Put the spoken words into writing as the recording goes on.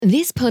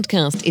This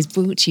podcast is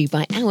brought to you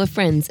by our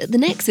friends at the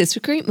Nexus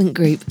Recruitment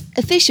Group,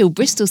 official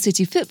Bristol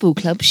City Football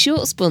Club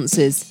short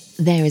sponsors.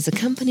 There is a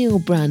company or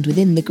brand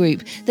within the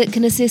group that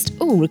can assist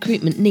all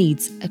recruitment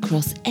needs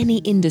across any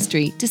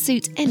industry to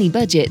suit any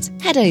budget.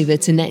 Head over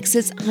to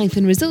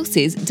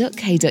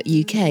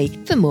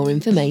nexus-resources.co.uk for more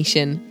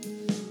information.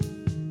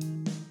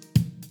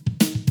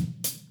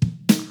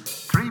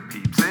 Three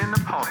Peeps in a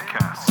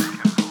Podcast.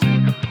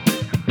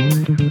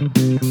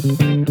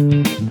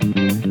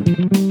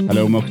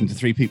 Hello and welcome to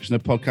Three Peeps in a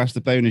Podcast,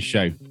 the bonus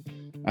show.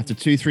 After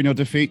 2-3-0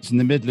 defeats in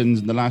the Midlands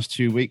in the last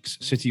 2 weeks,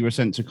 City were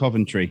sent to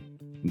Coventry.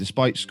 And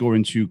despite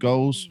scoring 2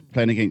 goals,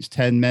 playing against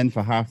 10 men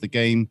for half the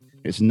game,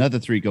 it's another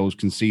 3 goals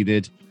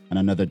conceded and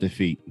another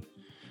defeat.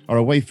 Our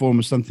away form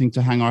was something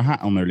to hang our hat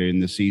on earlier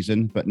in the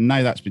season, but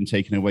now that's been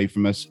taken away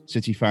from us,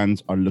 City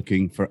fans are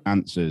looking for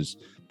answers.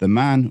 The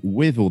man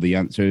with all the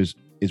answers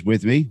is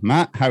with me.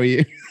 Matt, how are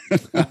you?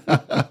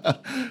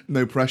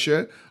 No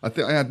pressure. I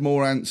think I had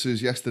more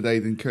answers yesterday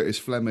than Curtis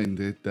Fleming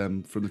did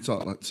from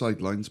the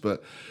sidelines.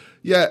 But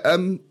yeah,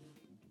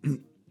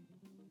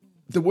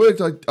 the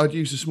word I'd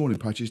use this morning,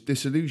 Patch, is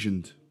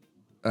disillusioned.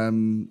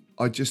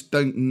 I just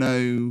don't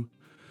know.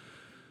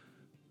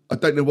 I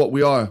don't know what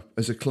we are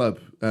as a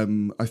club.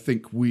 I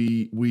think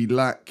we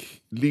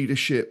lack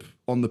leadership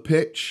on the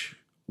pitch.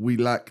 We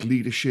lack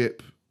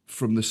leadership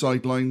from the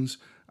sidelines.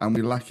 And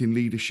we're lacking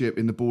leadership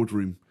in the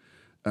boardroom.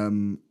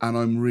 And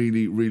I'm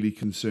really, really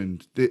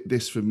concerned.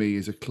 This, for me,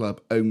 is a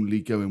club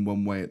only going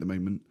one way at the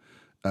moment.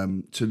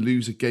 To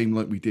lose a game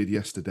like we did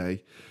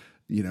yesterday,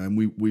 you know, and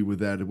we were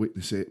there to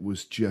witness it,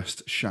 was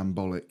just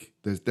shambolic.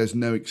 There's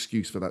no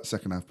excuse for that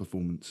second half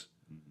performance.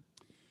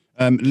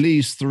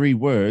 Lee's 3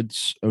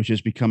 words, which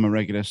has become a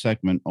regular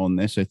segment on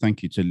this, so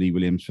thank you to Lee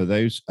Williams for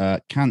those.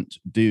 Can't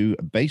do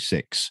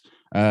basics.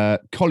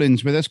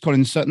 Colin's with us,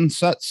 Colin Sutton.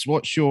 Suts,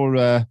 what's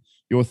your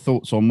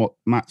thoughts on what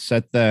Matt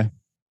said there?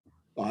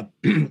 I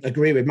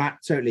agree with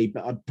Matt totally,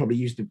 but I'd probably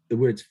use the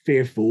words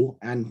fearful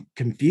and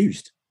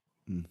confused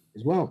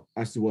as well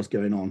as to what's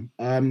going on.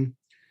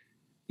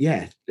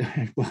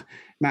 Well,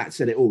 Matt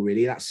said it all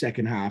really. That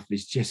second half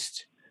is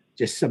just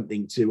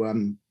something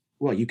to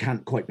you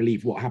can't quite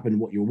believe what happened,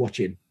 what you're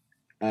watching.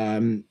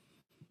 Playing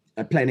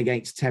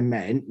against 10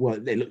 men, well,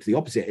 it looked the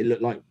opposite. It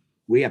looked like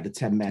we had the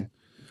 10 men.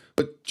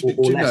 But do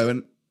you know,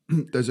 and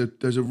there's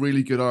a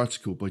really good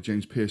article by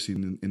James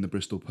Pearson in the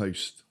Bristol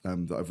Post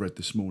that I've read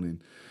this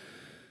morning.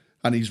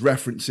 And he's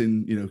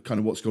referencing, you know, kind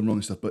of what's gone wrong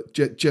and stuff, but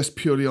just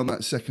purely on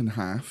that second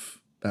half.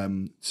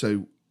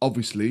 So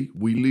obviously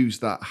we lose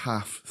that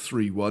half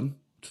 3-1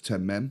 to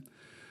 10 men.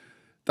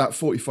 That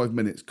 45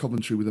 minutes,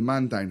 Coventry with a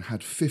man down had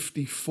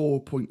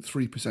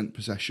 54.3%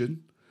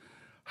 possession,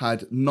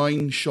 had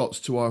 9 shots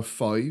to our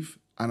 5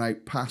 and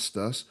outpassed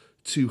us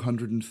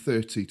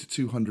 230 to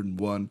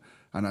 201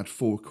 and had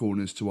 4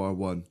 corners to our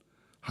 1.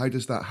 How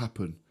does that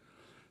happen?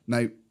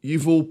 Now,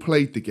 you've all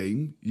played the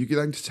game. You get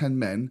down to 10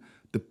 men.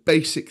 The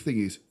basic thing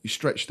is you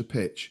stretch the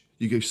pitch.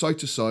 You go side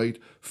to side,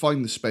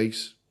 find the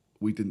space.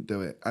 We didn't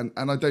do it. And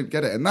I don't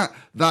get it. And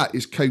that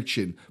is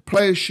coaching.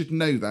 Players should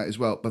know that as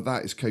well, but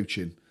that is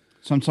coaching.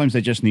 Sometimes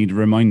they just need a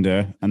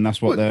reminder, and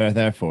that's what they're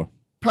there for.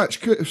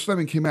 Patch, Curtis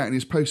Fleming came out in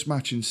his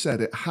post-match and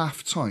said at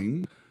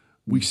half-time,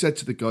 we said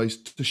to the guys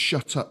to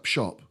shut up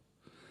shop.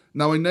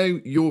 Now, I know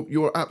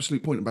your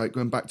absolute point about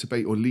going back to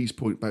bait, or Lee's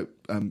point about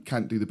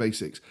can't do the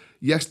basics.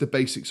 Yes, the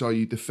basics are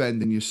you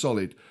defend and you're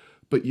solid,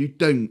 but you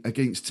don't,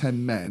 against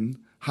 10 men,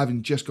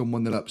 having just gone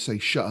 1-0 up, say,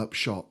 shut up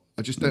shop.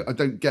 I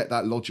don't get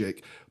that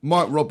logic.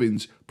 Mark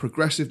Robins,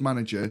 progressive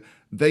manager,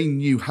 they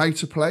knew how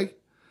to play.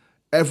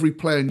 Every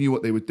player knew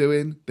what they were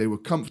doing. They were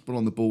comfortable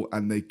on the ball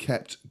and they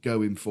kept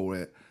going for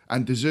it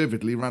and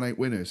deservedly ran out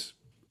winners.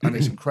 And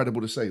it's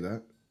incredible to say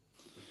that.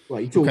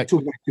 Well, you talk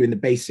about doing the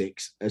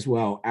basics as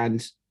well.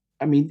 And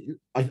I mean,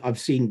 I've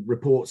seen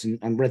reports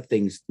and read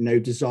things, no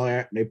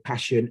desire, no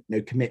passion,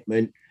 no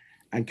commitment.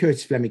 And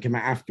Curtis Fleming came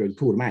out after and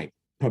called him out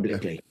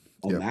publicly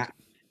on that.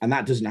 And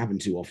that doesn't happen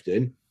too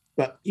often.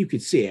 But you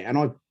could see it. And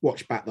I've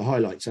watched back the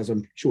highlights, as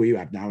I'm sure you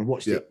have now. I've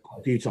watched it quite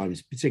a few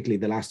times, particularly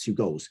the last 2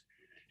 goals.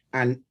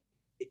 And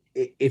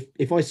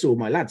if I saw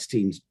my lads'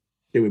 teams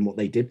doing what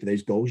they did for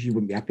those goals, you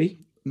wouldn't be happy.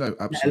 No,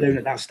 absolutely. Let alone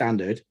at that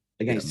standard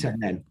against 10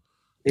 men.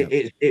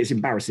 It's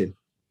embarrassing.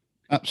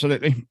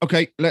 Absolutely.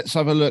 Okay, let's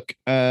have a look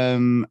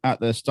at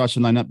the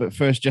starting lineup. But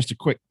first, just a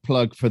quick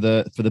plug for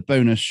the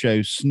bonus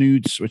show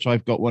Snoods, which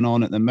I've got one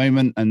on at the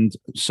moment, and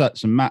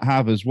Suts and Matt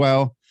have as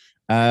well.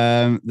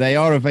 They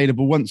are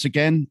available once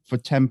again for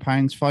 £10,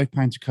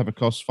 £5 to cover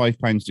costs,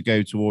 £5 to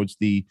go towards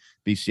the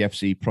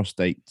BCFC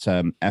prostate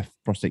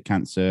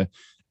cancer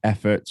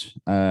effort.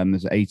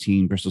 There's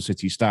 18 Bristol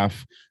City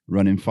staff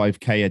running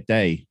 5k a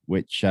day,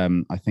 which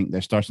I think they're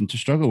starting to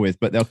struggle with,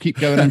 but they'll keep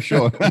going, I'm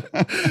sure.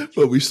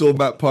 Well, we saw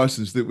Matt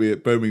Parsons, didn't we,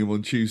 at Birmingham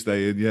on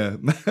Tuesday, and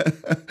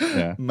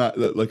Matt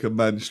looked like a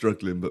man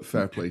struggling, but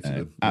fair play to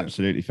them.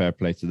 Absolutely fair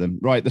play to them.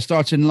 Right, the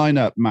starting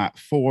lineup, Matt,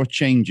 4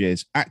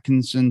 changes.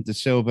 Atkinson, De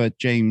Silva,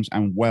 James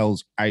and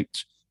Wells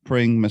out.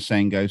 Pring,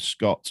 Masengo,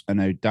 Scott and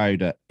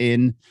O'Dowda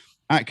in.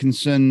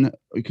 Atkinson,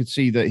 we could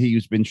see that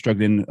he's been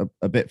struggling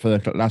a bit for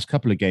the last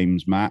couple of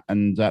games, Matt,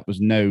 and that was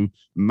no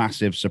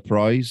massive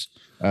surprise.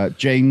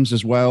 James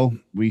as well,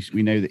 we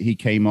know that he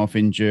came off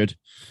injured.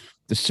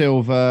 De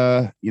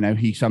Silva,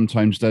 he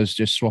sometimes does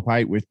just swap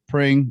out with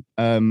Pring,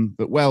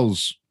 but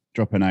Wells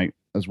dropping out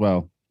as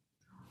well.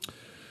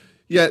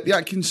 Yeah, the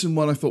Atkinson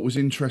one I thought was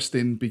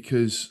interesting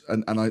because,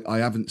 and I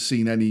haven't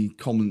seen any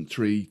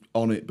commentary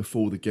on it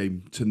before the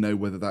game to know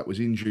whether that was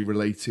injury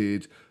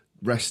related,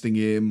 resting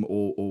him,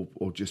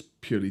 or just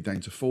purely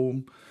down to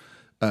form.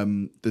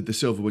 The De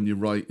Silva one, you're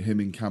right, him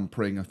and Cam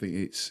Pring, I think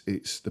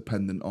it's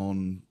dependent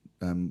on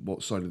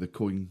what side of the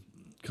coin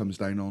comes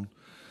down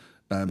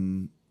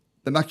on.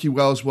 The Nahki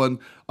Wells one,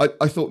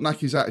 I thought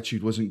Nahki's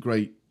attitude wasn't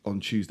great on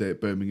Tuesday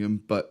at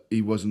Birmingham, but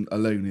he wasn't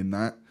alone in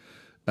that.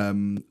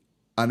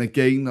 And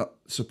again,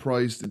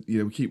 surprised,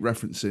 we keep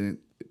referencing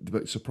it,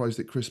 but surprised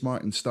that Chris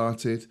Martin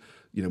started.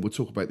 We'll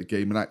talk about the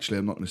game, and actually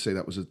I'm not going to say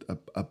that was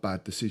a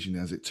bad decision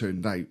as it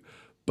turned out,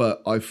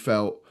 but I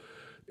felt,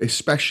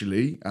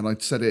 especially, and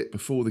I'd said it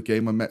before the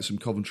game, I met some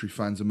Coventry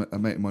fans, a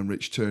mate of mine,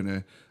 Rich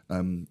Turner,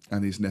 and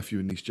his nephew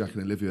and niece, Jack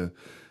and Olivia.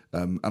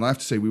 And I have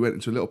to say, we went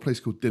into a little place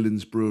called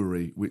Dylan's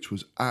Brewery, which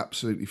was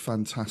absolutely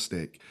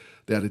fantastic.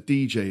 They had a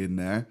DJ in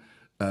there,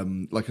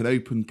 like an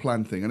open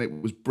plan thing, and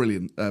it was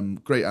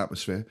brilliant. Great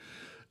atmosphere.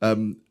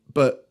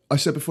 But I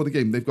said before the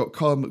game, they've got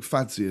Carl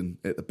McFadzean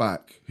at the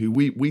back, who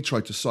we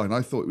tried to sign.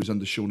 I thought it was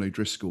under Sean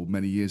O'Driscoll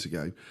many years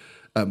ago.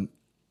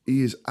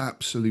 He is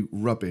absolute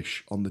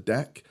rubbish on the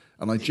deck.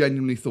 And I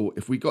genuinely thought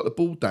if we got the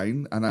ball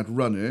down and had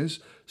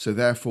runners, so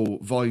therefore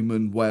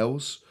Vyman,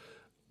 Wells,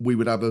 we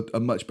would have a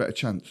much better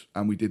chance,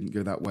 and we didn't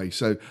go that way.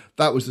 So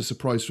that was the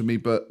surprise for me.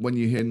 But when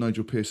you hear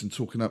Nigel Pearson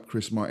talking up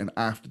Chris Martin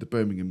after the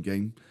Birmingham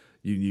game,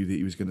 you knew that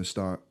he was going to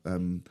start.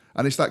 And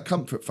it's that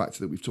comfort factor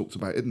that we've talked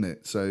about, isn't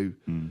it? So,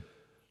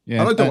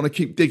 yeah, and I don't want to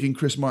keep digging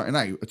Chris Martin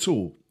out at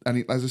all.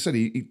 And as I said,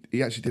 he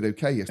actually did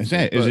okay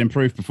yesterday. It was an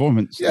improved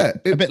performance. Yeah,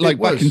 a bit like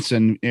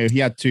Watkinson. He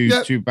had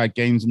two bad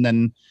games, and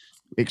then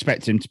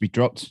expect him to be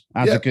dropped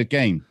as a good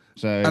game.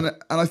 So and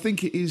I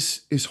think it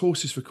is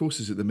horses for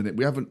courses at the minute.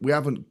 We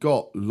haven't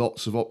got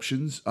lots of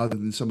options other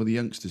than some of the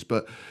youngsters.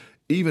 But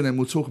even then,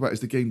 we'll talk about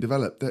as the game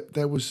developed that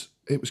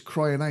it was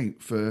crying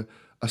out for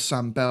a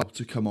Sam Bell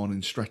to come on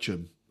and stretch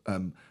him,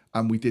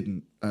 and we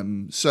didn't.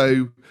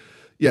 So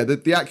yeah,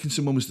 the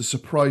Atkinson one was the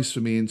surprise for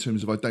me in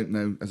terms of I don't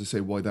know, as I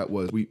say, why that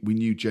was. We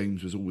knew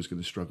James was always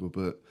going to struggle,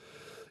 but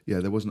yeah,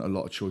 there wasn't a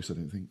lot of choice, I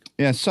don't think.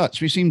 Yeah,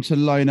 we seem to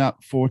line up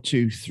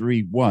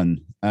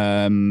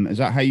 4-2-3-1. Is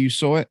that how you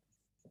saw it?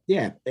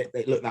 Yeah,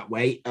 it looked that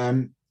way.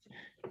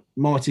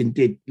 Martin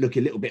did look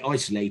a little bit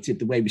isolated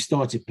the way we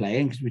started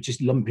playing because we're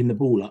just lumping the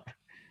ball up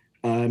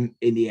in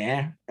the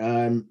air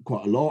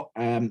quite a lot.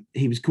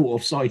 He was caught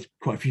offside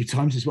quite a few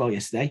times as well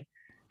yesterday,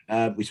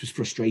 which was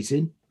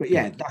frustrating. But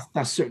yeah,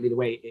 that's certainly the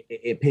way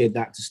it appeared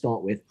that to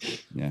start with.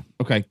 Yeah.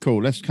 Okay,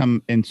 cool. Let's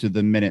come into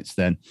the minutes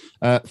then.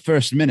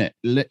 First minute,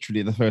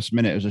 literally the first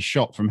minute, it was a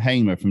shot from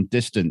Hamer from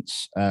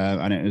distance,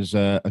 and it was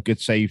a good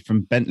save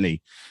from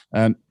Bentley.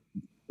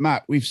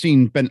 Matt, we've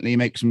seen Bentley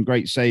make some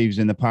great saves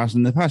in the past.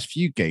 In the past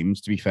few games,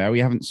 to be fair, we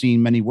haven't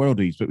seen many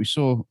worldies, but we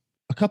saw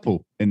a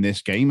couple in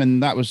this game,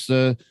 and that was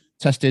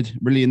tested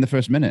really in the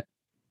first minute.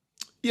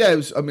 Yeah, it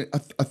was. I mean,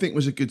 I think it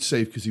was a good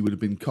save because he would have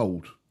been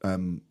cold.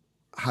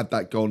 Had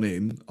that gone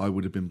in, I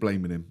would have been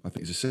blaming him. I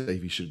think it's a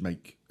save he should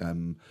make.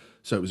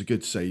 So it was a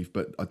good save,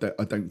 but I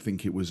don't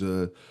think it was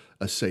a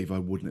save I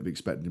wouldn't have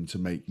expected him to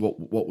make.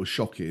 What was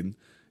shocking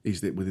is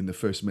that within the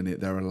first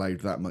minute, they're allowed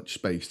that much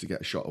space to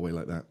get a shot away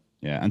like that.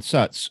 Yeah, and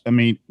Suts, I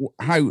mean,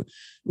 how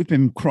we've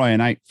been crying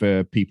out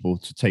for people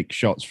to take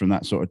shots from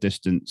that sort of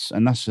distance,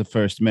 and that's the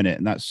first minute,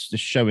 and that's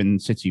just showing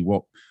City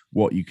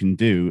what you can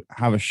do.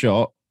 Have a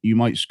shot, you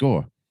might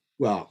score.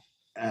 Well,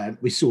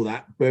 we saw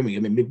that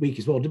Birmingham in midweek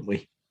as well, didn't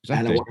we?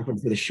 Exactly. And what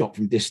happened for the shot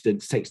from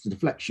distance takes the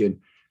deflection.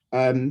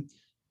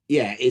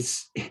 Yeah,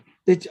 it's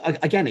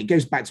again, it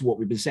goes back to what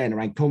we've been saying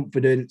around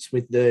confidence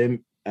with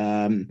them.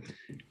 I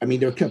mean,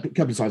 there are a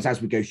couple of times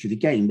as we go through the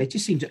game, they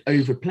just seem to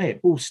overplay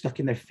it, ball stuck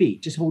in their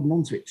feet, just holding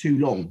on to it too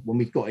long when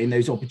we've got in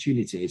those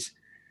opportunities.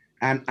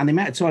 And the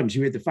amount of times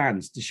you heard the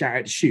fans to shout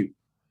out to shoot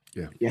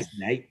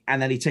yesterday,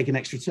 and then he'd take an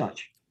extra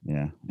touch.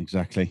 Yeah,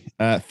 exactly.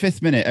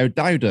 Fifth minute,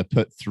 O'Dowda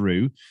put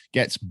through,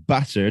 gets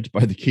battered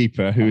by the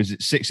keeper, who is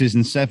at 6s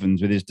and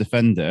 7s with his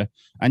defender.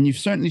 And you've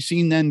certainly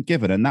seen them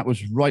given, and that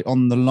was right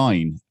on the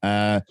line.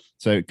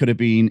 So it could have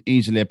been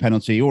easily a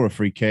penalty or a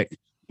free kick,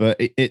 but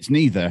it's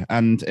neither.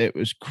 And it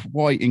was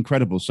quite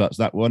incredible, Such,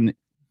 that one.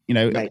 You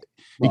know,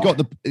 he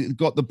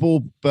got the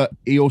ball, but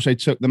he also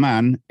took the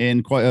man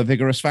in quite a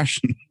vigorous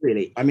fashion.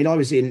 Really? I mean, I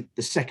was in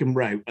the second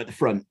row at the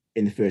front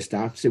in the first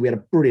half, so we had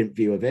a brilliant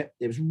view of it.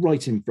 It was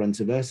right in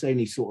front of us,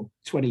 only sort of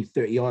 20,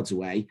 30 yards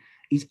away.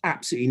 He's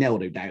absolutely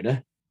nailed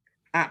O'Dowda.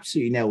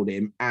 Absolutely nailed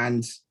him.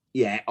 And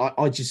yeah,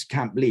 I just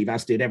can't believe,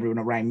 as did everyone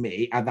around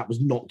me, and that was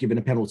not given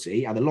a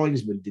penalty, and the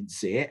linesman didn't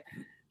see it.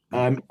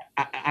 And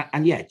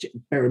yeah,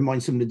 bear in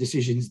mind some of the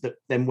decisions that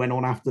then went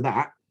on after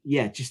that.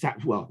 Yeah, just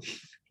that. Well,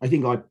 I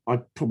think I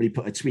probably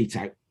put a tweet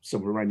out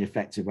somewhere around the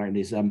effective around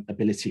his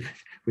ability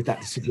with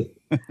that decision.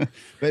 But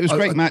it was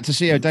great, Matt, to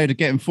see O'Dowda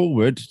getting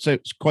forward. So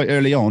it's quite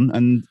early on,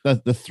 and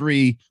the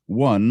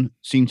 3-1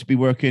 seemed to be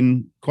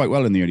working quite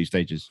well in the early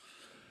stages.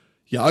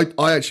 Yeah,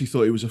 I actually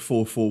thought it was a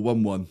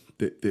 4-4-1-1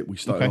 that we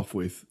started off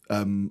with.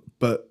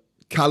 But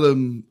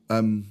Callum,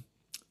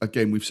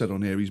 again, we've said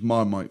on here, he's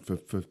Marmite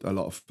for a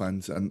lot of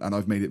fans, and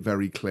I've made it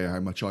very clear how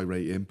much I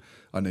rate him.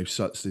 I know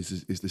Suts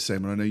is the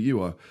same, and I know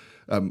you are.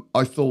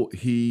 I thought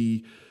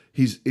his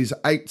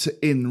out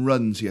to in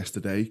runs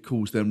yesterday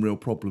caused them real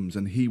problems,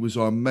 and he was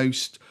our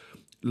most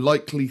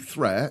likely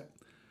threat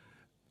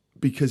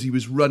because he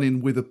was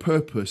running with a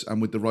purpose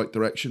and with the right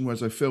direction.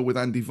 Whereas I feel with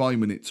Andy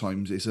Weimann at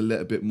times it's a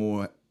little bit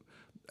more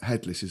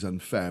headless is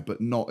unfair,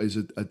 but not as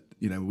a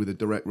with a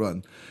direct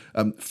run.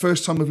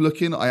 First time of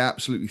looking, I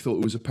absolutely thought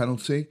it was a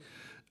penalty.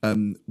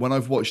 When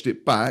I've watched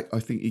it back, I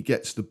think he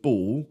gets the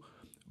ball,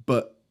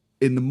 but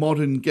in the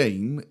modern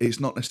game, it's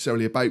not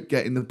necessarily about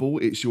getting the ball;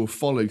 it's your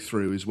follow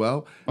through as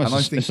well. And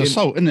I think it's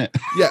assault, isn't it?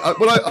 Yeah,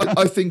 well,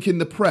 I think in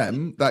the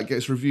Prem that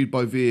gets reviewed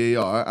by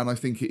VAR, and I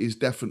think it is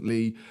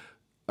definitely.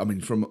 I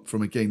mean,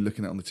 from again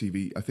looking at it on the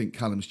TV, I think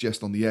Callum's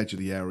just on the edge of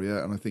the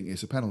area, and I think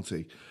it's a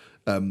penalty.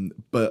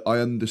 But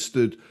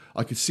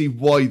I could see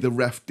why the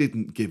ref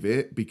didn't give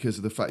it because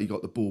of the fact he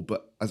got the ball.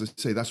 But as I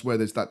say, that's where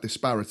there's that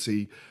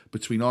disparity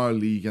between our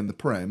league and the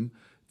Prem,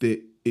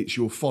 that it's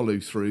your follow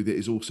through that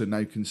is also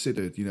now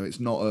considered. It's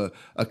not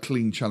a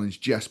clean challenge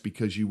just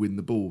because you win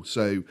the ball.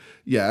 So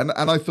yeah, and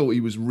I thought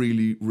he was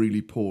really,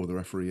 really poor, the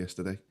referee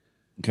yesterday.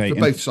 Okay. For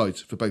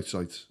both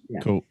sides. Yeah.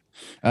 Cool.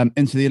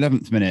 Into the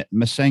 11th minute,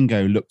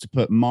 Masengo looked to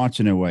put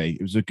Martin away.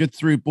 It was a good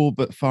through ball,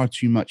 but far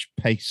too much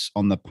pace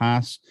on the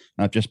pass.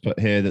 And I've just put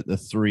here that the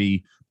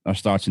three are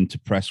starting to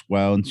press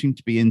well and seem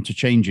to be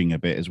interchanging a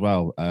bit as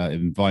well.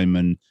 In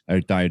Weimann,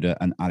 O'Dowda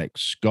and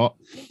Alex Scott.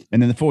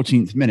 And in the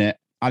 14th minute,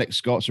 Alex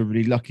Scott's a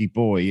really lucky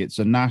boy. It's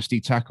a nasty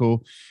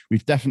tackle.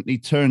 We've definitely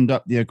turned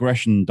up the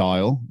aggression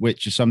dial,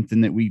 which is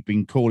something that we've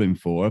been calling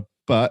for,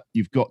 but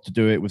you've got to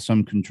do it with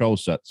some control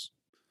sets.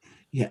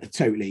 Yeah,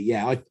 totally.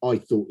 Yeah, I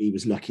thought he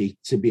was lucky,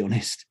 to be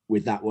honest,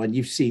 with that one.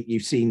 You've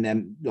seen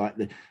them like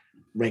the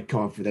red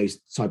card for those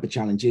type of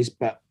challenges,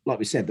 but like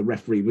we said, the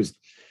referee was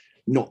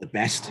not the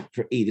best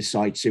for either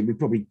side, so we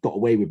probably got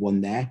away with one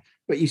there.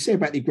 But you say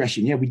about the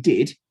aggression, yeah, we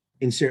did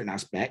in certain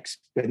aspects,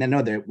 but in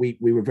another, we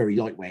were very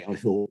lightweight, I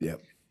thought. Yeah.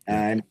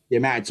 The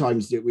amount of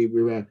times that we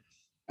were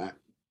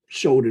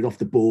shouldered off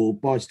the ball,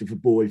 barged off the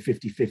ball in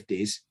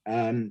 50-50s,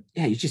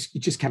 yeah, you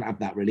just can't have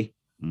that, really.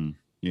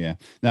 Yeah.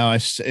 No,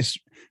 it's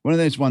one of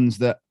those ones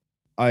that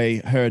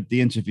I heard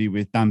the interview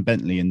with Dan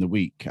Bentley in the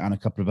week and a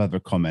couple of other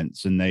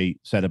comments, and they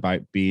said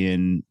about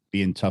being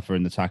tougher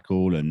in the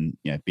tackle and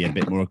being a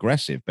bit more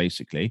aggressive,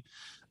 basically.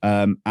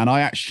 And I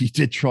actually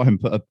did try and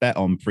put a bet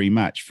on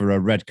pre-match for a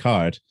red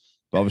card,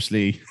 but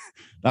obviously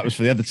that was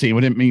for the other team.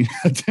 I didn't mean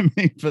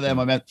for them.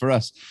 I meant for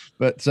us.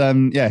 But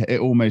yeah,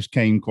 it almost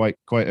came quite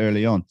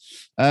early on.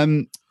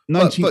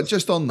 But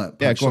just on that,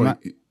 yeah, sorry,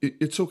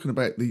 you're talking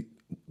about the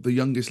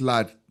youngest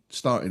lad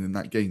starting in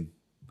that game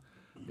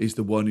is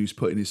the one who's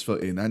putting his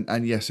foot in,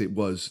 and yes, it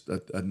was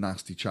a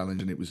nasty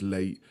challenge and it was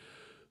late,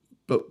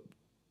 but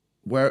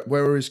where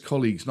are his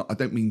colleagues? I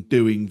don't mean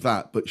doing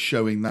that, but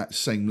showing that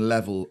same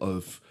level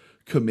of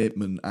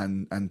commitment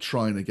and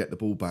trying to get the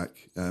ball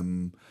back.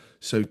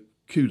 So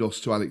kudos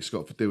to Alex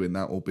Scott for doing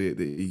that, albeit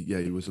that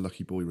he was a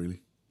lucky boy,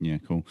 really. Yeah,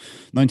 cool.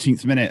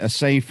 19th minute, a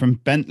save from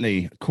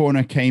Bentley.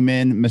 Corner came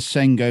in.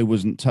 Masengo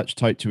wasn't touch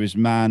tight to his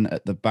man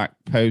at the back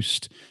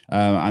post.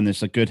 And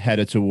there's a good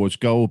header towards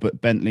goal, but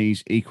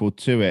Bentley's equal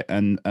to it.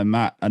 And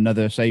Matt,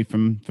 another save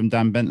from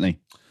Dan Bentley.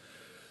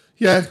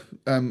 Yeah,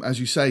 as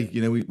you say,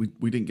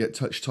 we didn't get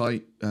touch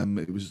tight.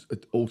 It was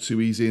all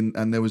too easy.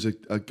 And there was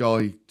a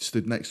guy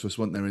stood next to us,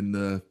 wasn't there, in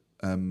the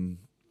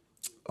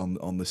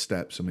on the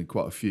steps. I mean,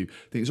 quite a few.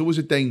 I think it's always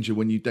a danger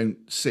when you don't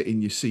sit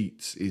in your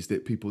seats, is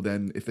that people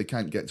then, if they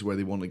can't get to where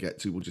they want to get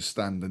to, will just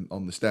stand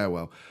on the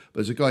stairwell. But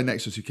there's a guy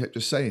next to us who kept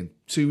just saying,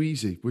 too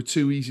easy. We're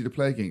too easy to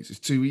play against. It's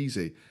too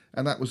easy.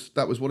 And that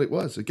was what it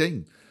was,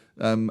 again.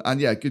 And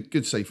yeah,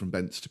 good save from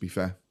Bents, to be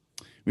fair.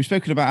 We've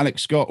spoken about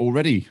Alex Scott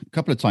already a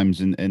couple of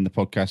times in the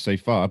podcast so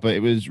far, but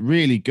it was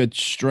really good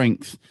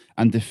strength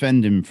and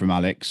defending from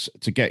Alex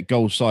to get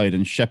goal side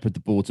and shepherd the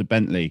ball to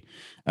Bentley.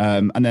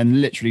 And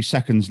then literally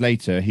seconds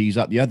later, he's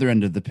at the other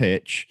end of the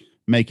pitch,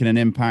 making an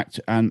impact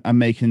and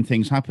making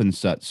things happen.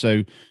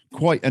 So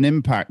quite an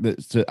impact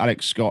that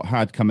Alex Scott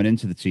had coming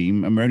into the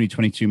team, and we're only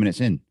 22 minutes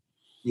in.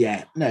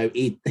 Yeah, no,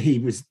 he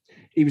was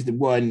the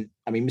one.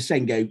 I mean,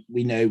 Masengo,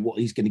 we know what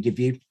he's going to give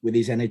you with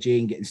his energy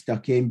and getting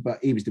stuck in, but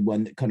he was the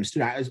one that kind of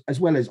stood out, as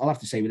well as, I'll have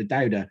to say, with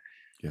O'Dowda.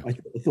 Yeah. I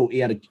thought he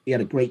had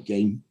a great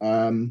game.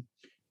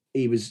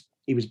 He was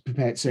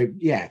prepared. So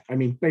yeah, I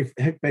mean, both.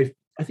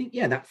 I think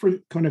that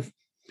front kind of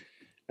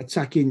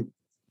attacking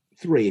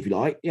three, if you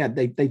like. Yeah,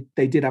 they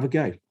did have a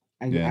go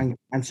and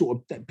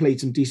sort of played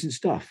some decent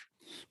stuff.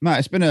 Matt,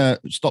 it's been a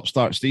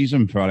stop-start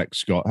season for Alex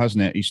Scott,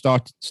 hasn't it? He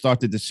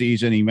started the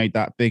season. He made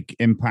that big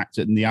impact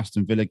in the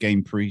Aston Villa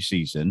game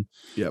pre-season,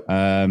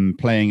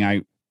 playing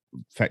out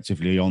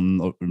effectively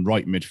on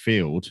right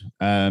midfield.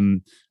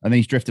 And then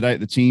he's drifted out of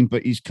the team,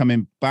 but he's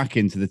coming back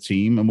into the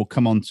team, and we'll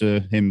come on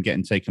to him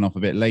getting taken off a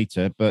bit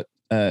later. But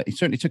he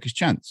certainly took his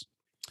chance.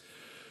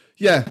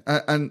 Yeah,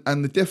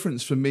 and the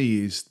difference for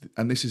me is,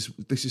 and this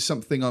is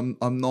something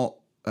I'm not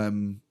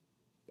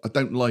I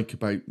don't like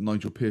about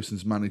Nigel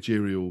Pearson's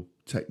managerial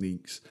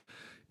techniques,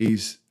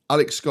 is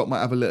Alex Scott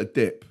might have a little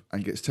dip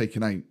and gets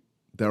taken out.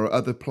 There are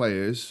other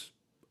players,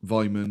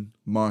 Weimann,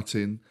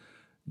 Martin,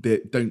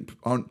 that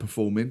aren't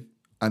performing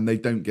and they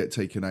don't get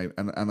taken out.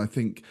 And I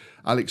think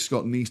Alex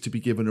Scott needs to be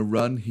given a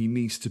run. He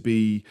needs to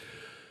be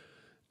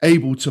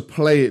able to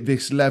play at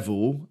this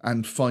level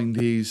and find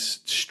his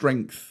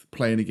strength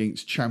playing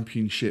against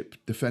championship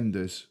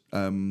defenders.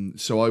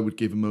 So I would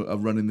give him a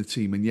run in the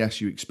team. And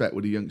yes, you expect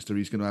with a youngster,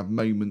 he's going to have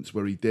moments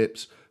where he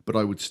dips, but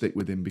I would stick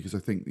with him because I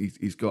think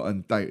he's got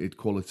undoubted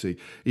quality.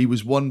 He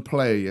was one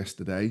player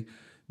yesterday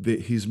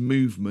that his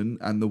movement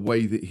and the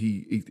way that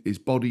his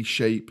body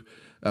shape,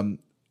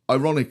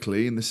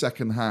 ironically, in the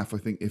second half, I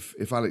think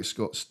if Alex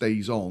Scott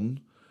stays on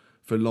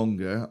for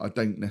longer, I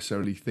don't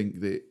necessarily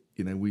think that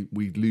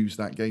we lose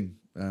that game.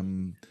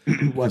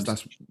 Well,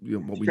 that's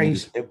what we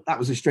needed. That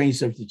was a strange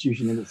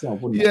substitution in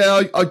itself, wasn't it?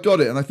 Yeah, I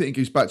got it, and I think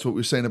it goes back to what we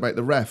were saying about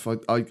the ref.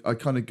 I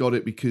kind of got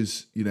it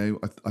because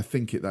I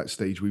think at that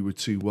stage we were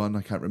 2-1.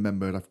 I can't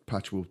remember.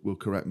 Patch will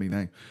correct me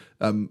now,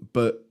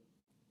 but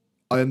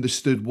I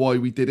understood why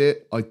we did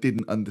it. I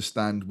didn't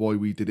understand why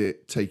we did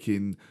it,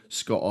 taking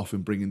Scott off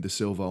and bringing De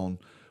Silva on.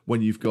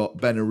 When you've got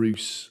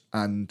Benarous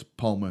and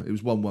Palmer, it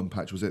was 1-1,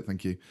 Patch, was it?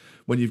 Thank you.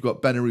 When you've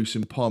got Benarous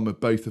and Palmer,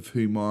 both of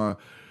whom are,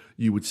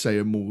 you would say,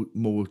 are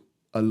more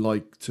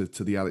alike to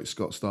the Alex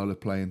Scott style of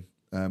playing.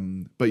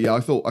 But yeah, I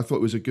thought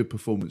it was a good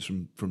performance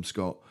from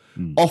Scott.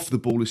 Off the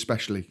ball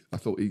especially. I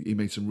thought he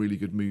made some really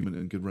good movement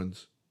and good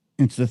runs.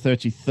 Into the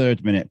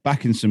 33rd minute,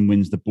 Backinson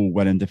wins the ball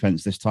well in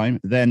defence this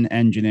time, then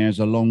engineers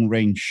a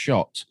long-range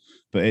shot,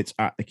 but it's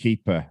at the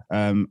keeper.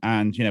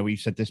 And, we've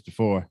said this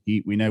before,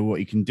 we know what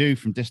he can do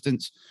from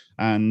distance.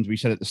 And we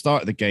said at the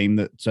start of the game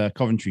that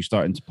Coventry's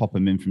starting to pop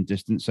him in from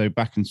distance. So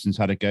Backinson's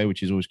had a go,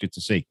 which is always good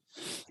to see.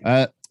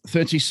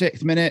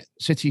 36th minute,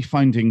 City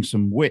finding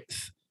some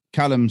width.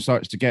 Callum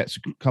starts to get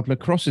a couple of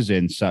crosses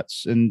in,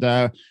 Suts. And,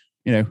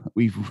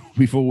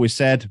 we've always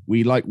said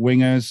we like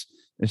wingers.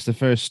 It's the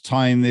first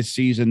time this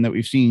season that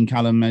we've seen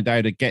Callum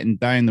O'Dowda getting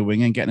down the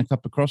wing and getting a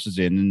couple of crosses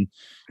in,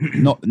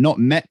 and not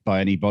met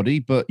by anybody,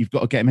 but you've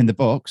got to get him in the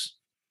box.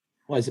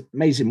 Well, it's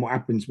amazing what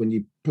happens when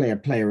you play a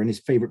player in his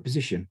favourite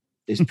position.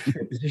 His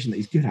favourite position that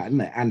he's good at,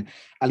 isn't it? And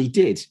he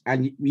did.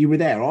 And you were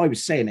there. I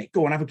was saying it.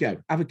 Go on, have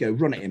a go,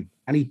 run at him.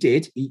 And he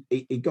did.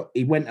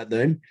 He went at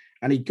them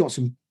and he got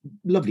some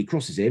lovely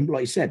crosses in.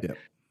 Like you said,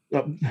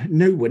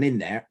 no one in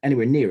there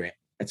anywhere near it,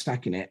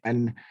 attacking it.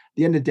 And at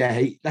the end of the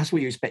day, that's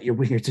what you expect your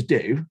winger to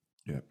do.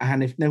 Yeah.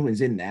 And if no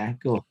one's in there,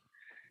 go.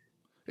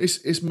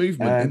 It's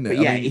movement, isn't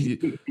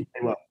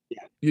it?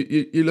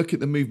 You look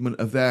at the movement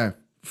of their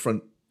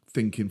front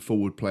thinking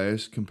forward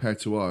players compared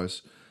to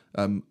ours.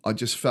 I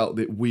just felt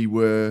that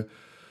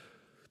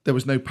there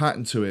was no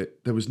pattern to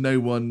it. There was no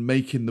one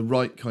making the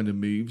right kind of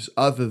moves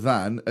other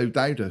than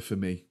O'Dowda for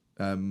me.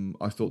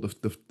 I thought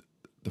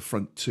the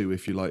front two,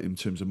 if you like, in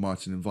terms of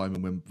Martin and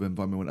Weimann, when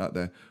Weimann went out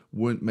there,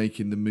 weren't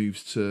making the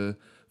moves for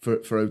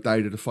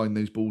O'Dowda to find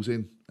those balls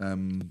in.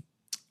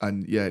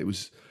 And yeah, it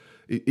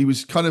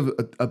was kind of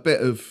a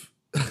bit of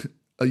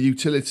a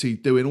utility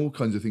doing all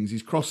kinds of things.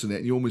 He's crossing it,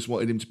 and you almost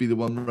wanted him to be the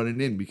one running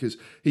in because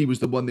he was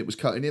the one that was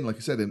cutting in, like I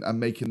said, and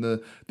making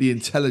the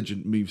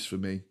intelligent moves for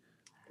me.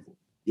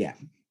 Yeah.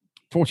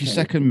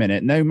 42nd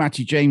minute, no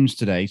Matty James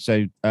today,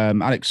 so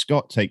Alex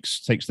Scott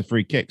takes the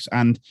free kicks,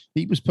 and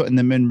he was putting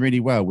them in really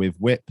well with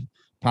whip,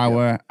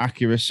 power,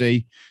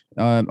 accuracy.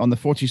 On the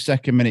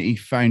 42nd minute, he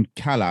found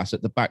Callas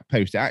at the back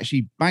post. It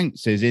actually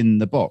bounces in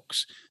the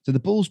box. So the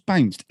ball's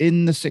bounced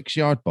in the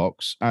 6-yard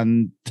box,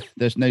 and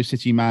there's no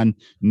City man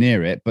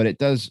near it, but it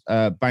does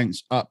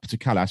bounce up to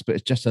Callas, but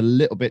it's just a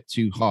little bit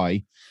too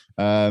high.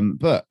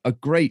 But a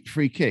great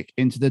free kick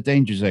into the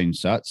danger zone,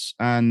 Suts,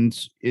 and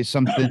it's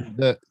something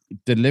that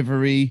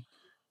delivery,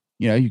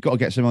 you've got to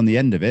get some on the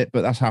end of it,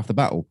 but that's half the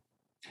battle.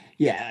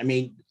 Yeah, I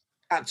mean,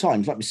 at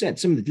times, like we said,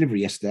 some of the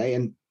delivery yesterday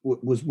and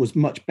was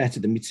much better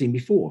than we'd seen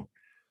before.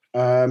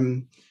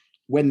 When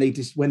they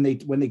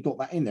got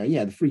that in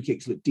there, the free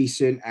kicks looked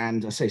decent,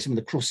 and I say some of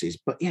the crosses,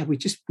 but yeah, we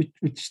just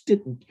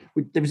didn't.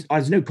 There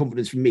was no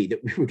confidence from me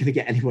that we were going to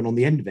get anyone on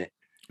the end of it.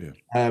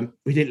 Yeah.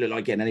 We didn't look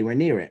like getting anywhere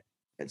near it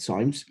at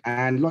times,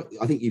 and like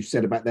I think you've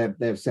said about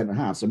their centre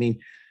halves. I mean,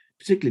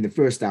 particularly the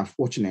first half,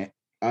 watching it,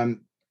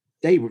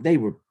 they were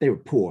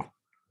poor.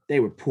 They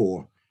were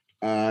poor.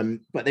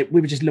 But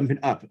we were just lumping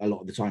up a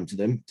lot of the time to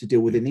them to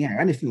deal with in the air.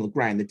 Anything on the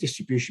ground, the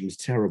distribution was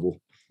terrible.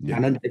 Yeah.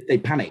 And they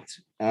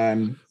panicked.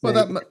 Well,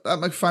 that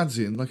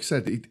McFadzean, like I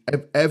said,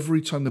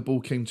 every time the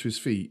ball came to his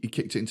feet, he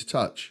kicked it into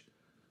touch.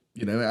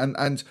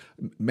 And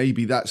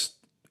maybe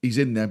he's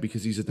in there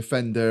because he's a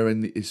defender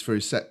and it's for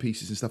his set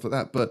pieces and stuff like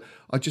that. But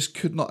I just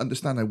could not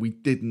understand how we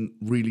didn't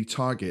really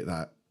target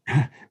that.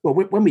 Well,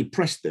 when we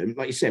pressed them,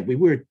 like you said, we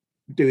were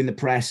doing the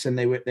press and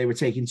they were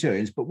taking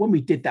turns. But when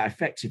we did that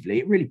effectively,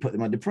 it really put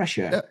them under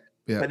pressure. Yeah.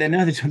 Yeah. But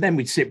then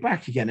we'd sit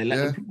back again and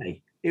let them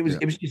play. It was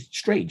just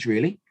strange,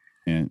 really.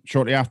 Yeah.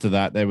 Shortly after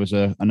that, there was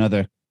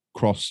another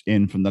cross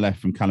in from the left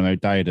from Callum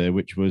O'Dowda,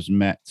 which was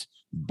met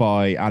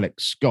by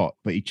Alex Scott,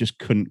 but he just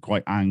couldn't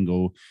quite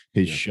angle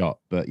his shot.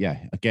 But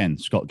yeah, again,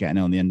 Scott getting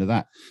on the end of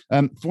that.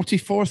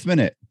 44th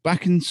minute,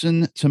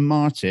 Backinson to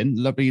Martin,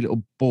 lovely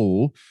little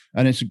ball,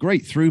 and it's a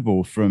great through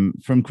ball from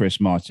Chris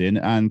Martin,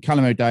 and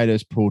Callum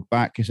O'Dowda's pulled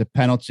back. It's a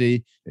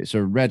penalty, it's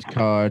a red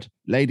card.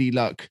 Lady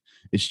Luck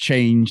is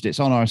changed, it's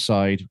on our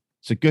side.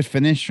 It's a good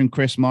finish from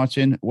Chris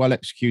Martin, well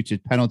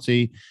executed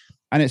penalty,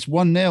 and it's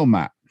 1-0,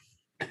 Matt.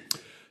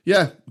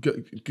 Yeah,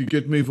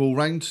 good move all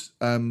round.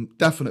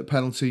 Definite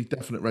penalty,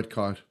 definite red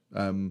card.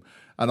 And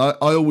I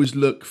always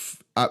look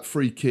at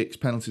free kicks,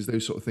 penalties,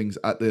 those sort of things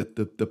at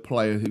the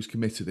player who's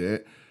committed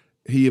it.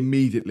 He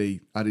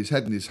immediately had his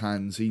head in his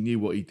hands. He knew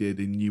what he did.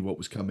 He knew what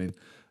was coming.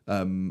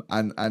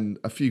 And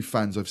a few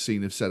fans I've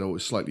seen have said, "Oh,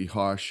 it's slightly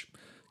harsh."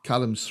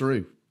 Callum's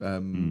through,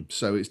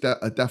 so it's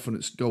a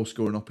definite goal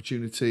scoring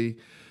opportunity.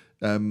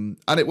 And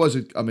it was,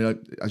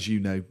 as you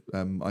know,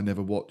 I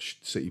never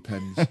watched City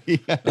Pens.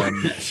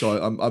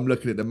 So I'm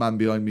looking at the man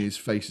behind me, his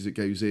face as it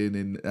goes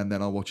in, and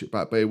then I'll watch it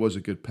back. But it was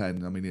a good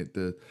pen. I mean,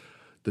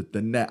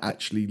 the net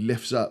actually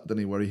lifts up,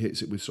 doesn't it, where he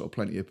hits it with sort of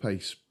plenty of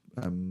pace.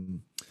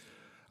 And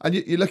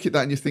you look at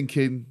that and you're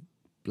thinking,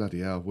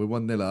 bloody hell, we're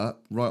 1-0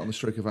 up, right on the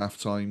stroke of half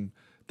time.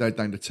 They're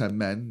down to 10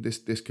 men.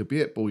 This could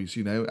be it, boys,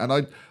 you know.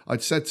 And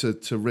I'd said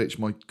to Rich,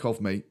 my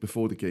Cov mate,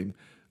 before the game,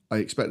 I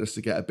expect us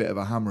to get a bit of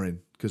a hammering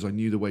because I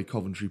knew the way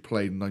Coventry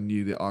played and I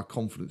knew that our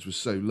confidence was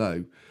so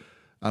low.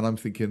 And I'm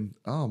thinking,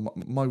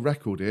 my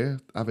record here,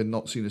 having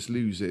not seen us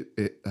lose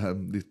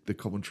the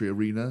Coventry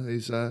Arena,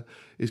 is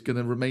going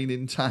to remain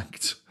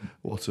intact.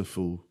 What a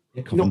fool.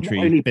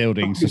 Coventry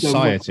Building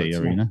Society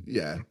Arena.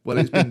 Yeah, well,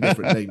 it's been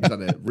different names,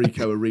 hasn't it?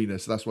 Rico Arena,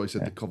 so that's why I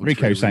said the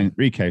Coventry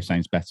Rico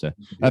sounds better.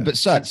 But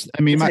Suts,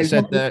 I mean, Matt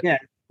said that... Yeah.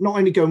 Not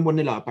only going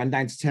 1-0 up and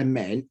down to 10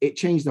 men, it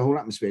changed the whole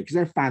atmosphere because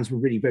their fans were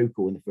really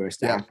vocal in the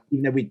first half.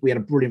 Even though we had a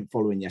brilliant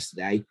following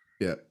yesterday.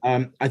 Yeah.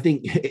 I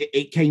think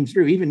it came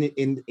through even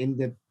in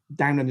the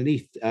down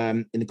underneath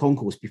in the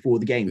concourse before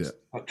the games,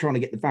 like trying to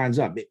get the fans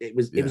up. It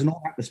was an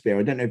odd atmosphere.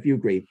 I don't know if you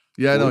agree.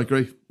 Yeah, no, I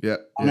agree. Yeah.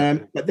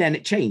 But then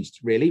it changed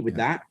really with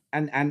that,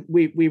 and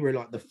we were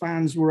like the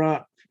fans were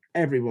up,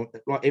 everyone,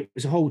 like it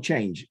was a whole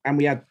change, and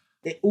we had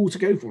it all to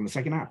go for in the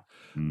second half.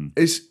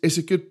 It's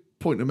a good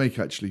point to make,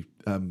 actually,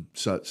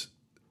 Suts.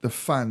 The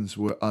fans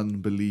were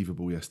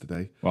unbelievable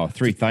yesterday. Well,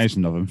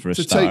 3,000 of them for a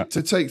start.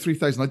 To take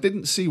 3,000. I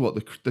didn't see what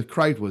the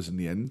crowd was in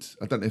the end.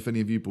 I don't know if any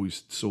of you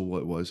boys saw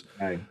what it was.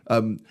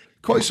 No.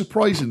 Quite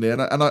surprisingly,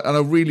 and I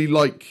really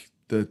like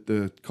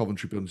the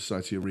Coventry Building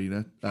Society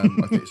Arena. I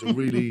think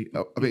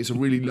it's a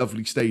really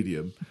lovely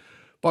stadium.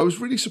 But I was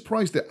really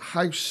surprised at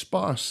how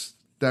sparse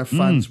their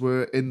fans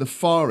were in the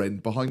far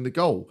end behind the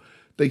goal.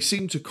 They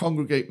seemed to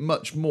congregate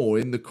much more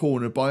in the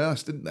corner by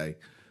us, didn't they?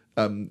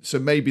 So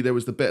maybe there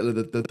was the bit of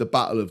the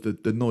battle of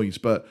the noise,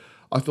 but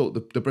I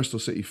thought the Bristol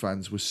City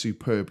fans were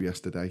superb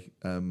yesterday.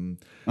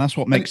 That's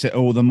what makes it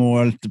all the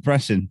more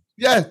depressing.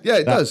 Yeah,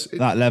 it does.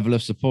 That level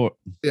of support.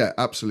 Yeah,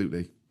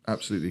 absolutely,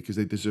 because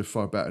they deserve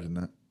far better than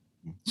that.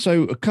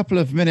 So a couple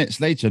of minutes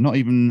later, not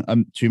even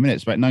 2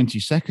 minutes, about 90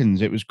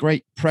 seconds, it was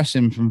great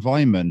pressing from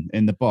Weimann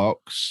in the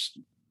box.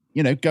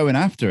 You know, going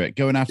after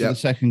the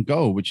second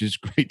goal, which is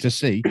great to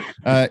see.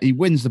 He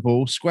wins the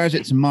ball, squares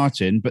it to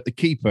Martin, but the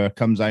keeper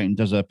comes out and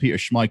does a Peter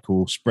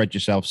Schmeichel spread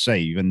yourself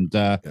save. And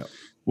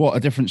what a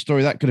different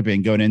story that could have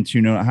been going in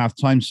 2-0 at half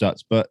time,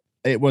 Suts. But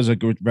it was a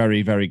good,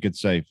 very, very good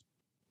save.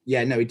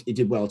 Yeah, no, he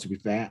did well, to be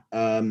fair.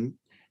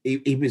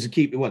 He was a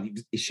keeper. Well,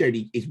 he showed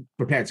he's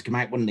prepared to come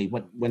out, wasn't he?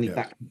 When he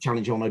that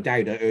challenge on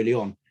O'Dowda early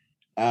on.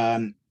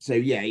 So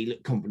yeah, he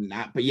looked confident in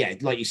that. But yeah,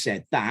 like you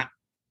said, that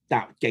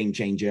game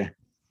changer.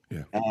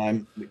 Yeah.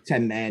 With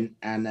 10 men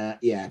and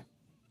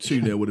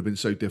 2-0 would have been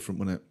so different,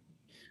 wouldn't it?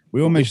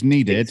 We almost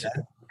needed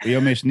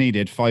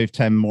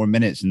 5-10 more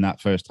minutes in that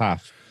first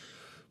half.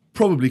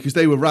 Probably because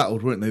they were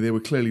rattled, weren't they? They were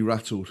clearly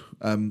rattled.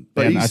 But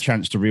they hadn't had a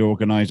chance to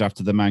reorganise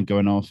after the man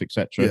going off,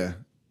 etc. Yeah,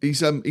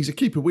 he's a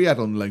keeper we had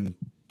on loan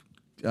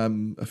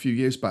a few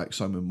years back,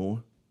 Simon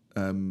Moore,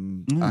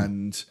 and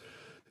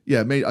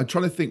I'm trying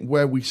to think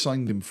where we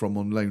signed him from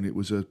on loan.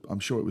 I'm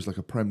sure it was like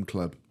a Prem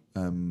club.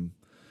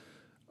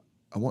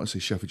 I want to say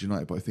Sheffield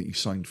United, but I think he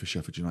signed for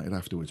Sheffield United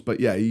afterwards. But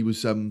yeah, he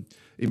was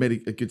he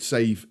made a good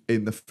save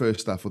in the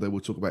first half, although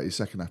we'll talk about his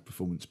second half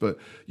performance. But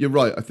you're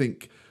right, I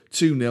think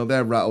 2-0,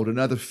 they're rattled.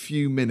 Another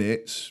few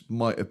minutes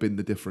might have been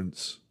the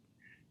difference.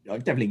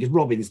 Definitely, because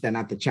Robbins then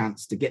had the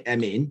chance to get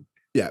them in.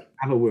 Yeah.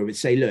 Have a word with,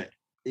 say, look, at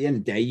the end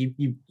of the day,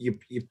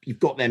 you've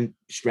got them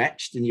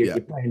stretched and you're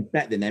playing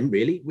better than them,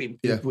 really. We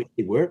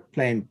were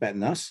playing better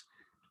than us.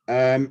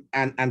 And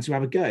to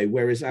have a go.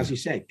 Whereas, as you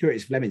said,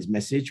 Curtis Fleming's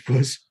message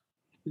was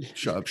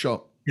shut up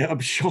shop. Yeah,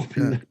 up shop.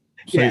 And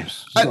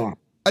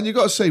you've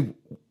got to say,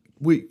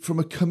 from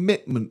a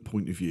commitment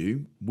point of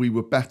view, we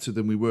were better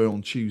than we were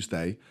on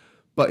Tuesday.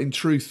 But in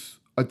truth,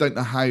 I don't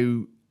know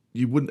how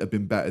you wouldn't have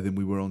been better than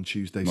we were on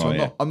Tuesday. So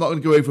Oh, I'm not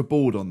going to go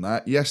overboard on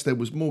that. Yes, there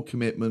was more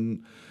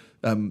commitment.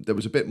 There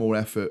was a bit more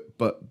effort,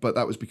 but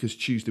that was because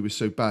Tuesday was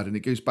so bad. And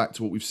it goes back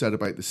to what we've said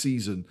about the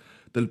season.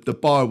 The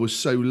bar was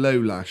so low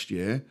last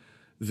year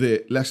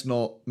that let's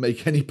not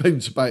make any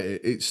bones about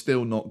it. It's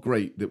still not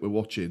great that we're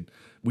watching.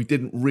 We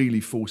didn't really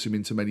force him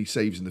into many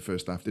saves in the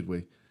first half, did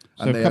we?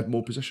 And they had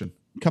more possession.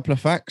 A couple of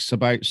facts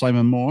about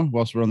Simon Moore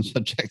whilst we're on the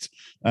subject.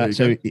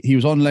 So he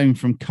was on loan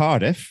from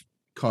Cardiff.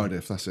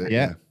 Cardiff, that's it.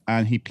 Yeah.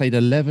 And he played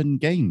 11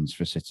 games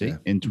for City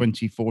in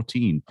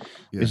 2014.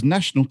 Yeah. His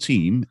national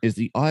team is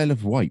the Isle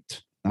of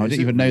Wight. Now, I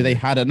didn't even know they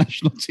had a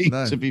national team,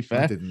 to be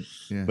fair. I didn't.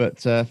 Yeah. But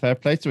fair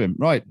play to him.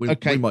 Right. We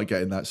might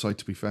get in that side,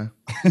 to be fair.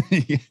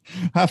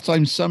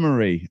 Halftime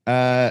summary.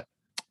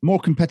 More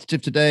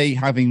competitive today,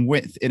 having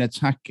width in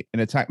attack.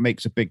 In attack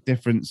makes a big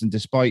difference. And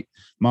despite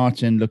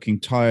Martin looking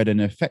tired and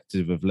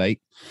effective of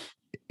late,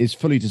 is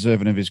fully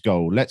deserving of his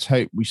goal. Let's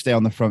hope we stay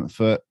on the front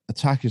foot.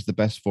 Attack is the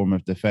best form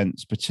of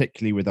defence,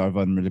 particularly with our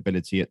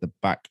vulnerability at the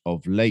back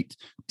of late.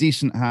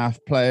 Decent half.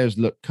 Players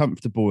look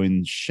comfortable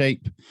in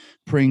shape.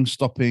 Pring,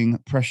 stopping,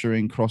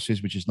 pressuring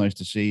crosses, which is nice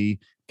to see.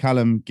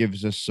 Callum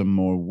gives us some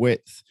more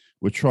width.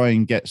 We'll try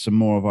and get some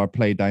more of our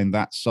play down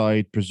that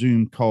side.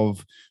 Presume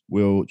Cov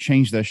will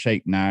change their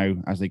shape now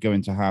as they go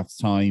into half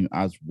time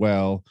as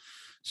well.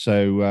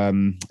 So,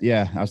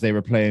 as they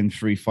were playing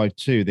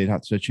 3-5-2, they'd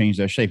had to change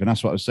their shape. And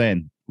that's what I was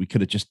saying. We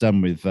could have just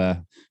done with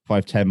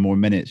 5-10 more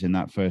minutes in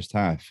that first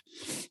half.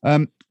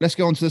 Let's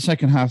go on to the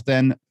second half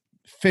then.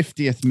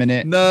 50th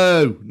minute.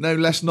 No,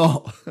 let's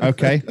not.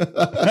 Okay.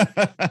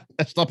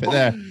 Let's stop it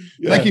there.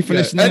 Thank you for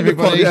listening,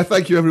 everybody.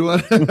 Thank you, everyone.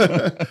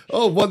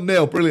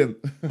 1-0. Brilliant.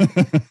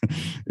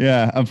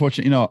 Yeah,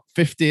 unfortunately not.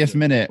 50th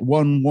minute,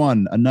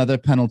 1-1, another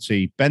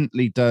penalty.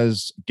 Bentley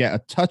does get a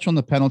touch on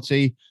the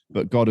penalty,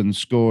 but Godden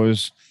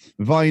scores.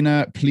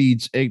 Viner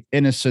pleads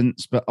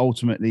innocence, but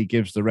ultimately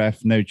gives the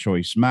ref no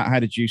choice. Matt, how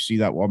did you see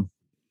that one?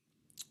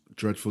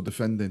 Dreadful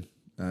defending.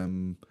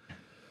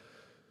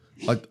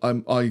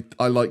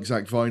 I like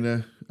Zach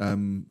Viner.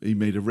 He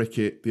made a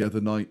ricket the other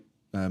night,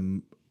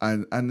 and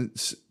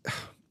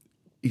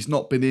he's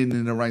not been in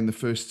and around the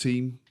first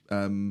team.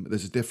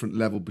 There's a different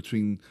level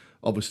between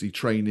obviously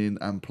training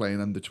and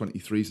playing under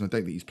 23s, and I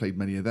don't think he's played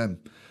many of them.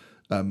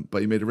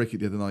 But he made a ricket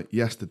the other night.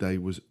 Yesterday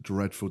was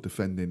dreadful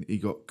defending. He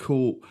got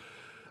caught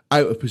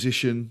out of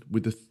position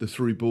with the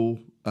through ball,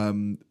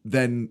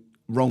 then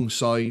wrong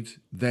side,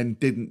 then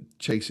didn't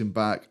chase him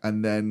back,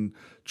 and then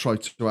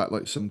tried to act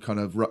like some kind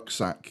of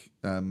rucksack.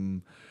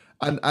 And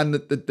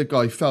the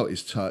guy felt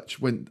his touch.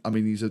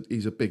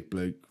 He's a big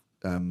bloke.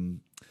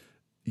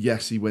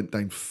 Yes, he went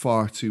down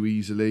far too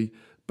easily,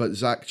 but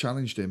Zach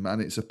challenged him,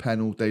 and it's a pen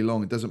all day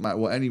long. It doesn't matter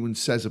what anyone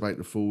says about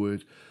the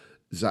forward.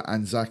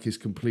 Zach is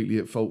completely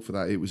at fault for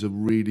that. It was a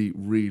really,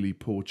 really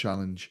poor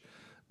challenge.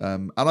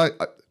 And I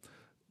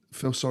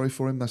feel sorry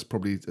for him. That's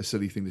probably a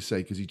silly thing to say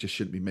because he just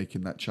shouldn't be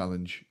making that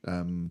challenge.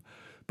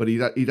 But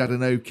he'd had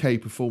an okay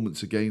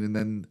performance again and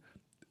then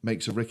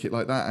makes a ricket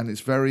like that. And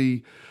it's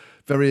very,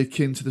 very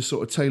akin to the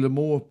sort of Taylor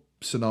Moore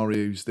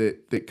scenarios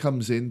that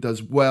comes in,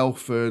 does well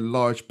for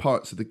large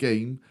parts of the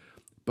game,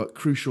 but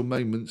crucial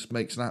moments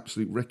makes an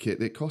absolute ricket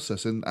that costs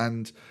us.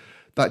 And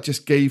that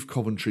just gave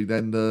Coventry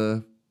then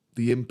the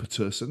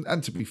impetus.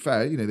 And to be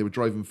fair, they were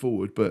driving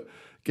forward, but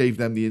gave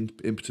them the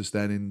impetus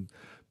then. And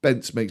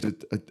Bentz makes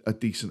a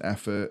decent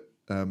effort.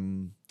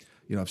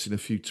 I've seen a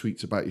few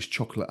tweets about his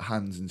chocolate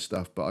hands and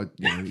stuff, but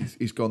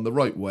he's gone the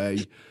right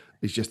way.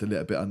 He's just a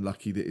little bit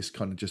unlucky that it's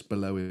kind of just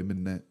below him,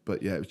 isn't it?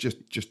 But yeah, it was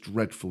just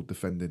dreadful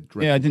defending.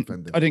 I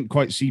didn't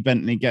quite see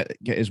Bentley get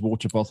his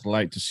water bottle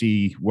out to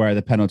see where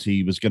the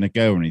penalty was going to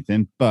go or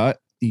anything, but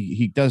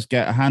he does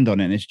get a hand on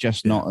it, and it's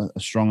just not a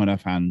strong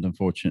enough hand,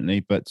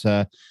 unfortunately. But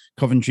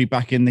Coventry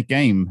back in the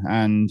game,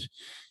 and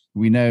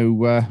we know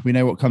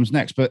what comes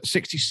next. But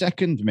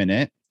 62nd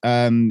minute,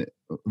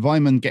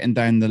 Weimann getting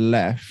down the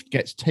left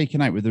gets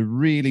taken out with a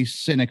really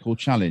cynical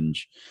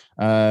challenge.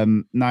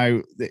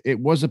 Now it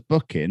was a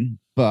booking,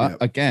 but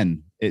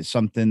again, it's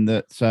something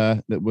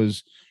that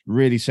was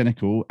really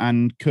cynical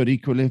and could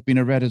equally have been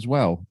a red as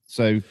well.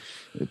 So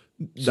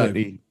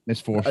certainly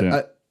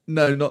misfortunate.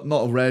 No,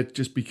 not a red,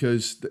 just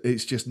because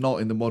it's just not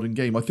in the modern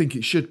game. I think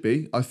it should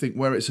be. I think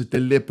where it's a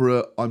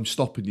deliberate, I'm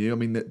stopping you. I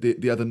mean,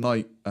 the other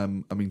night,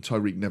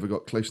 Tyreek never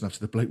got close enough to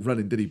the bloke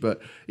running, did he? But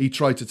he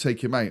tried to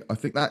take him out. I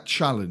think that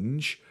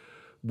challenge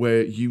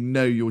where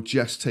you're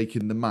just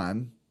taking the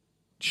man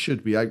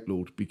should be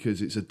outlawed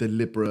because it's a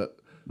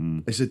deliberate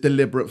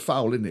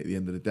foul, isn't it, at the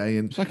end of the day?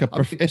 And it's like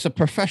it's a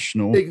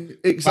professional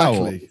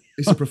exactly. Foul.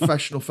 It's a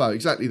professional foul,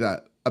 exactly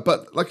that.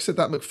 But like I said,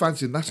 that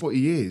McFadzean, that's what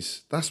he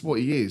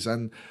is.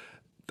 And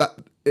that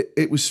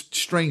it was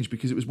strange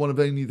because it was one of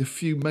only the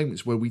few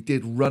moments where we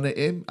did run at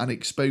him and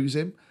expose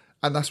him,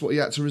 and that's what he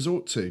had to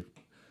resort to.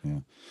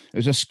 Yeah, it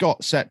was a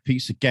Scott set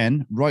piece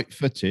again,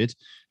 right-footed,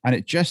 and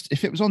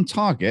if it was on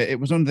target, it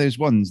was one of those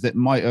ones that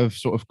might have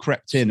sort of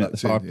crept in at the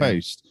far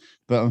post,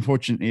 but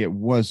unfortunately it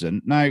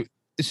wasn't. Now,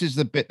 this is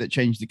the bit that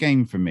changed the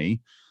game for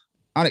me.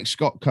 Alex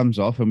Scott comes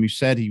off, and we've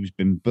said he's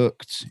been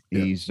booked.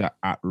 He's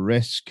at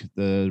risk.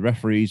 The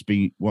referees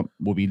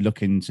will be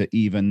looking to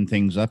even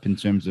things up in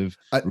terms of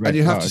and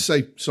you have to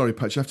say, sorry,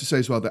 Pat, you have to say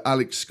as well that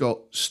Alex Scott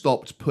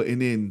stopped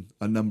putting in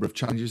a number of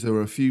challenges. There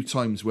were a few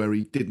times where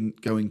he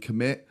didn't go and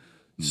commit.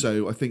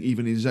 So I think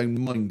even in his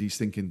own mind, he's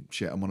thinking,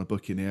 shit, I'm on a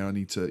booking here. I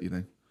need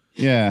to,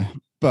 Yeah,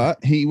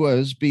 but he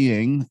was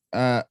being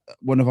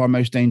one of our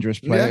most dangerous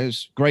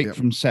players. Yeah. Great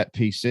from set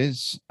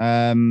pieces.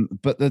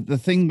 But the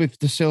thing with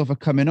De Silva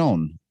coming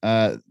on,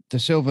 De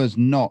Silva's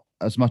not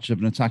as much of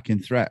an attacking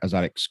threat as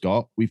Alex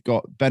Scott. We've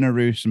got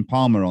Benarous and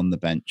Palmer on the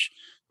bench,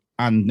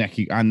 and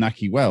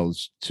Nahki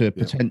Wells to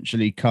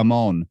potentially come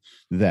on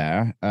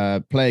there,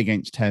 play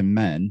against 10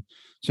 men.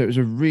 So it was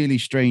a really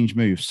strange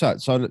move. So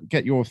I'll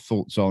get your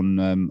thoughts on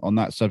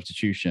that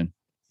substitution.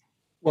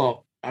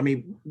 Well, I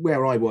mean,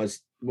 where I was,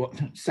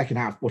 second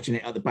half, watching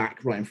it at the back,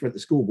 right in front of the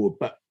scoreboard,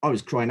 but I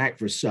was crying out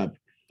for a sub.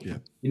 Yeah,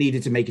 we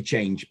needed to make a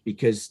change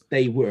because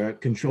they were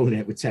controlling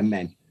it with 10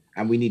 men,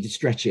 and we needed to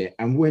stretch it.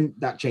 And when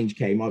that change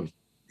came, I was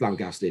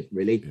flabbergasted,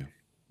 really.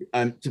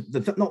 Yeah.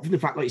 Not from the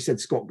fact, like you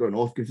said, Scott going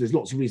off, because there's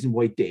lots of reasons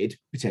why he did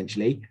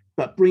potentially,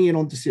 but bringing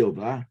on De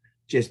Silva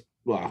just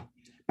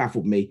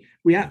baffled me.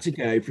 We had to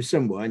go for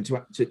someone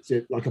to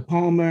like a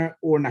Palmer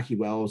or a Nahki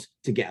Wells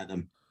to get at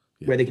them,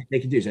 where they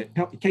can do so.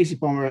 Casey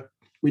Palmer,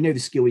 we know the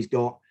skill he's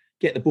got.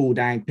 Get the ball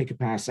down, pick a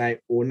pass out,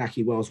 or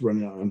Nahki Wells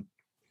running at them.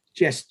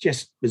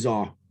 Just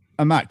bizarre.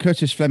 And Matt,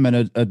 Curtis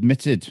Fleming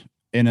admitted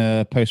in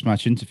a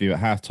post-match interview at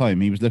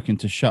halftime he was looking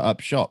to shut up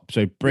shop.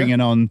 So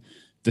bringing on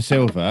De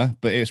Silva,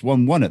 but it's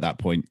 1-1 at that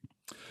point.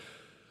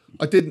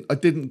 I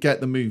didn't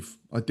get the move.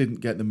 I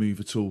didn't get the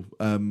move at all.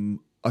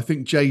 I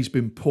think Jay's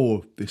been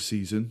poor this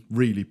season,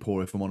 really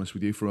poor, if I'm honest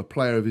with you. From a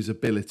player of his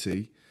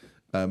ability,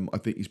 I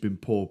think he's been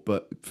poor.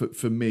 But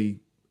for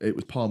me, it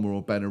was Palmer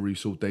or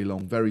Benarous all day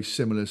long. Very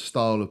similar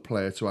style of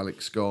player to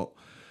Alex Scott.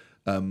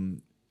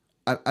 And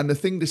the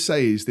thing to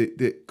say is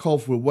that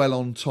Cov were well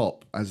on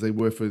top, as they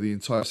were for the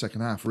entire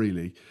second half,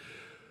 really.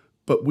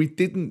 But we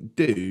didn't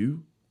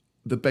do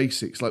the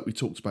basics like we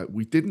talked about.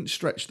 We didn't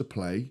stretch the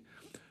play.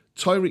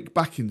 Tyreek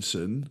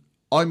Backinson,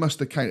 I must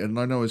have counted, and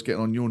I know I was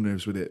getting on your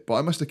nerves with it, but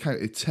I must have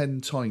counted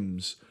 10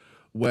 times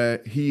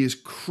where he is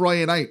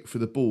crying out for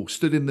the ball,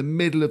 stood in the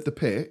middle of the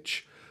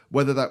pitch,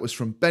 whether that was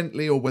from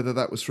Bentley or whether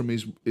that was from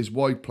his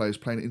wide players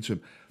playing it into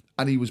him,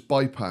 and he was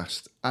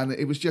bypassed. And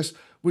it was just,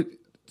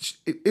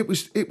 it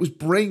was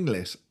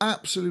brainless,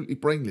 absolutely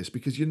brainless,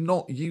 because you're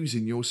not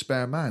using your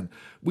spare man.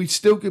 We'd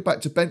still go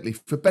back to Bentley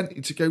for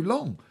Bentley to go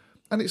long.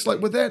 And it's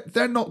like, well,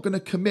 they're not going to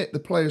commit the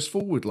players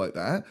forward like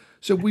that.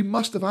 So we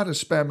must have had a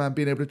spare man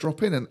being able to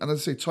drop in. And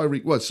as I say,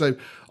 Tyreek was. So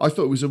I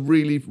thought it was a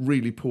really,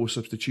 really poor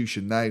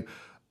substitution. Now,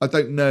 I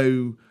don't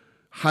know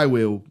how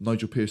ill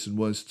Nigel Pearson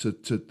was to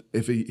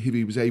if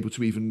he was able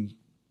to even,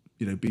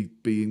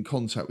 be in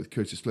contact with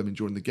Curtis Fleming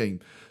during the game.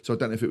 So I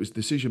don't know if it was a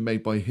decision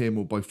made by him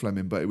or by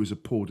Fleming, but it was a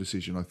poor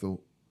decision, I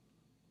thought.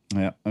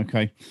 Yeah,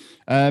 okay.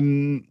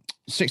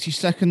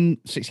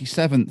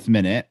 67th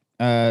minute.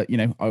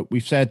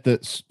 We've said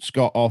that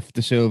Scott off,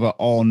 De Silva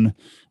on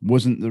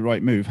wasn't the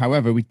right move.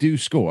 However, we do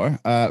score.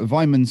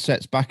 Weimann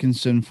sets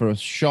Backinson for a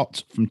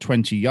shot from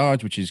 20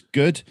 yards, which is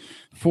good.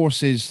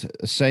 Forces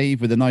a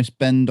save with a nice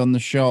bend on the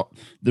shot.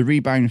 The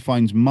rebound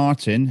finds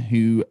Martin,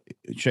 who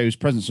shows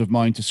presence of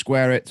mind to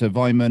square it to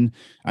Weimann,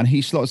 and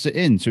he slots it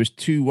in. So it's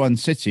 2-1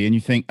 City, and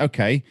you think,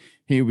 okay,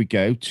 here we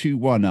go,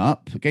 2-1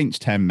 up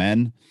against 10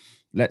 men.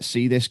 Let's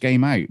see this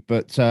game out.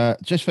 But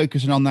just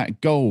focusing on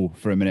that goal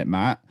for a minute,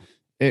 Matt.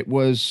 It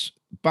was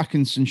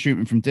Backinson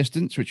shooting from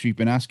distance, which we've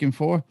been asking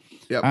for,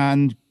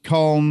 and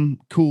calm,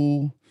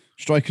 cool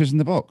strikers in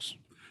the box.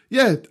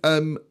 Yeah,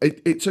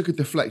 it took a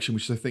deflection,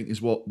 which I think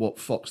is what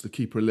foxed the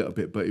keeper a little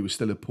bit, but it was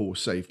still a poor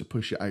save to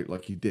push it out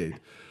like he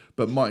did.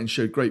 But Martin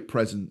showed great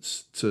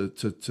presence to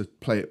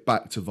play it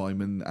back to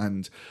Weimann,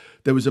 and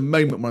there was a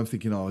moment when I'm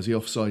thinking, is he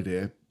offside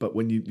here? But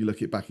when you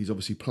look it back, he's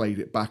obviously played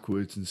it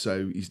backwards, and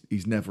so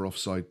he's never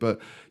offside. But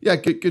yeah,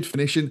 good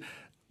finishing.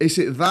 It's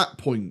at that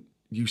point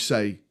you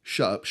say,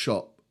 shut up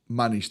shop,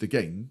 manage the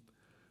game,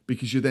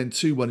 because you're then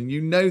 2-1 and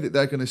you know that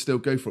they're going to still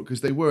go for it,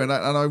 because they were. And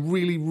I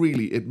really,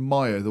 really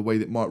admire the way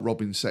that Mark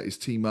Robins set his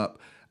team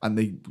up,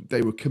 and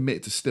they were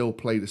committed to still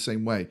play the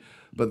same way.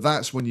 But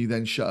that's when you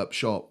then shut up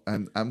shop,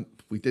 and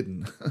we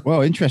didn't.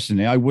 Well,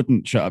 interestingly, I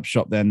wouldn't shut up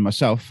shop then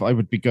myself. I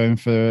would be going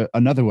for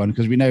another one,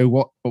 because we know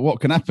what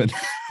can happen.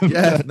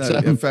 Yeah,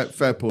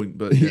 fair point.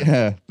 But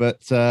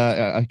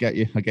I get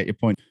your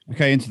point.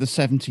 Okay, into the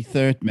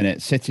 73rd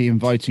minute, City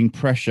inviting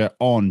pressure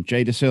on.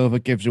 Jay De Silva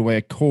gives away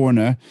a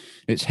corner.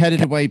 It's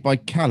headed away by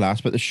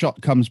Callas, but the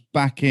shot comes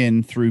back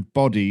in through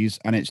bodies,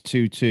 and it's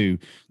 2-2.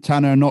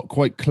 Tanner not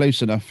quite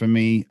close enough for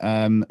me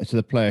to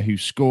the player who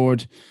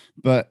scored,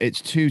 but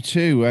it's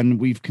 2-2, and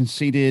we've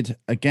conceded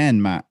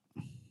again, Matt.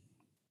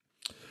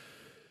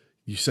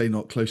 You say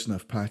not close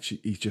enough, Patch.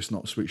 He's just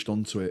not switched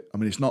onto it. I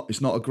mean, it's not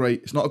a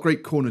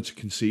great corner to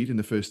concede in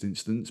the first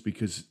instance,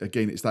 because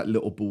again, it's that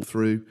little ball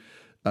through.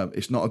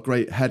 It's not a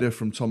great header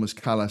from Thomas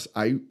Callas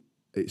out.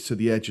 It's to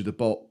the edge of the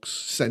box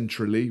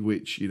centrally,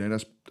 which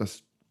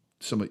that's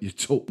something you're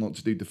taught not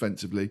to do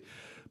defensively.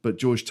 But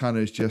George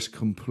Tanner is just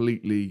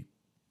completely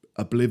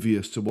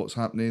oblivious to what's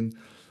happening,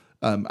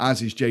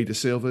 as is Jay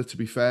Dasilva, to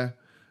be fair.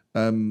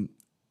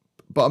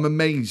 But I'm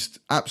amazed,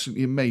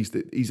 absolutely amazed,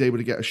 that he's able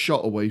to get a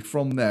shot away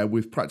from there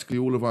with practically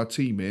all of our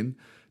team in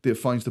that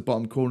finds the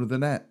bottom corner of the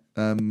net.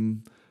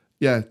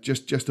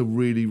 Just a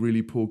really,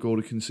 really poor goal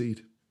to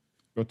concede.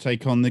 Your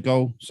take on the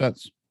goal,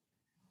 Sets?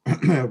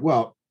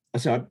 Well,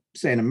 so I'm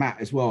saying to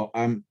Matt as well.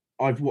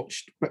 I've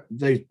watched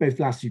both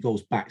last 2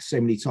 goals back so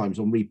many times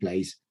on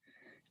replays,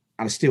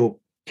 and I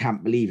still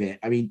can't believe it.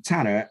 I mean,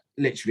 Tanner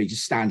literally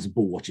just stands and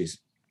ball watches.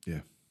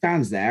 Yeah.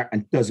 Stands there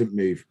and doesn't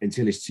move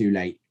until it's too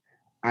late.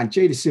 And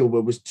Jay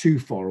Dasilva was too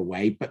far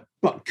away,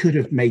 but could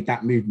have made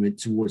that movement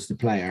towards the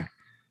player.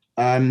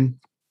 But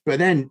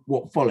then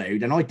what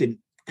followed, and I didn't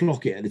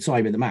clock it at the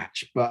time of the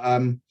match, but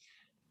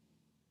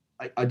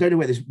I don't know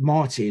whether it's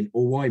Martin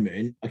or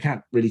Wyman, I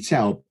can't really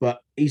tell,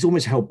 but he's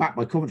almost held back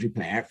by Coventry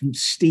player from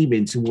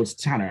steaming towards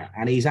Tanner,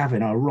 and he's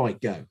having a right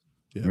go.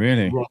 Yeah.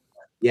 Really? Right.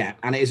 Yeah,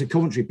 and it is a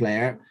Coventry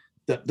player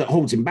that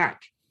holds him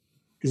back,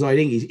 because I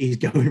think he's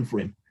going for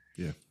him.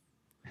 Yeah.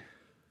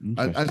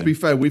 And to be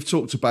fair, we've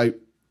talked about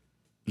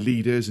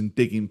leaders and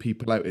digging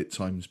people out at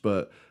times,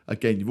 but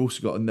again, you've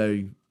also got to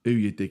know who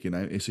you're digging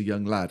out. It's a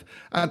young lad,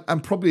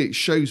 and probably it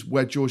shows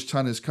where George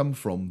Tanner's come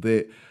from,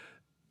 that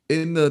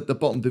in the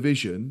bottom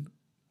division,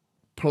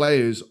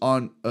 players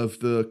aren't of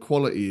the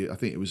quality, I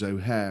think it was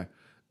O'Hare,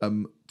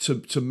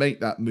 to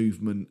make that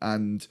movement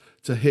and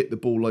to hit the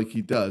ball like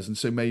he does. And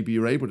so maybe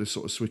you're able to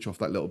sort of switch off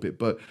that little bit,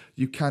 but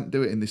you can't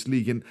do it in this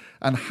league.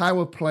 And how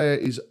a player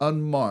is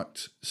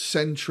unmarked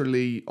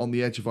centrally on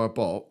the edge of our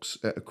box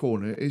at a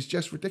corner is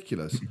just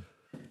ridiculous.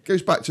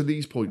 Goes back to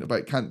Lee's point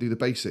about can't do the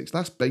basics.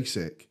 That's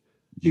basic.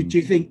 Do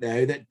you think,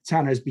 though, that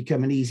Tanner's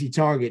become an easy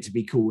target to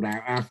be called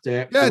out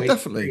after? Yeah,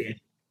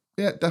 definitely.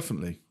 Yeah,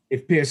 definitely.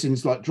 If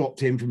Pearson's subbed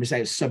him for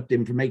mistakes, subbed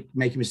him for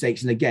making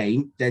mistakes in the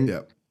game, then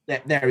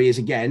there he is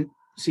again.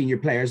 Senior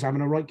players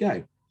having a right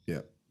go.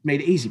 Yeah.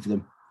 Made it easy for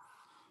them.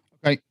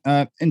 Okay,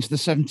 into the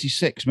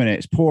 76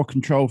 minutes. Poor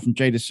control from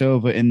Jay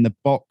Dasilva in the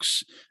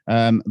box.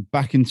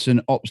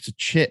 Backinson opts to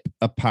chip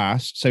a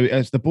pass. So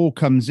as the ball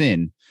comes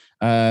in,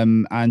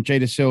 and Jay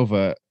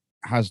Dasilva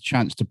has a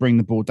chance to bring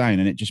the ball down,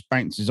 and it just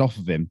bounces off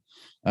of him.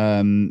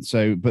 But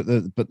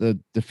the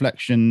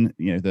deflection,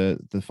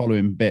 the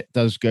following bit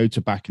does go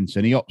to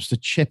Backinson. He opts to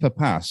chip a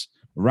pass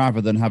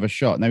rather than have a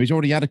shot. Now, he's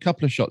already had a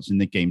couple of shots in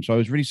the game, so I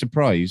was really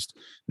surprised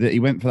that he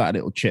went for that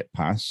little chip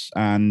pass,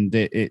 and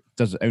it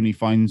does only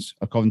finds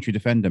a Coventry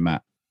defender,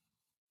 Matt.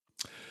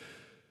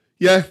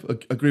 Yeah, I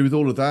agree with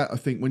all of that. I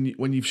think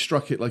when you've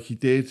struck it like he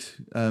did,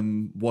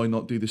 why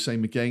not do the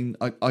same again?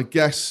 I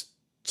guess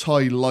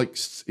Ty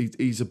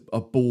he's a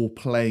ball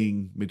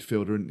playing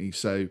midfielder, isn't he?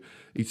 So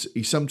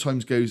he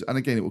sometimes goes, and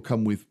again, it will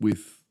come with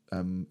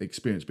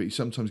experience, but he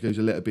sometimes goes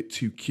a little bit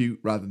too cute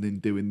rather than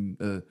doing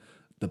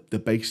the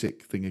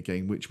basic thing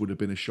again, which would have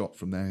been a shot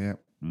from there.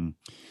 Yeah. And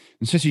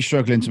City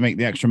struggling to make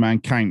the extra man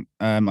count.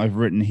 I've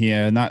written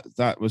here, and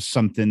that was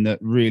something that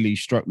really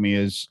struck me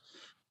as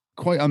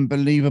quite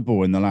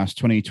unbelievable in the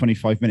last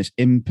 20-25 minutes.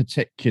 In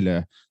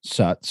particular,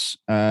 Suts.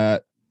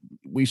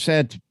 We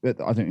said, I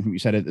don't think we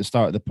said at the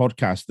start of the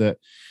podcast, that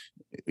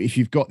if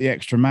you've got the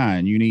extra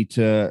man, you need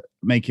to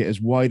make it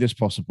as wide as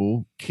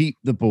possible, keep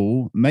the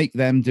ball, make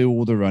them do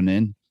all the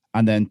running,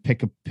 and then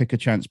pick a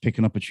chance, pick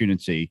an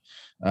opportunity.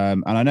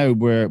 And I know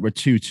we're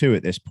 2-2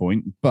 at this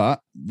point,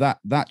 but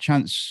that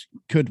chance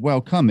could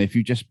well come if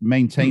you just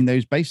maintain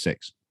those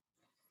basics.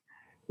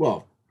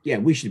 Well, yeah,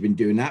 we should have been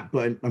doing that,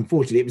 but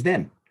unfortunately it was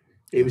them.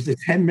 It was the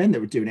 10 men that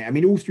were doing it. I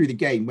mean, all through the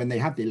game, when they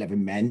had the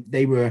 11 men,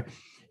 they were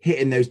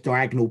hitting those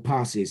diagonal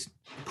passes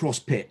cross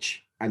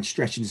pitch and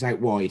stretching us out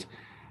wide.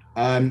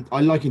 I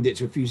likened it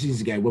to a few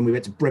seasons ago when we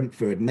went to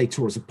Brentford and they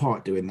tore us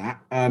apart doing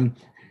that.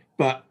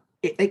 But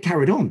it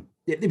carried on.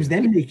 It was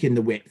them leaking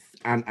the width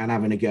and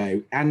having a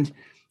go. And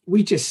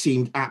we just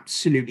seemed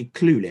absolutely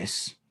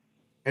clueless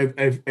of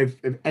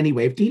any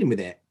way of dealing with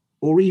it,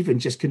 or even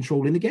just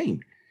controlling the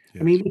game.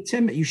 Yes. I mean, with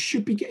 10 minutes, you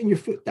should be getting your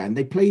foot down.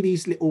 They play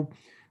these little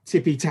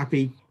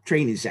tippy-tappy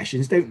training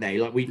sessions, don't they?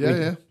 Like we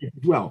as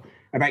well,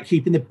 about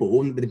keeping the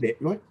ball with a bit,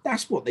 right?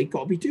 That's what they've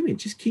got to be doing.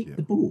 Just keep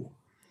the ball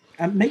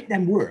and make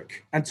them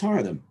work and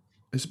tire them.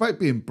 It's about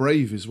being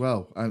brave as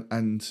well.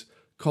 And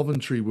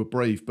Coventry were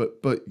brave,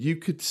 but you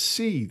could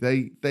see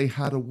they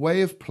had a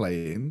way of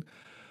playing.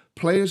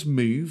 Players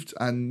moved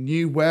and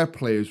knew where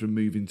players were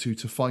moving to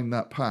find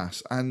that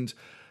pass. And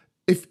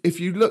if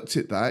you looked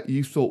at that,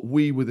 you thought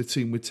we were the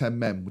team with 10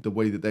 men with the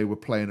way that they were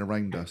playing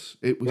around us.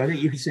 It was. I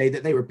think you could say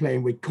that they were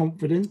playing with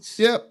confidence,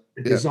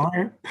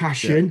 desire,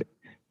 passion,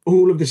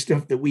 all of the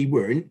stuff that we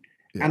weren't.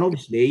 Yeah. And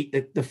obviously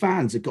the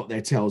fans had got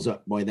their tails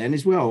up by then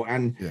as well.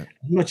 And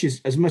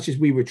as much as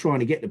we were trying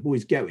to get the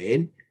boys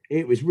going,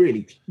 it was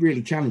really,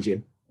 really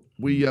challenging.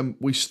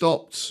 We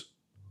stopped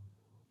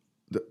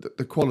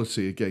the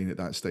quality again at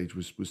that stage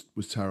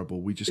was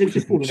terrible. We just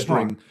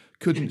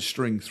couldn't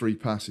string three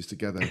passes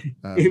together.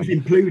 It was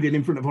imploding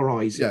in front of our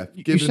eyes. Yeah,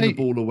 giving the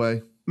ball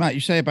away. Matt,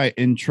 you say about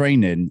in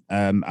training,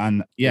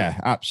 and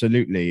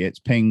absolutely, it's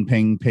ping,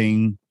 ping,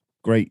 ping,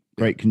 great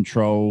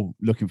control,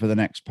 looking for the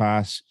next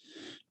pass.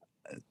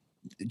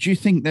 Do you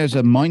think there's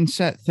a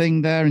mindset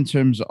thing there in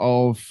terms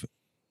of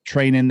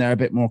training? They're a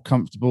bit more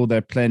comfortable.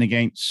 They're playing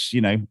against,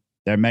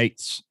 their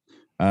mates.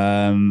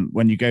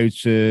 When you go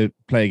to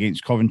play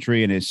against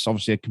Coventry, and it's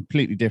obviously a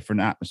completely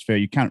different atmosphere,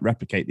 you can't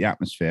replicate the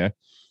atmosphere.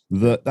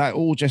 That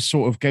all just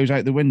sort of goes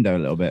out the window a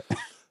little bit.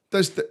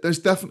 There's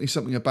definitely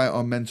something about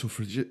our mental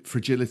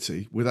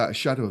fragility, without a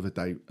shadow of a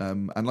doubt.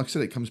 And like I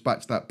said, it comes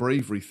back to that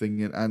bravery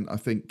thing, and I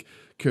think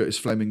Curtis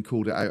Fleming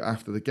called it out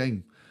after the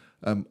game.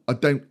 I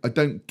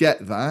don't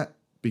get that,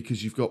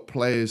 because you've got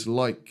players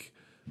like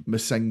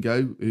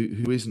Masengo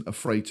who isn't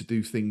afraid to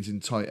do things in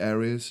tight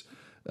areas.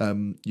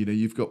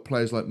 You've got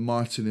players like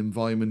Martin and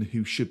Vyman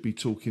who should be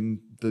talking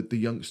the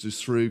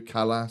youngsters through,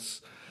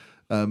 Callas.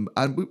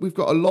 And we've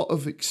got a lot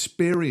of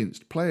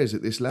experienced players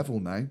at this level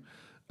now.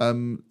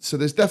 So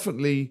there's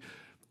definitely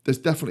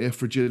a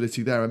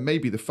fragility there. And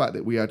maybe the fact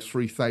that we had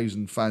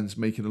 3,000 fans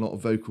making a lot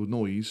of vocal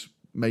noise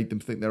made them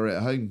think they were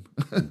at home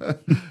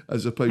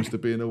as opposed to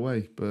being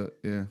away. But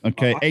yeah.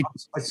 Okay.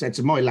 I said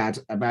to my lad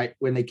about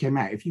when they came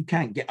out, if you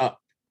can't get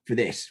up for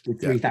this with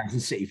 3,000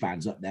 City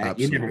fans up there,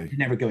 you're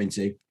never going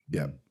to.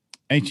 Yeah.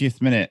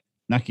 80th minute,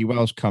 Nahki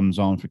Wells comes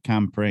on for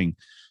Cam Pring.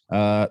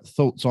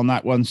 Thoughts on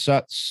that one,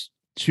 Suts?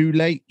 Too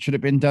late? Should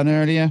have been done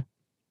earlier?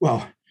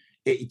 Well,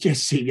 it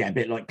just seemed a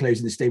bit like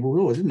closing the stable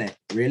doors, isn't it?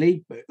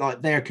 Really? But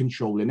like they're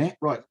controlling it.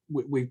 Right.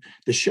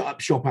 The shut up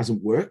shop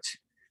hasn't worked.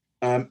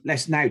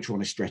 Let's now try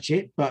to stretch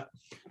it. But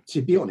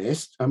to be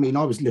honest, I mean,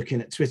 I was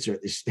looking at Twitter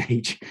at this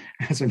stage,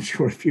 as I'm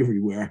sure a few of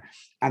you were,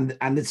 and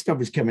the stuff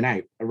was coming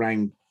out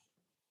around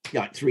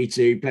like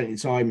 3-2, plenty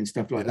of time and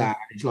stuff like that.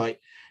 It's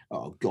like,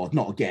 oh God,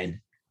 not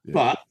again. Yeah.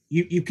 But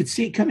you could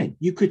see it coming.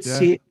 You could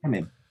see it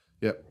coming.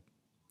 Yeah.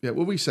 Yeah.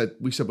 Well, we said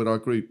with our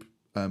group,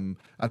 and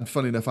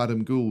funny enough,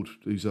 Adam Gould,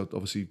 who's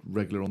obviously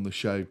regular on the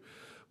show,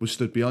 was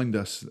stood behind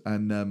us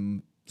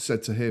and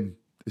said to him,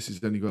 this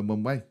is only going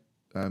one way.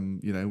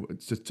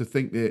 To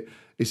think that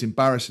it's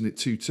embarrassing at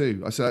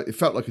 2-2. I said it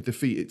felt like a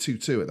defeat at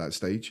 2-2 at that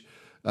stage.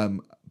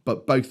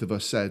 But both of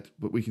us said,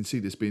 but we can see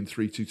this being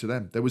 3-2 to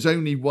them. There was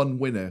only one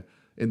winner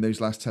in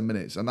those last 10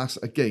 minutes. And that's,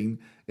 again,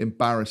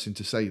 embarrassing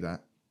to say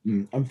that.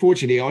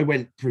 Unfortunately, I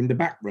went from the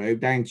back row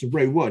down to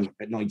row 1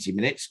 at 90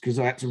 minutes because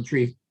I had to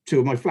retrieve 2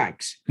 of my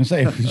flags. I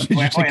had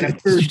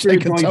a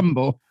take a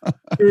tumble.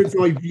 Bird's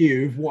eye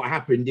view of what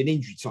happened in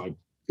injury time.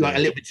 Like a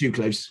little bit too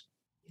close.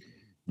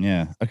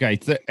 Yeah. Okay.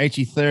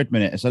 83rd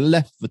minute. It's a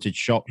left-footed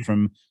shot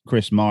from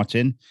Chris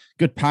Martin.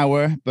 Good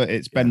power, but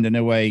it's bending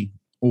away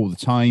all the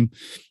time.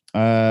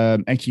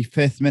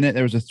 85th minute,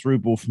 there was a through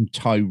ball from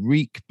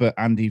Tyreek, but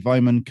Andy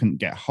Vyman couldn't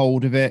get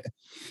hold of it.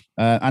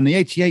 And the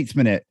 88th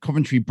minute,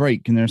 Coventry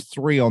break, and there's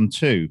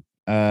 3-on-2.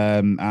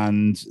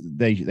 And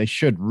they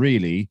should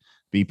really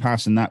be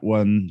passing that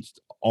one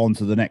on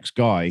to the next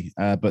guy.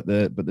 But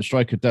the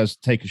striker does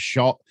take a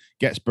shot,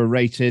 gets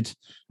berated,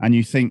 and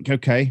you think,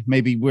 okay,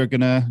 maybe we're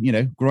gonna,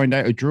 grind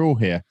out a draw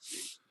here.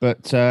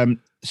 But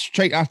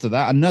straight after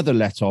that, another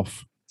let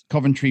off.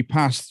 Coventry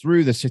passed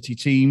through the City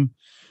team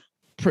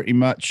pretty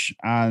much,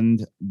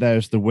 and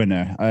there's the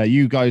winner.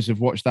 You guys have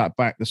watched that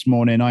back this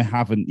morning. I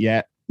haven't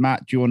yet.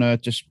 Matt, do you want to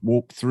just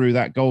walk through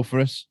that goal for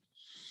us?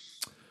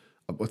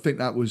 I think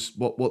that was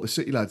what the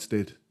City lads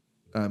did.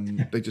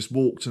 They just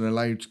walked and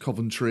allowed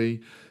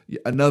Coventry,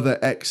 another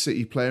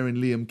ex-City player in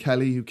Liam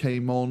Kelly who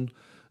came on,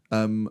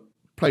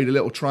 played a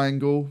little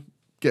triangle,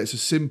 gets a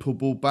simple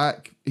ball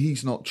back.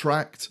 He's not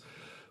tracked,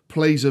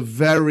 plays a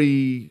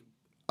very...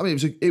 I mean,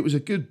 it was a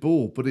good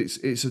ball, but it's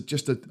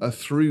just a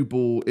through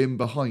ball in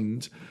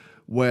behind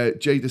where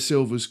Jay Da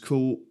Silva's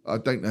caught. I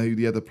don't know who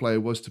the other player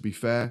was, to be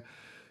fair.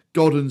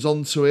 Godden's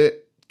onto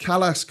it.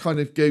 Callas kind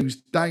of goes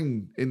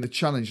down in the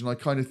challenge, and I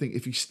kind of think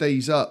if he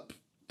stays up,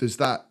 does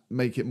that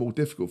make it more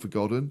difficult for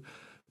Godden?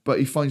 But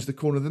he finds the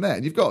corner of the net.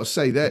 And you've got to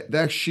say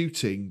their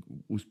shooting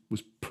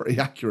was pretty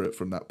accurate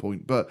from that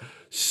point, but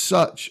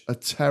such a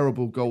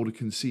terrible goal to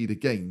concede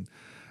again.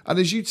 And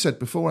as you'd said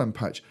before,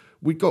 Patch,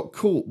 we got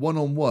caught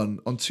one-on-one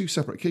on 2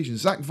 separate occasions.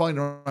 Zach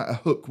Viner had a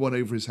hook one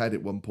over his head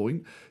at one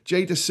point.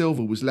 Jay Da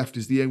Silva was left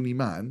as the only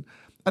man.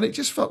 And it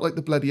just felt like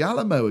the bloody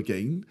Alamo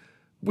again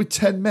with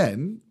 10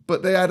 men,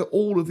 but they had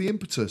all of the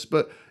impetus.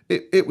 But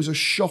it was a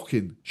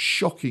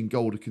shocking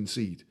goal to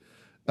concede.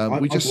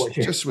 We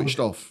just switched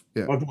off.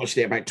 Yeah. I've watched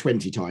it about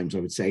 20 times, I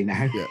would say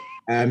now.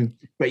 Yeah.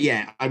 But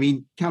yeah, I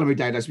mean, Callum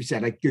O'Dowd, as we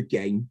said, a good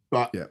game,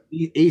 but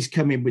he's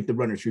coming with the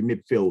runner through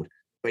midfield,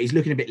 but he's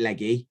looking a bit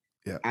leggy.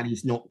 Yeah. And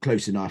he's not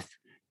close enough.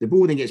 The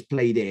ball then gets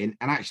played in,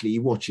 and actually,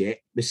 you watch it.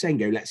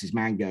 Masengo lets his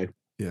man go.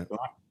 Yeah,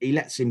 right? He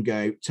lets him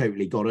go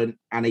totally Godden,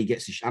 and he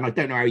gets and I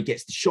don't know how he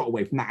gets the shot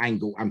away from that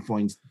angle and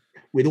finds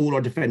with all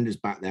our defenders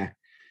back there.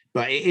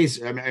 But it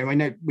is. I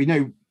mean, we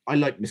know I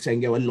like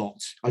Masengo a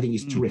lot. I think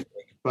he's terrific.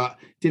 but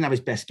didn't have his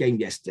best game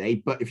yesterday.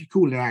 But if you're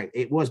calling him out,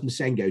 it was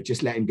Masengo.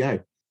 Just let him go.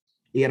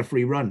 He had a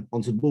free run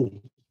onto the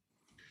ball.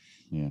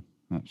 Yeah,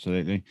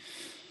 absolutely.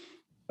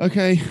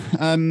 Okay.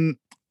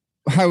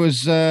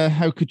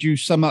 How could you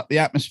sum up the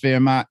atmosphere,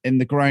 Matt, in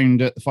the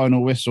ground at the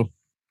final whistle?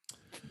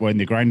 Well, in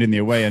the ground in the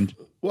away end.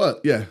 Well,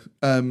 yeah.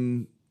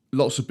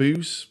 Lots of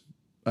boos.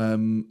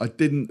 I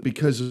didn't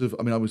because of.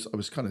 I mean, I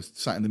was kind of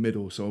sat in the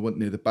middle, so I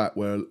wasn't near the back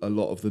where a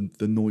lot of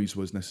the noise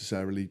was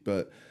necessarily.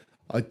 But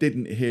I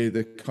didn't hear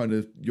the kind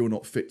of "you're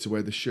not fit to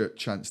wear the shirt"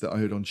 chants that I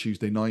heard on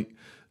Tuesday night.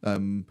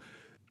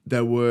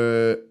 There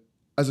were,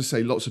 as I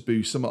say, lots of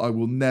boos. Some I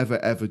will never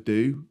ever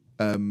do.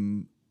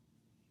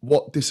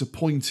 What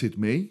disappointed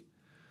me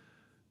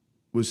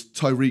was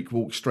Tyreek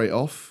walked straight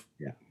off.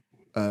 Yeah.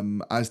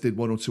 As did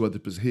one or two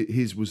others, but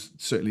his was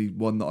certainly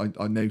one that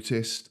I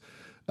noticed.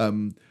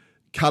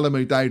 Callum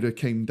O'Dowda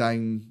came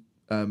down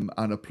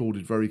and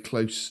applauded very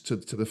close to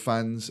the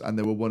fans, and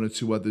there were one or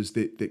two others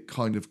that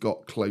kind of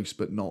got close,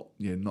 but not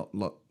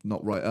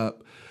right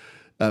up.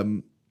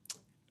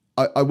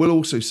 I will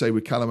also say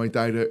with Callum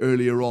O'Dowda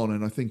earlier on,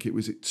 and I think it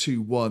was at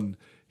 2-1,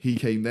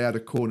 they had a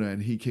corner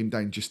and he came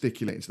down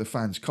gesticulating to the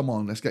fans, "Come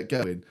on, let's get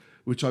going,"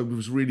 which I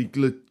was really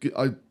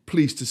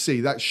pleased to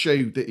see. That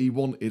showed that he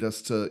wanted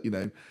us to,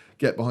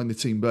 get behind the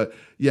team. But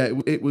yeah,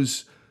 it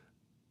was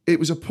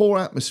a poor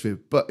atmosphere,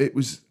 but it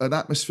was an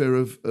atmosphere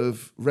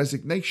of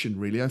resignation,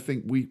 really. I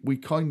think we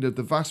kind of,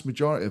 the vast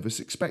majority of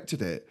us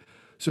expected it.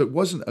 So it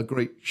wasn't a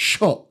great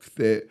shock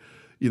that,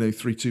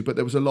 3-2, but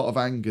there was a lot of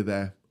anger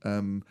there.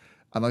 And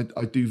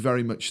I do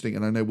very much think,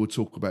 and I know we'll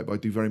talk about it, but I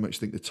do very much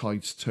think the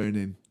tide's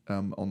turning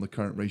on the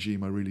current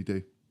regime. I really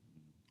do.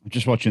 I'm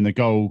just watching the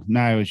goal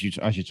now as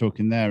you're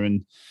talking there,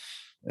 and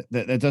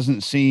there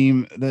doesn't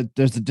seem that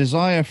there's the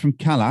desire from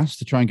Callas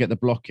to try and get the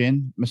block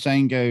in.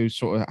 Masengo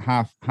sort of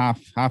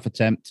half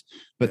attempt,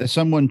 but there's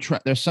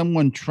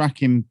someone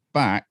tracking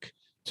back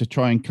to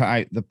try and cut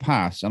out the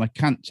pass, and I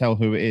can't tell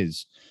who it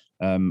is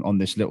on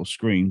this little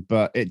screen,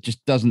 but it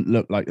just doesn't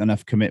look like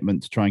enough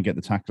commitment to try and get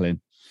the tackle in.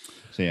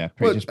 So yeah,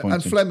 pretty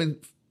disappointing. And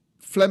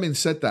Fleming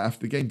said that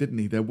after the game, didn't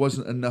he? There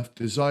wasn't enough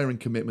desire and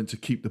commitment to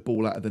keep the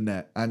ball out of the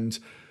net. And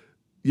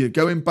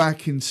going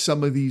back in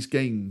some of these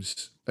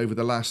games over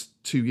the last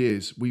 2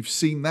 years, we've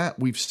seen that.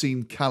 We've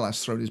seen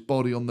Callas throwing his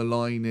body on the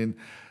line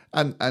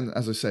and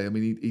as I say, I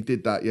mean, he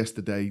did that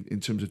yesterday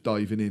in terms of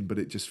diving in, but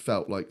it just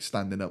felt like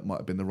standing up might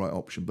have been the right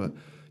option. But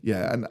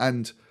yeah,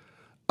 and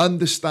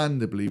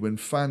understandably, when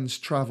fans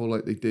travel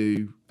like they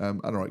do,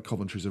 and all right,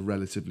 Coventry's a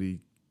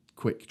relatively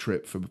quick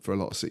trip for a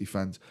lot of City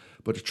fans,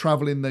 but to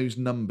travel in those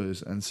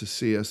numbers and to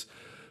see us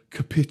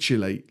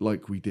capitulate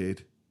like we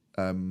did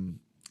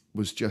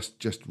was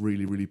just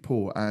really, really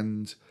poor.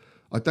 And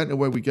I don't know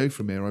where we go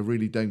from here. I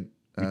really don't.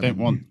 We don't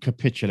want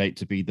capitulate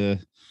to be the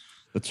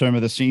term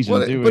of the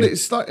season, do we? But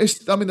it's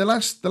I mean, the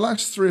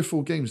last 3 or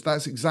 4 games,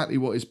 that's exactly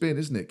what it's been,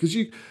 isn't it? Because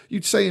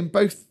you'd say in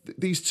both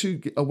these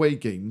 2 away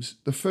games,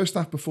 the first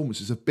half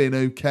performances have been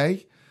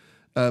okay.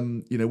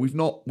 We've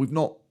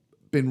not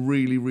been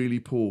really, really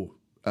poor.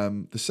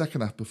 The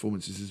second half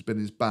performances has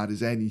been as bad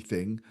as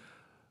anything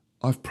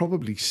I've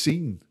probably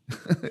seen,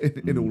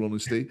 in all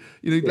honesty.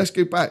 Let's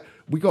go back.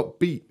 We got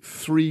beat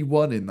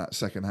 3-1 in that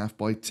second half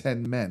by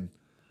 10 men.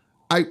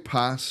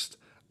 Outpassed,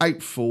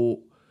 outfought,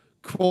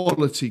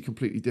 quality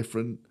completely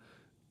different.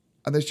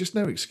 And there's just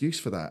no excuse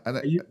for that.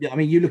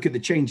 And you look at the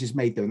changes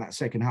made, though, in that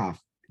second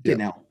half.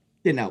 Didn't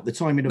help. The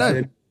timing of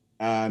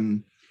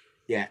them.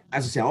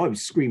 As I said, I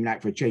was screaming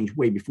out for a change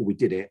way before we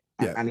did it.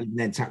 Yeah. And even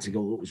then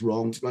tactical was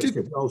wrong. Like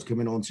the goals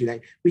coming on too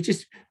late.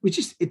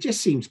 It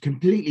just seems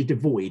completely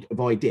devoid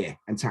of idea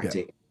and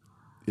tactic.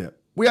 Yeah.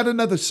 We had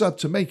another sub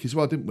to make as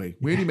well, didn't we?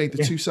 We only made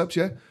the 2 subs,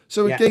 yeah?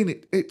 So again,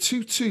 it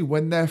 2-2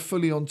 when they're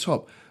fully on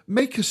top.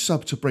 Make a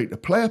sub to break the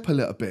play up a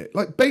little bit.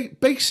 Like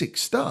basic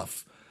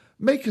stuff.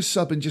 Make a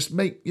sub and just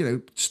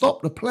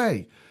stop the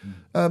play.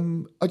 I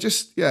know.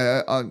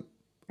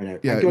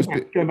 Yeah,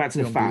 going back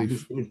to the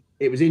fans,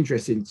 it was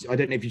interesting. I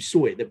don't know if you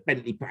saw it, that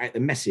Bentley put out the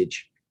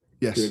message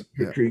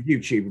through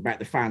YouTube about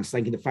the fans,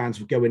 thanking the fans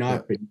for going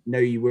up and know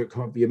you work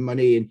hard for your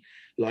money and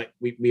like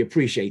we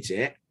appreciate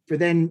it. But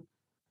then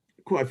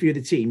quite a few of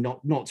the team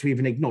not to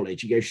even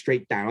acknowledge, you go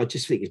straight down. I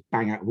just think it's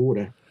bang out of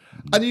order.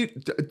 And you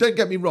don't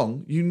get me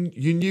wrong, you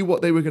knew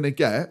what they were going to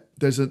get.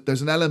 There's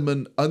an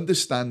element,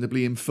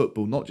 understandably, in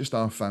football, not just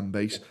our fan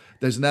base.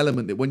 There's an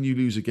element that when you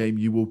lose a game,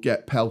 you will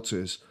get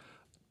pelters.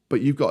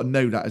 But you've got to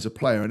know that as a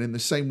player. And in the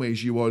same way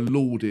as you are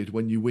lauded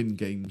when you win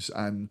games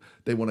and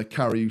they want to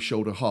carry you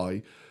shoulder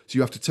high, so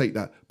you have to take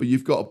that. But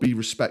you've got to be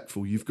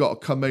respectful. You've got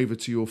to come over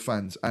to your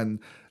fans. And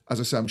as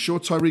I say, I'm sure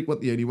Tyreek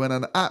wasn't the only one,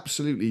 and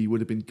absolutely he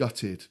would have been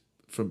gutted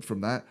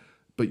from that.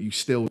 But you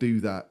still do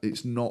that.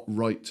 It's not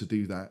right to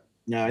do that.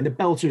 No, and the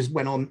belters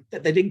went on.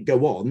 They didn't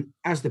go on.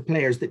 As the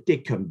players that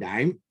did come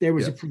down, there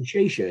was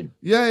appreciation.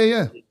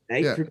 Yeah.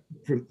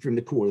 From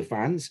the core of the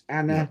fans,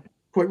 and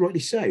quite rightly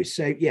so.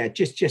 So yeah,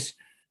 just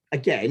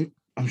again,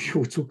 I'm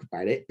sure we'll talk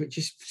about it, but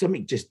just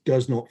something just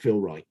does not feel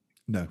right.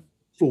 No.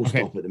 Full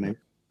stop at the moment.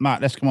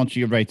 Matt, let's come on to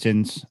your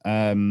ratings.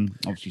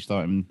 Obviously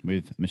starting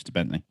with Mr.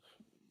 Bentley.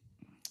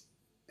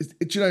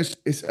 Do you know,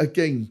 it's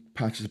again,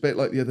 Patch, it's a bit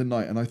like the other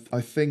night, and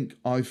I think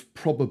I've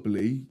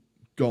probably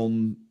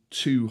gone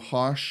too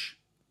harsh,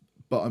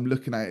 but I'm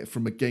looking at it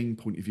from a game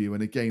point of view.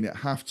 And again, at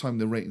halftime,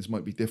 the ratings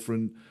might be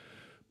different,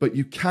 but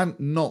you can't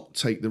not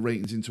take the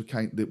ratings into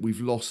account that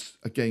we've lost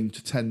a game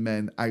to 10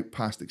 men,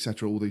 outpassed,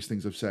 etc. All these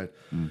things I've said.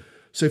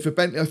 So for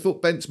Bentley, I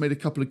thought Bent's made a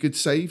couple of good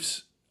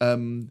saves.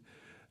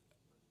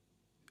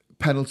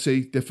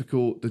 Penalty,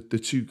 difficult. The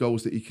 2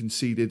 goals that he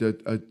conceded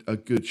are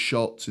good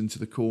shots into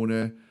the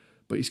corner,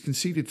 but he's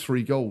conceded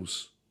 3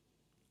 goals.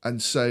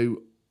 And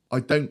so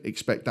I don't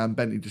expect Dan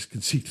Bentley to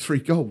concede 3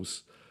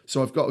 goals.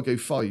 So I've got to go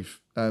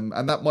 5.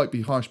 And that might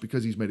be harsh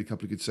because he's made a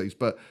couple of good saves,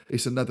 but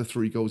it's another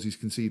 3 goals he's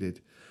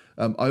conceded.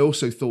 I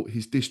also thought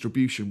his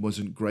distribution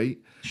wasn't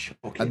great.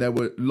 Shocking. And there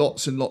were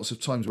lots and lots of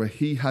times where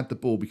he had the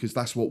ball, because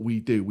that's what we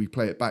do. We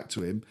play it back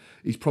to him.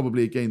 He's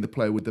probably, again, the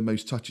player with the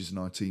most touches in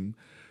our team.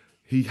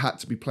 He had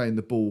to be playing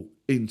the ball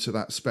into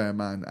that spare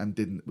man and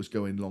didn't, was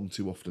going long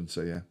too often.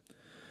 So, yeah.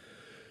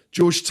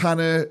 George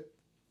Tanner,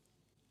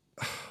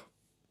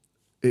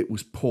 it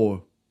was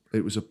poor.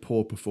 It was a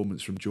poor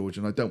performance from George,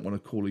 and I don't want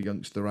to call a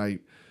youngster out.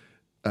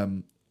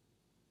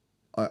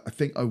 I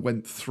think I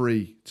went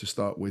 3 to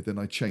start with, and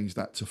I changed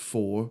that to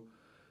 4.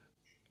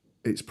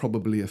 It's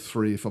probably a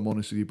 3 if I'm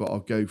honest with you, but I'll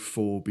go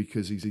 4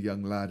 because he's a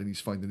young lad and he's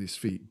finding his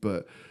feet.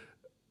 But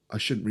I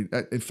shouldn't really,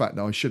 in fact,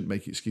 no, I shouldn't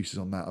make excuses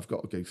on that. I've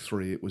got to go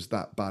 3. It was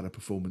that bad a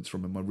performance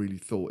from him. I really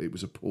thought it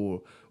was a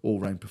poor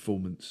all-round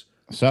performance.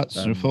 So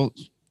that's your fault.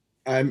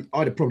 I'd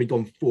have probably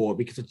gone 4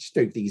 because I just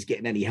don't think he's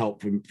getting any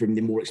help from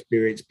the more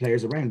experienced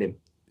players around him.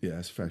 Yeah,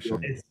 it's fair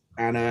shame.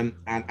 And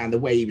the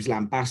way he was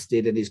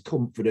lambasted and his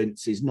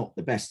confidence is not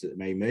the best at the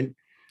moment.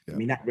 Yeah. I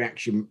mean, that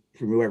reaction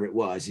from whoever it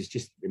was is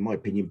just, in my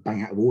opinion,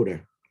 bang out of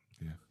order.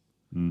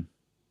 Yeah.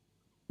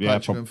 Yeah,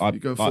 you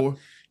go 4?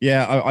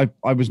 Yeah,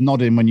 I was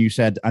nodding when you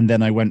said, and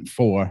then I went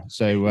 4.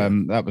 So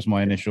that was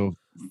my initial.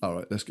 All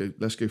right, let's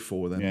go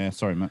 4 then. Yeah,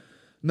 sorry, Matt.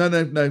 No.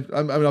 I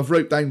mean, I've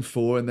wrote down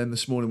 4, and then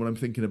this morning when I'm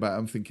thinking about it,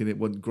 I'm thinking it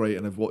wasn't great,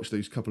 and I've watched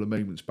those couple of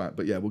moments back.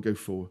 But yeah, we'll go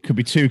 4. Could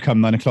be 2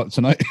 come 9 o'clock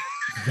tonight.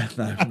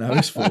 no,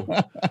 it's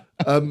 4.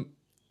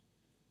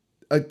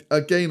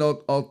 Again,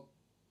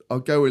 I'll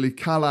go early.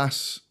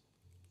 Kalas,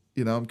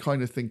 I'm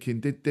kind of thinking,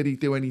 did he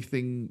do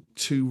anything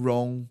too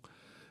wrong?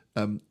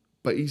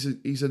 But he's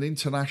an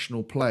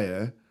international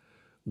player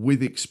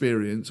with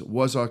experience.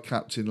 Was our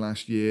captain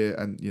last year,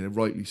 and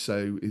rightly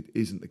so. It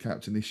isn't the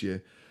captain this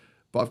year.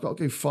 But I've got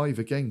to go 5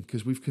 again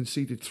because we've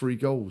conceded 3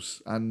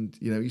 goals, and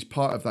he's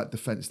part of that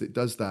defence that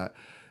does that.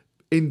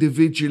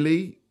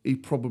 Individually, he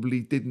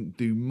probably didn't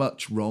do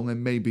much wrong,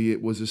 and maybe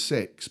it was a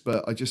 6.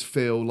 But I just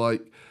feel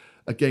like,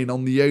 again,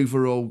 on the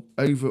overall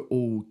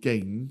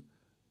game,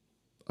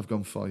 I've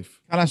gone 5.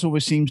 Kalas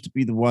always seems to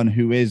be the one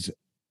who is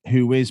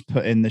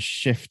putting the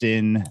shift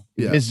in,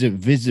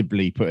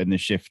 visibly putting the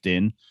shift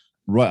in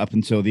right up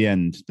until the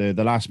end. The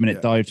last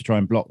minute dive to try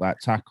and block that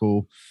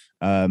tackle,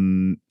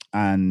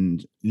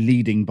 and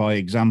leading by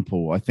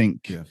example. I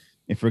think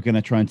if we're going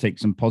to try and take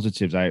some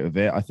positives out of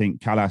it, I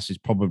think Kalas is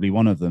probably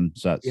one of them.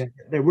 So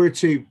there were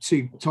two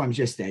times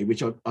yesterday,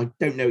 which I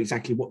don't know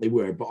exactly what they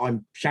were, but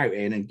I'm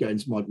shouting and going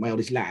to my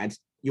oldest lad,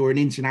 "You're an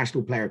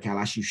international player,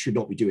 Kalas. You should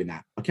not be doing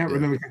that." I can't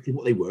remember exactly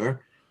what they were,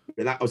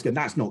 but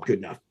that's not good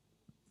enough.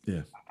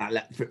 Yeah,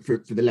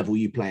 for the level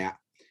you play at,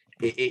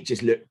 it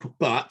just looked.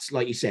 But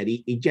like you said,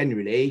 he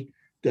generally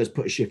does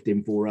put a shift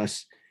in for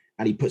us,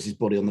 and he puts his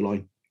body on the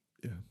line.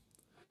 Yeah.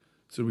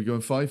 So are we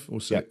going 5 or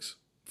 6?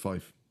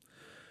 5.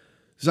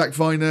 Zach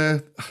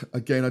Viner,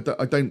 again,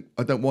 I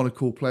don't want to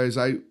call players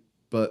out,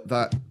 but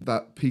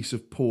that piece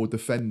of poor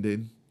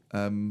defending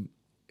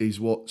is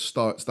what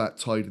starts that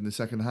tide in the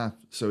second half.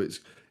 So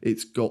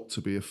it's got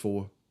to be a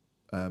 4.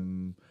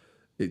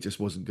 It just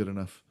wasn't good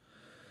enough.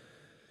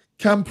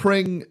 Cam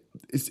Pring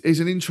is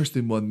an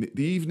interesting one.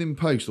 The Evening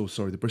Post,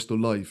 the Bristol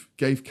Live,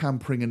 gave Cam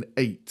Pring an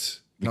 8.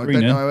 Now, I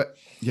don't know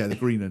the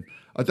Greenan.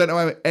 I don't know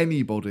how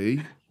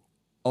anybody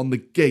on the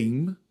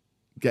game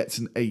gets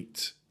an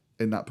 8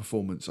 in that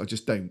performance. I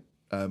just don't.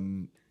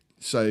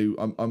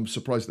 So I'm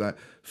surprised at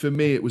that. For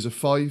me, it was a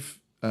 5.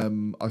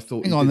 I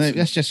thought. Hang on,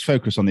 let's just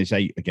focus on this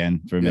 8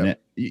 again for a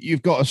minute.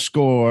 You've got to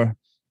score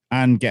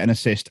and get an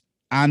assist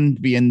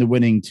and be in the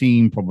winning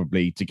team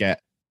probably to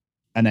get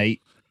an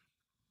 8.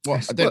 I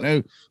don't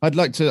know. I'd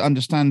like to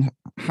understand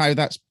how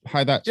that's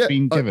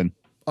been given.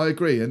 I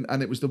agree,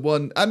 and it was the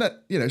one, and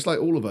it's like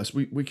all of us.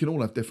 We can all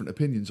have different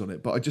opinions on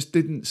it, but I just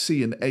didn't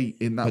see an 8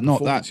 in that. But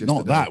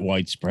not that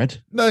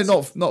widespread. No,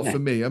 not for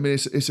me. I mean,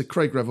 it's a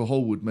Craig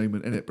Revel-Holwood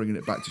moment in it, bringing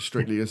it back to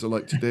Strictly as I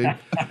like to do.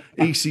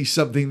 He sees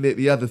something that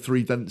the other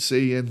 3 don't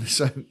see, and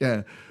so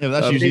yeah,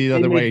 that's usually the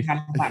other way.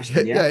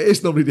 Yeah,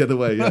 it's normally the other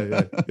way.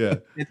 Yeah.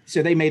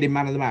 So they made him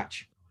man of the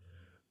match.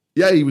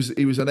 Yeah, he was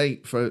an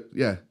 8 for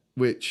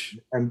which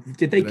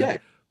did they go?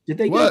 Did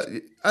they go?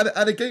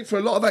 And again, for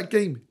a lot of that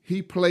game,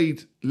 he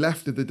played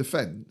left of the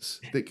defence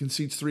that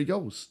concedes 3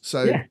 goals.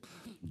 So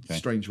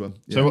strange one.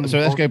 Yeah. So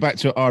let's go back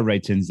to our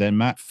ratings then,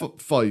 Matt.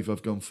 5.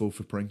 I've gone 4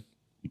 for Pring.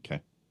 Okay.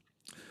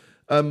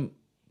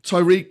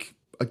 Tyreek,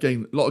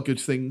 again, a lot of good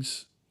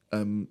things.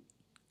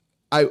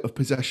 out of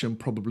possession,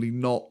 probably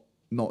not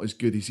as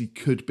good as he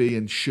could be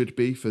and should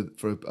be for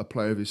a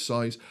player of his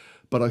size.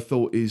 But I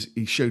thought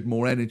he showed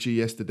more energy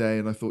yesterday,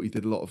 and I thought he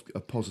did a lot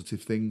of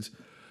positive things.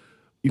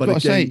 You've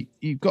got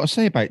to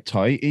say about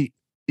Ty,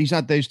 he's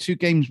had those 2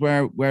 games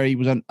where he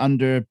was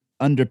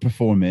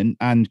underperforming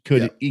and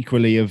could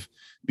equally have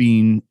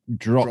been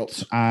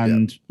dropped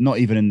and not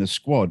even in the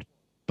squad.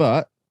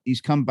 But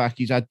he's come back.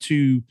 He's had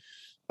 2,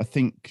 I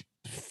think,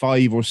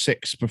 5 or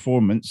 6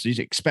 performances,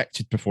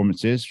 expected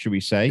performances, should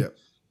we say? Yeah.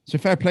 So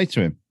fair play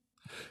to him.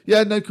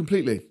 Yeah, no,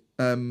 completely.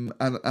 And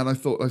I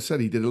thought, I said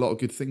he did a lot of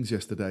good things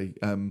yesterday.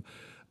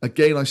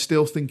 Again, I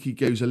still think he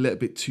goes a little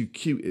bit too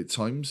cute at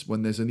times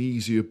when there's an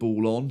easier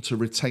ball on to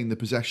retain the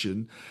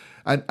possession.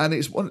 And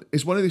it's one of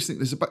those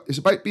things. It's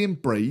about being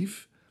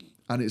brave,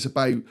 and it's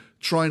about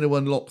trying to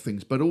unlock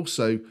things. But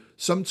also,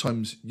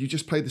 sometimes you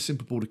just play the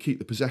simple ball to keep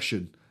the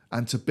possession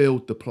and to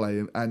build the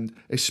play. And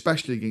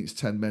especially against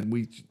 10 men,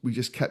 we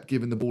just kept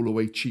giving the ball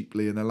away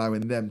cheaply and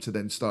allowing them to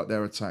then start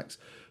their attacks.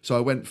 So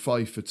I went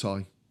 5 for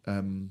Ty.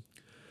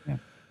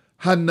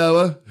 Han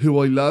Noah, who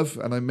I love,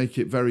 and I make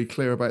it very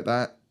clear about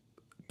that.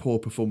 Poor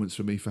performance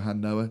for me for Han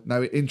Noah.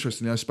 Now,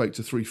 interestingly, I spoke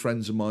to 3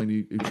 friends of mine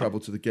who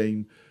travelled to the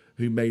game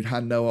who made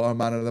Han Noah our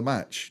man of the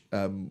match.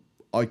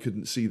 I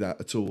couldn't see that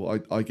at all.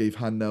 I gave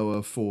Han Noah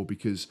a 4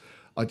 because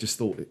I just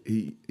thought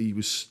he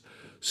was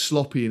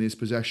sloppy in his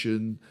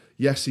possession.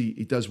 Yes,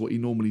 he does what he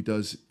normally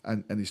does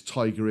and is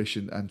tigerish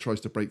and tries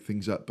to break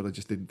things up, but I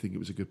just didn't think it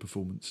was a good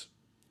performance.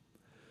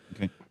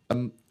 Okay.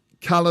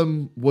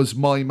 Callum was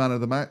my man of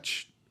the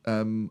match.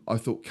 I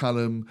thought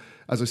Callum,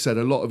 as I said,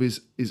 a lot of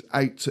his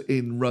out to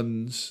in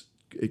runs,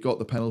 he got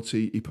the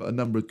penalty. He put a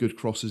number of good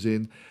crosses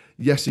in.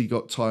 Yes, he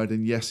got tired,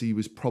 and yes, he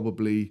was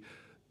probably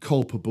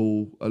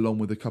culpable along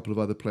with a couple of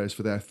other players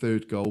for their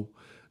 3rd goal.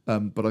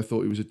 But I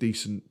thought it was a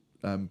decent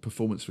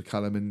performance for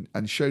Callum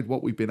and showed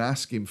what we've been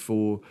asking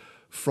for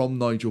from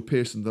Nigel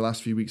Pearson the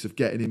last few weeks of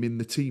getting him in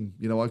the team.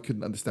 You know, I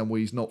couldn't understand why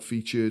he's not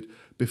featured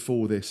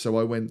before this, so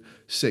I went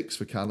 6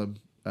 for Callum.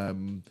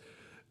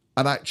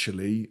 And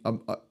actually,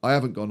 I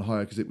haven't gone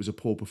higher because it was a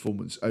poor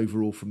performance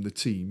overall from the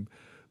team.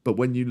 But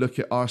when you look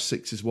at our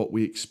 6 is what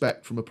we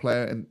expect from a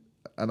player,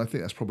 and I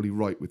think that's probably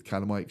right with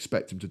Callum. I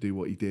expect him to do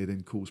what he did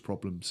and cause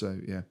problems. So,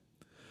 yeah.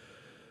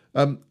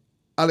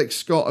 Alex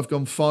Scott, I've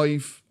gone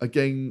 5.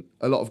 Again,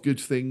 a lot of good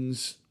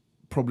things.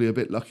 Probably a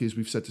bit lucky, as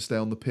we've said, to stay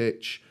on the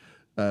pitch.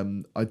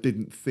 I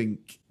didn't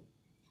think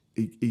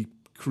he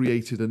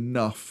created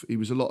enough. He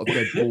was a lot of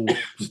dead ball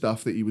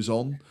stuff that he was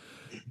on.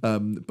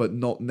 But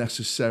not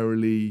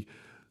necessarily.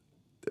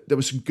 There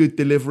was some good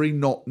delivery,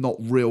 not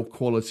real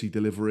quality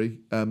delivery.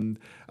 And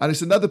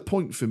it's another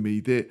point for me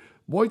that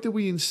why do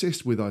we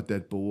insist with our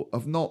dead ball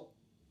of not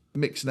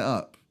mixing it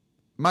up?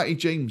 Matty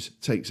James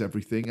takes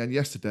everything, and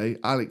yesterday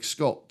Alex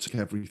Scott took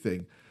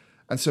everything.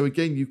 And so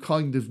again, you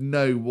kind of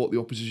know what the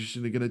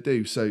opposition are going to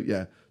do. So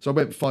yeah, so I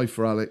went 5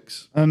 for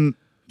Alex.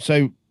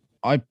 So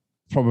I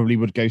probably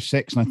would go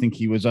 6, and I think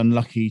he was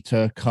unlucky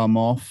to come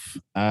off.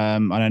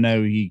 And I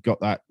know he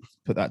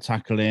put that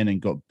tackle in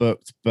and got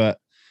booked, but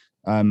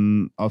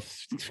I'm going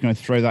to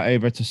throw that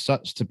over to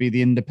Suts to be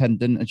the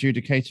independent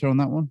adjudicator on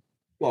that one.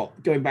 Well,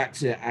 going back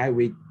to how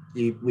we've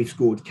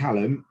scored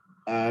Callum,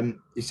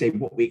 you say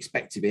what we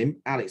expect of him.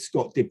 Alex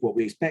Scott did what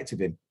we expect of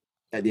him.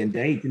 At the end of the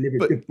day, he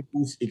delivered good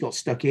balls. He got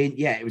stuck in.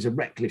 Yeah, it was a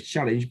Redcliffe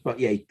challenge, but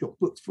yeah, he got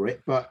booked for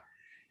it. But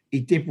he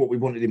did what we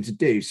wanted him to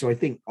do. So I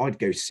think I'd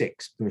go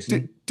 6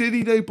 personally. Did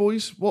he though,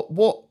 boys?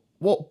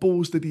 What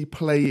balls did he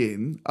play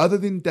in other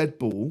than dead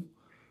ball?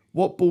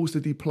 What balls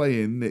did he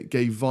play in that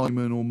gave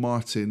Weimann or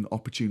Martin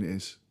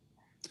opportunities?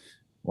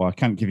 Well, I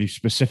can't give you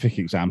specific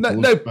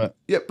examples.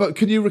 But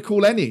can you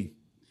recall any?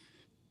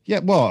 Yeah,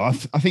 well,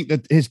 I think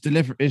that his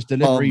delivery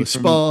on the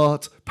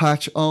spot,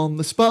 patch on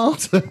the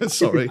spot.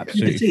 Sorry,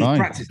 absolutely fine.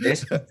 Practice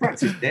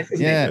this.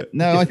 Yeah,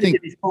 no, I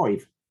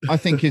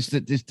think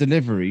his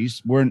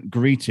deliveries weren't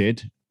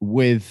greeted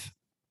with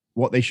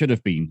what they should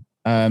have been.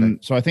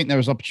 So I think there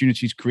was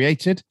opportunities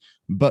created,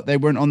 but they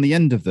weren't on the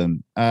end of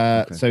them.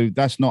 So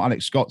that's not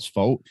Alex Scott's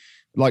fault.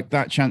 Like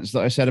that chance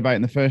that I said about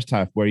in the first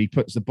half, where he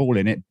puts the ball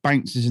in, it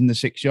bounces in the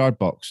 6-yard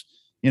box.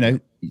 You know,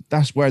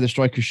 that's where the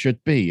striker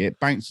should be. It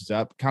bounces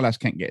up. Callas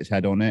can't get his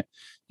head on it.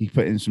 He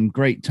put in some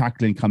great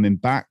tackling coming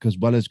back as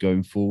well as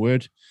going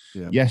forward.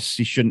 Yeah. Yes,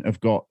 he shouldn't have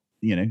got,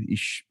 he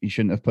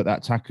shouldn't have put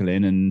that tackle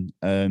in,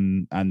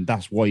 and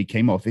that's why he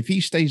came off. If he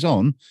stays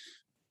on,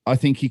 I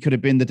think he could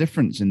have been the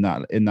difference in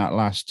that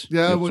last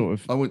half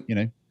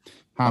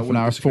an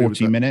hour,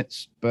 40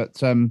 minutes.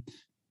 But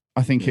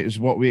I think it was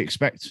what we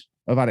expect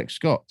of Alex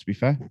Scott, to be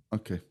fair.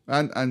 Okay.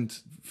 And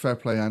fair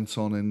play,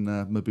 Anton and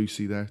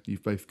Mabusi there.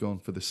 You've both gone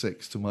for the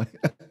 6 to my...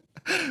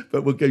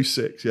 but we'll go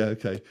 6. Yeah,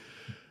 okay.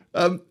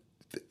 The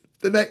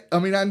next,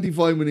 Andy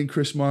Weimann and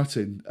Chris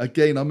Martin.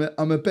 Again,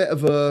 I'm a bit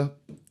of a...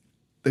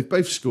 They've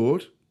both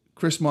scored.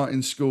 Chris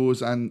Martin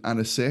scores and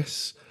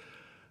assists,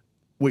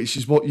 which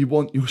is what you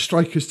want your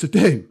strikers to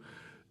do.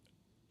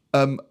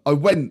 I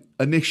went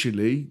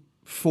initially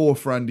 4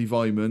 for Andy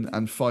Weimann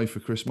and 5 for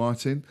Chris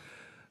Martin.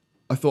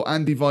 I thought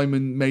Andy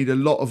Weimann made a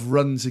lot of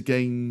runs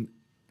again,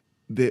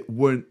 that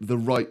weren't the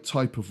right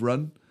type of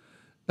run.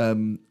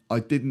 I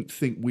didn't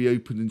think we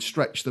opened and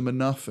stretched them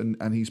enough,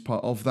 and he's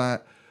part of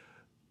that.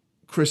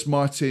 Chris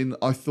Martin,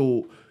 I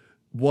thought,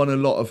 won a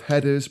lot of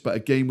headers, but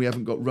again, we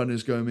haven't got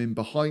runners going in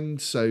behind,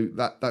 so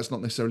that's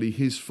not necessarily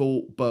his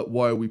fault, but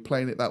why are we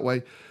playing it that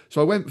way? So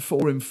I went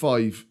 4 and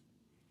 5.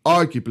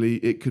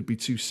 Arguably, it could be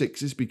 2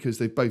 6s because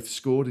they both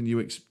scored,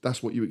 and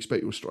that's what you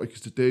expect your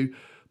strikers to do,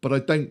 but I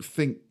don't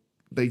think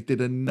they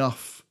did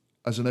enough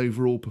as an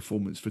overall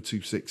performance for 2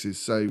 6s.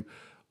 So,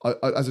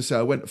 as I say,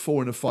 I went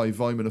 4 and a 5,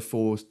 Weimann a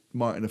 4,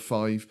 Martin a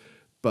 5,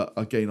 but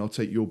again, I'll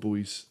take your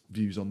boys'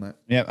 views on that.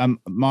 Yeah,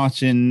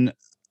 Martin...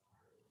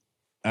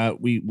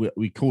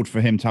 we called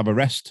for him to have a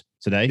rest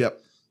today.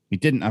 Yep. He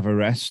didn't have a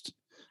rest.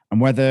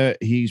 And whether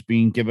he's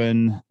been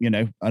given,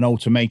 an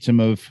ultimatum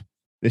of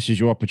this is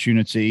your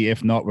opportunity.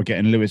 If not, we're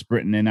getting Lewis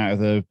Britton in out of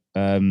the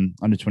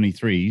under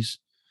 23s.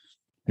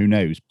 Who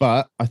knows?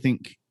 But I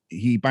think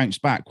he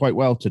bounced back quite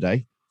well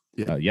today.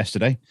 Yeah.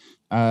 Yesterday.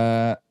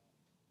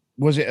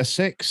 Was it a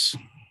 6?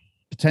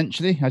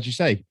 Potentially, as you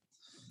say.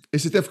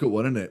 It's a difficult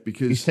one, isn't it?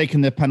 Because he's taken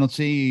the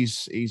penalty.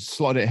 He's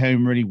slotted it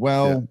home really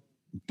well. Yeah.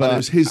 But it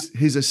was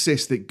his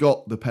assist that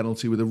got the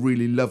penalty with a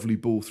really lovely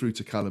ball through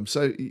to Callum.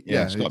 So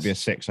yeah, it's got to be a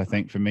 6, I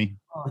think, for me.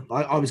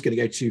 I was going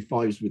to go 2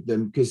 5s with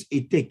them because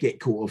it did get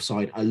caught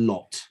offside a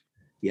lot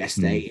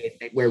yesterday,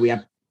 where we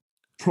had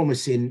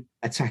promising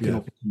attacking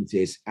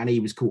opportunities, and he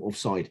was caught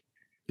offside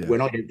when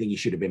I don't think he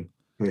should have been.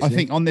 Personally. I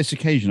think on this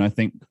occasion, I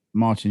think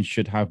Martin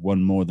should have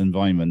one more than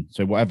Weimann.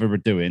 So whatever we're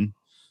doing,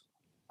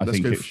 I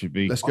think it should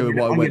be. Let's go with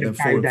I'm what I went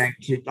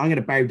I'm going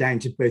to bow down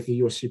to both of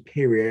your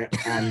superior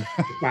and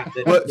the fact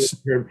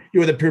that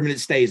you're the permanent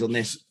stays on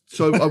this.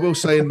 So I will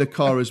say in the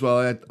car as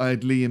well, I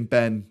had Lee and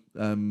Ben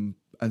and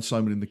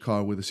Simon in the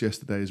car with us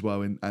yesterday as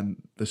well, and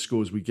the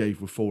scores we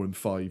gave were 4 and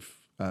 5.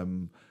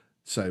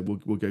 So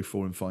we'll go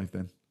 4 and 5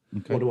 then.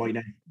 Okay. What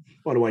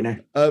do I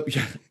know?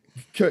 Yeah,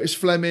 Curtis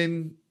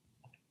Fleming,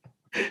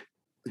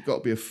 it's got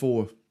to be a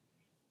 4.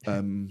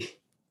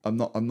 I'm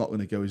not going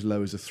to go as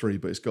low as a 3,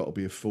 but it's got to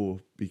be a 4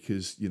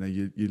 because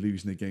you're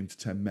losing a game to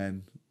 10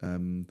 men.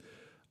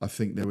 I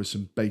think there were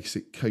some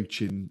basic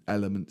coaching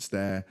elements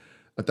there.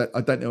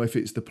 I don't know if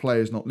it's the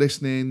players not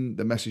listening,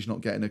 the message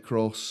not getting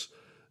across,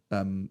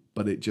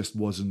 but it just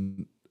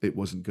wasn't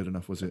good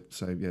enough, was it?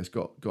 So yeah, it's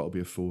got to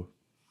be a 4.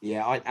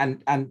 Yeah,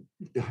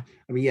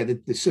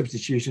 the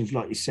substitutions,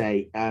 like you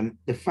say,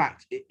 the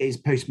fact is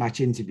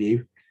post-match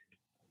interview.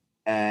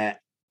 I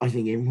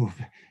think,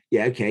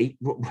 okay.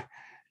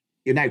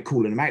 You're now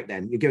calling them out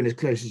then. You're going as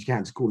close as you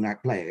can to calling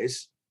out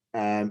players,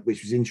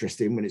 which was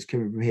interesting when it's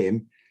coming from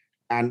him.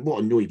 And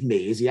what annoyed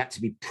me is he had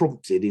to be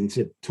prompted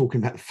into talking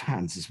about the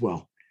fans as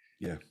well.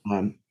 Yeah.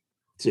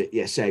 So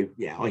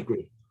I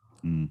agree.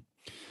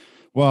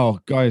 Well,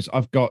 guys,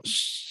 I've got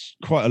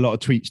quite a lot of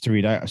tweets to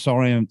read out.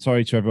 I'm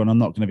sorry to everyone. I'm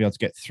not going to be able to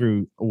get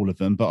through all of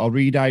them, but I'll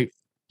read out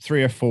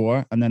 3 or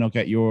 4, and then I'll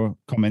get your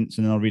comments,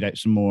 and then I'll read out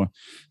some more.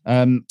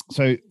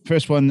 So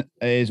first one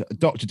is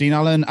Dr. Dean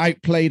Allen.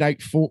 Outplayed,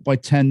 outfought by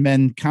 10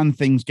 men. Can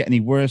things get any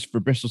worse for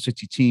a Bristol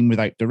City team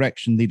without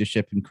direction,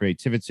 leadership and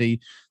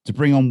creativity? To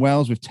bring on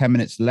Wells with 10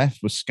 minutes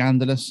left was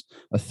scandalous.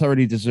 A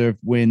thoroughly deserved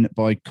win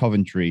by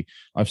Coventry.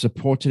 I've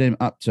supported him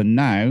up to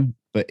now,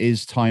 but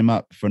is time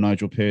up for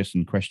Nigel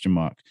Pearson? ?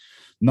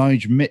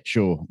 Nige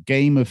Mitchell,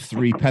 game of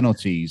 3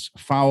 penalties.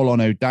 Foul on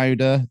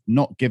O'Dowda,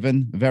 not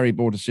given, very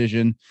poor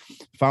decision.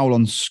 Foul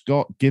on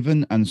Scott,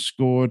 given and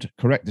scored,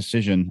 correct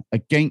decision.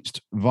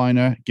 Against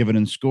Viner, given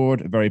and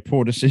scored, very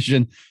poor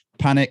decision.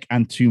 Panic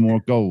and 2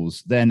 more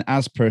goals. Then,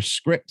 as per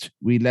script,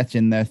 we let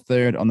in their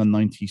 3rd on the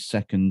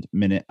 92nd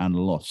minute and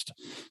lost.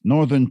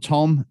 Northern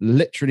Tom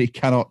literally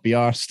cannot be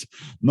arsed.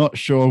 Not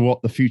sure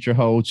what the future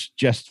holds.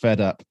 Just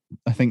fed up.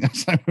 I think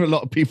that's how a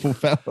lot of people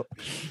felt.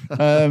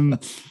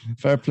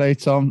 Fair play,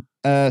 Tom.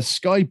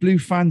 Sky Blue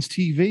Fans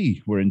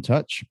TV were in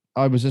touch.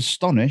 I was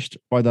astonished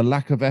by the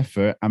lack of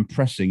effort and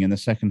pressing in the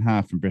second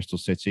half from Bristol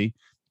City.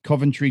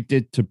 Coventry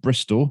did to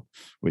Bristol,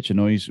 which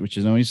annoys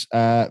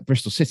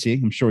Bristol City.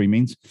 I'm sure he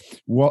means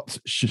what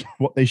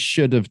they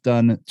should have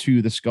done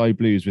to the Sky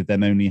Blues with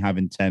them only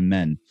having 10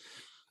 men.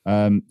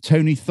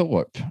 Tony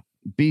Thorpe,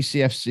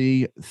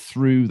 BCFC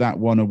threw that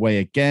one away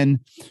again.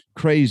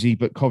 Crazy,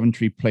 but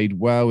Coventry played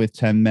well with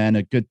 10 men,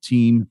 a good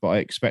team, but I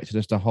expected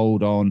us to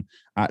hold on,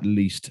 at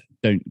least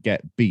don't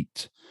get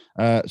beat.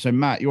 So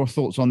Matt, your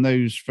thoughts on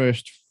those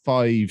first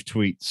 5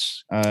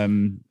 tweets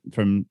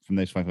from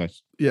those 5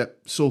 guys? Yeah,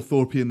 saw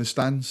Thorpe in the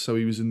stands, so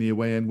he was in the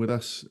away end with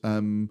us.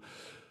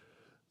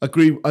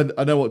 Agree.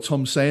 I know what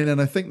Tom's saying,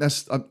 and I think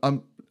that's.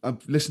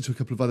 I've listened to a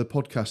couple of other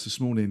podcasts this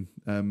morning.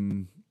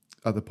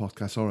 Other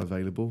podcasts are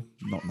available,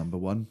 not number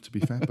 1 to be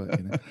fair, but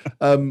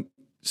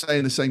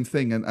saying the same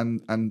thing,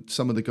 and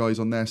some of the guys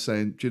on there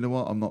saying, "Do you know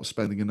what? I'm not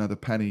spending another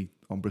penny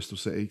on Bristol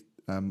City.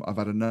 I've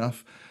had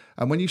enough."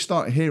 And when you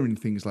start hearing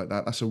things like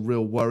that, that's a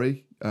real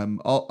worry.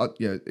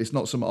 It's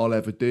not something I'll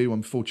ever do.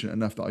 I'm fortunate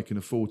enough that I can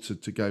afford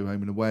to go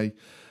home and away.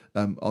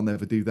 I'll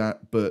never do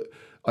that, but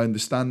I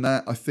understand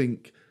that. I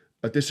think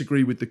I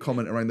disagree with the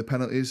comment around the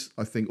penalties.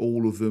 I think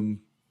all of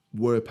them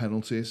were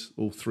penalties,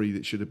 all 3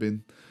 that should have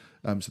been.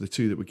 So the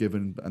 2 that were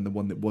given and the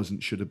 1 that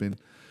wasn't should have been.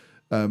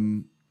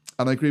 And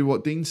I agree with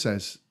what Dean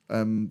says.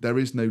 There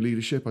is no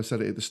leadership. I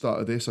said it at the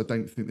start of this. I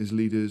don't think there's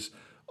leaders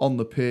on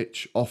the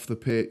pitch, off the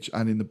pitch,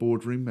 and in the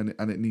boardroom,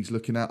 and it needs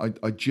looking at.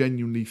 I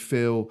genuinely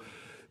feel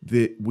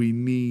that we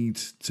need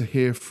to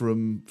hear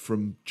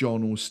from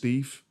John or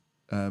Steve.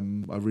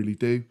 I really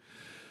do.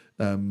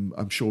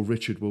 I'm sure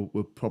Richard will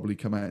probably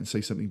come out and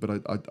say something,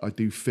 but I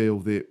do feel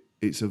that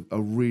it's a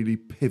really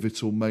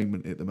pivotal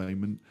moment at the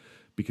moment,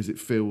 because it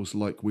feels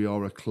like we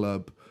are a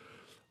club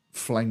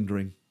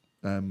floundering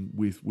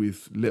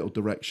with little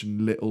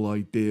direction, little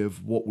idea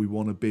of what we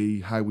want to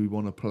be, how we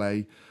want to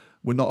play.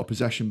 We're not a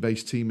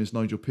possession-based team, as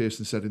Nigel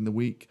Pearson said in the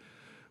week.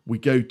 We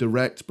go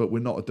direct, but we're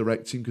not a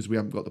direct team because we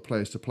haven't got the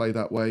players to play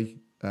that way.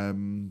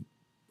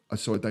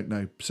 So I don't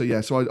know. So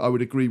yeah, so I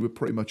would agree with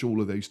pretty much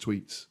all of those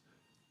tweets.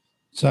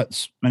 So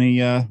that's any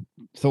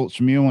thoughts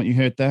from you on what you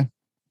heard there?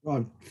 Well,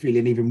 I'm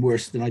feeling even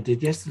worse than I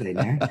did yesterday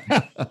now.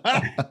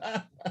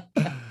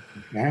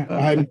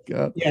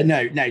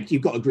 No,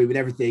 you've got to agree with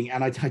everything.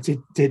 And I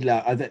did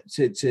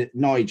to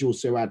Nigel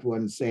also had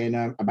one saying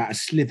about a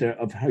slither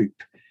of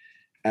hope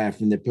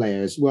from the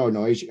players. Well,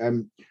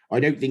 Nigel, I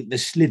don't think the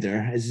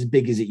slither is as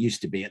big as it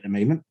used to be at the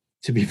moment,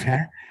 to be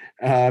fair.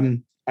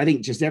 I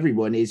think just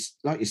everyone is,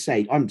 like you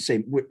say, I'm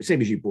same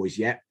as you boys,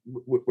 yeah.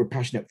 We're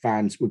passionate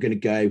fans. We're going to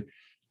go.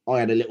 I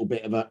had a little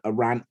bit of a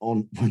rant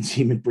on one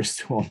team in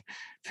Bristol on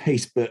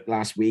Facebook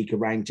last week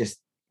around just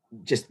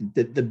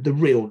the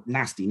real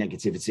nasty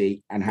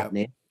negativity and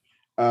happening.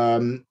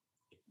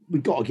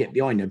 We've got to get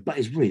behind them, but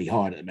it's really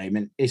hard at the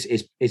moment.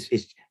 It's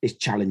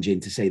challenging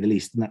to say the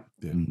least, isn't it?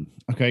 Yeah.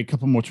 Okay, a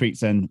couple more tweets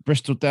then.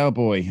 Bristol Del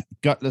Boy,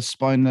 gutless,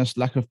 spineless,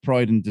 lack of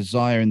pride and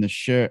desire in the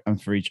shirt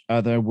and for each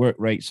other. Work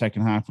rate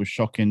second half was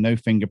shocking. No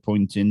finger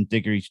pointing,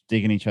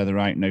 digging each other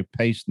out. No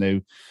pace.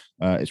 No,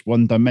 it's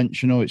one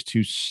dimensional. It's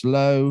too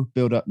slow.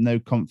 Build up. No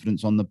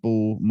confidence on the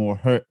ball. More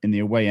hurt in the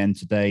away end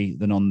today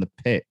than on the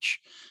pitch.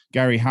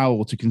 Gary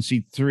Howell to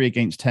concede 3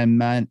 against 10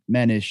 men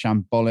is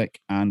shambolic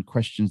and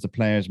questions the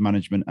players,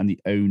 management, and the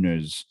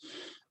owners.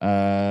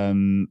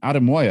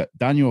 Adam Wyatt,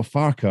 Daniel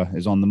Farke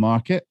is on the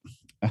market.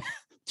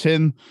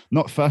 Tim,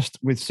 not fussed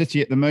with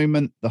City at the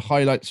moment. The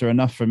highlights are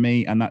enough for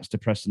me, and that's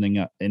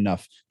depressing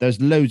enough.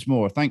 There's loads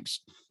more. Thanks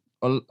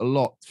a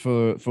lot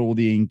for all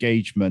the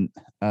engagement,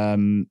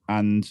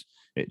 and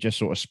it just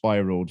sort of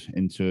spiraled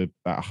into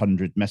about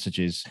 100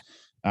 messages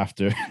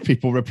after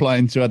people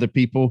replying to other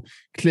people.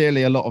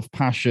 Clearly a lot of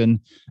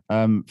passion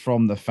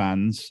from the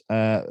fans.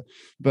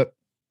 But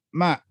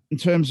Matt, in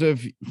terms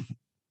of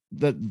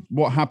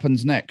what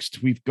happens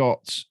next, we've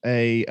got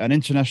an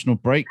international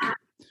break,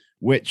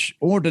 which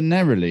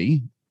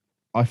ordinarily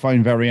I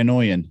find very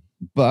annoying,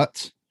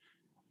 but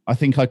I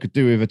think I could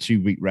do with a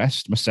 2-week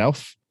rest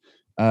myself.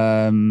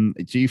 Do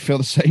you feel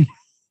the same?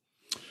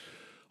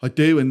 I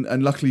do,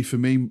 and luckily for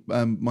me,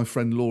 my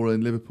friend Laura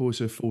in Liverpool is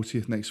her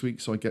 40th next week,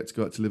 so I get to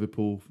go out to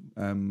Liverpool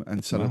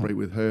and celebrate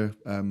with her,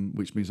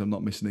 which means I'm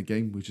not missing a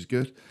game, which is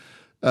good.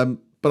 But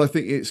I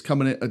think it's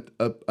coming at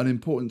an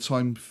important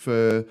time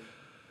for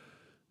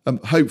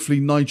hopefully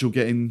Nigel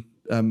getting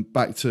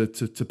back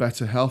to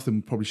better health,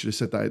 and probably should have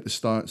said that at the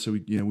start. So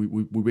we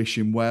wish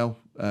him well.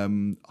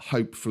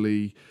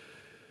 Hopefully,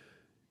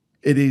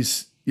 it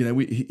is.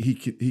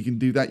 He can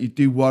do that. You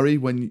do worry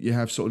when you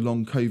have sort of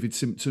long COVID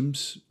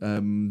symptoms.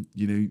 Again,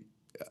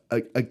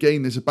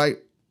 there's about.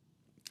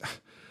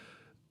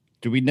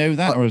 Do we know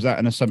that, or is that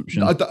an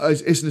assumption?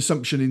 It's an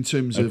assumption in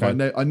terms of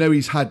I know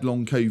he's had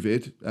long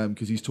COVID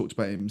because he's talked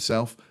about it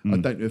himself. I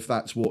don't know if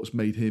that's what's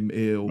made him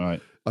ill.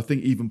 Right. I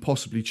think even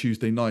possibly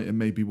Tuesday night, and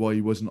maybe why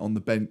he wasn't on the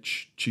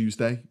bench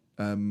Tuesday.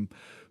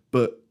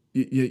 But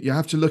you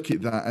have to look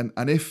at that,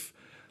 and if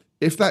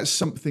that's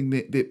something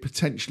that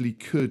potentially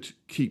could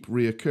keep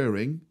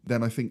reoccurring,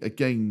 then I think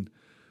again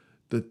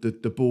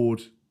the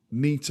board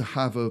need to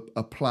have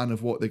a plan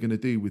of what they're going to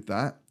do with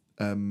that,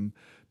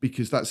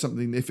 because that's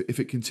something. If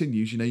it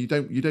continues, you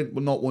don't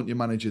not want your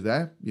manager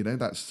there.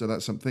 That's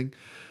something.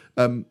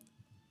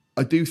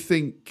 I do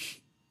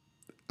think,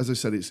 as I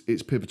said,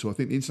 it's pivotal. I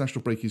think the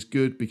international break is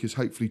good because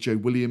hopefully Joe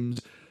Williams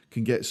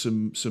can get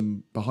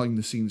some behind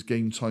the scenes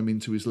game time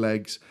into his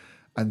legs.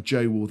 And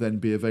Joe will then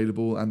be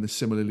available, and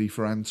similarly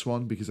for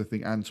Antoine, because I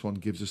think Antoine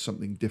gives us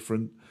something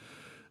different.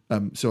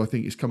 So I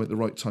think it's come at the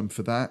right time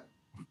for that.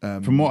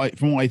 From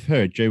what I've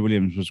heard, Joe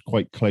Williams was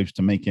quite close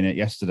to making it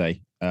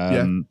yesterday.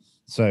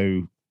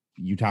 So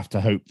you'd have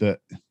to hope that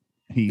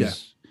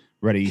he's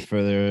ready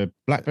for the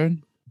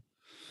Blackburn.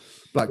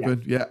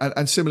 Yeah.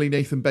 And similarly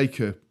Nathan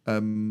Baker.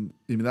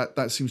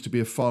 That seems to be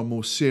a far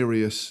more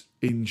serious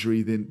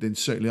injury than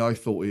certainly I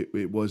thought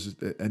it was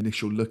the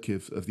initial look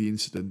of the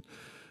incident.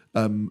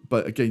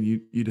 But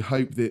again, you'd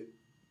hope that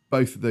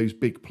both of those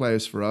big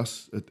players for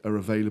us are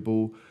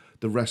available.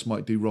 The rest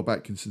might do Rob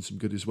Atkinson some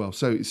good as well.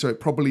 So it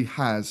probably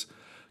has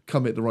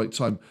come at the right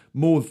time.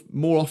 More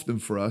often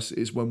for us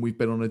is when we've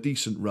been on a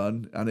decent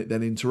run and it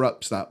then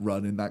interrupts that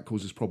run and that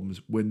causes problems.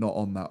 We're not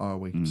on that, are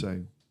we?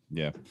 So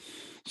yeah.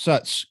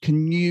 Suts,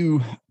 can you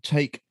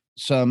take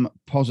some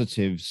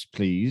positives,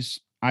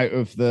 please, out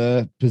of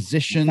the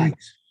position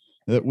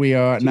that we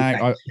are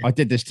now. I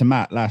did this to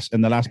Matt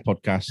in the last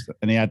podcast,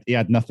 and he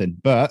had nothing.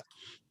 But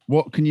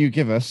what can you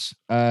give us?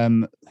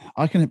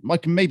 I can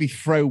maybe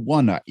throw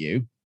one at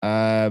you.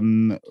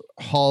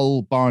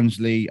 Hull,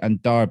 Barnsley,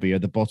 and Derby are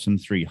the bottom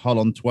three. Hull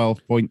on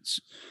 12 points,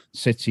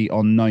 City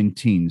on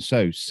 19.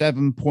 So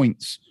 7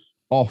 points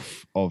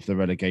off of the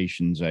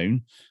relegation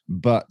zone,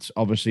 but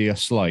obviously a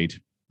slide.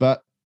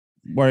 But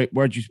where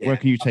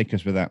can you take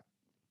us with that?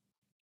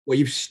 Well,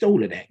 you've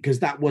stolen it, because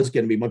that was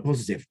going to be my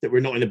positive, that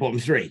we're not in the bottom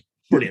three.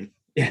 Brilliant.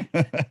 Yeah.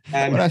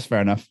 Well, that's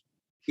fair enough.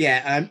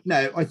 Yeah.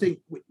 No, I think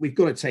we've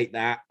got to take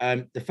that.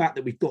 The fact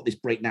that we've got this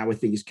break now, I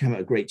think, has come at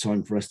a great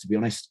time for us, to be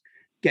honest.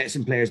 Get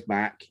some players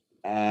back,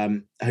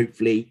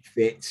 hopefully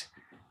fit.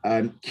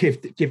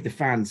 Give the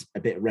fans a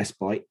bit of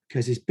respite,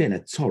 because it's been a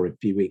torrid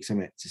few weeks,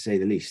 to say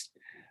the least.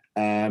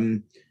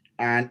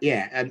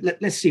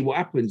 Let's see what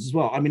happens as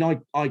well. I mean,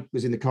 I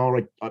was in the car.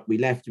 We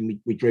left and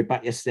we drove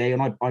back yesterday,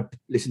 and I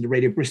listened to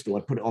Radio Bristol. I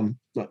put it on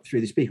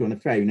through the speaker on the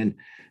phone, and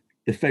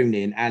the phone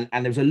in, and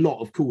there was a lot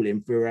of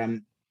calling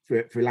for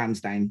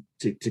Lansdown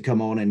to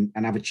come on and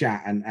have a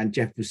chat. And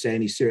Jeff was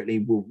saying he certainly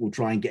will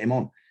try and get him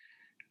on.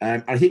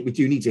 I think we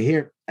do need to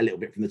hear a little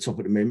bit from the top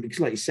at the moment,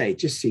 because, like you say, it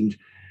just seemed,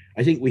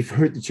 I think we've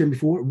heard the term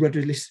before,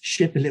 rudderless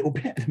ship a little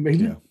bit at the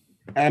moment.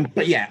 Yeah.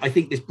 But yeah, I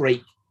think this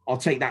break, I'll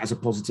take that as a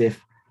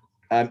positive.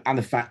 And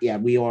the fact,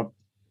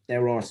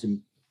 there are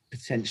some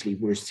potentially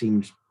worse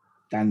teams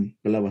down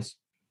below us.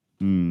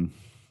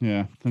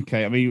 Yeah.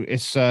 Okay. I mean,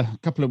 it's a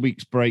couple of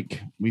weeks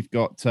break. We've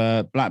got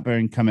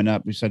Blackburn coming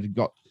up. We said we've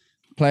got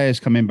players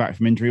coming back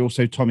from injury.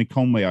 Also, Tommy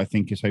Conway, I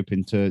think, is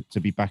hoping to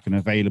be back and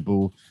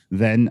available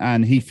then.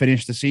 And he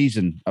finished the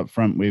season up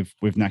front with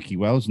Nahki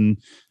Wells, and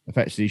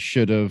effectively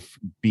should have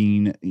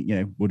been,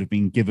 would have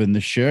been given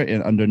the shirt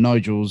under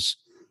Nigel's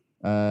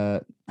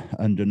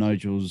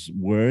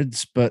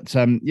words. But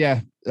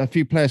a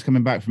few players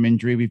coming back from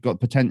injury. We've got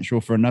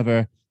potential for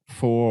another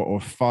 4 or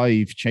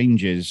 5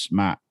 changes,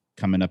 Matt,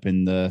 coming up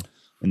in the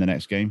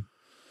next game.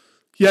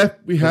 Yeah,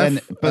 we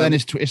have. But then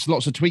it's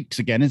lots of tweaks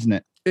again, isn't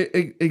it?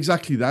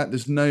 Exactly that.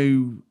 There's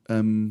no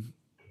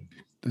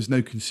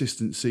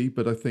consistency,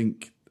 but I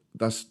think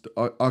that's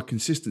our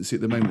consistency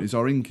at the moment is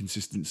our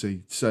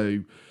inconsistency. So,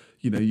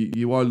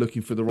 you are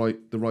looking for the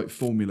right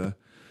formula.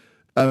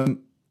 I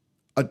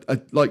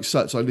like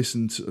Suts. I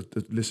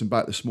listened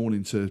back this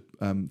morning to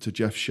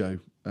Jeff's show,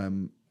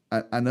 and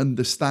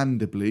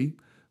understandably,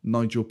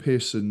 Nigel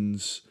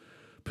Pearson's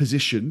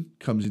position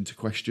comes into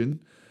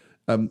question.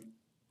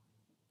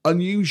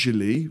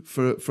 Unusually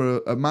for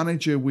a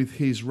manager with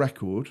his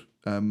record,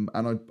 and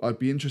I'd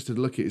be interested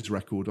to look at his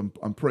record.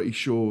 I'm pretty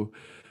sure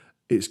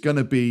it's going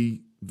to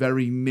be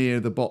very near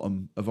the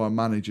bottom of our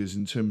managers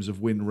in terms of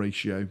win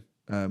ratio.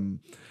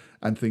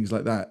 And things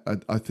like that.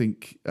 I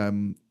think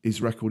his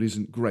record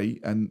isn't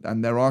great, and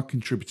there are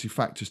contributing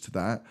factors to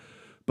that.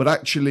 But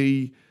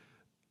actually,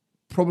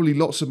 probably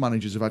lots of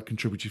managers have had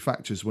contributing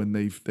factors when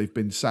they've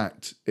been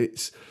sacked.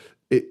 It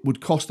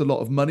would cost a lot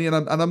of money, and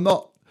I'm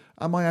not.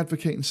 Am I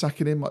advocating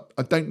sacking him?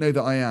 I don't know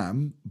that I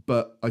am,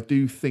 but I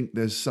do think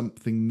there's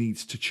something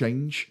needs to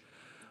change.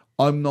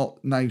 I'm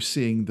not now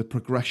seeing the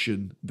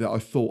progression that I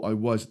thought I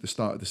was at the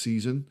start of the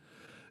season.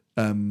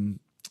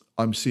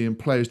 I'm seeing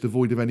players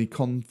devoid of any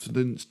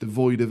confidence,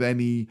 devoid of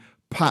any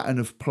pattern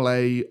of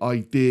play,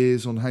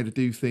 ideas on how to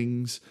do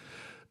things.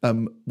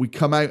 We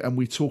come out and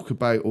we talk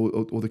about,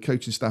 or the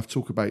coaching staff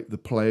talk about the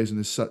players, and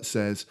as Sut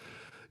says,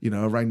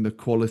 around the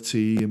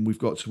quality, and we've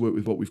got to work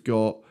with what we've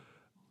got.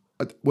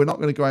 We're not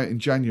going to go out in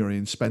January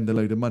and spend a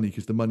load of money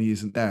because the money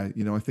isn't there.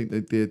 I think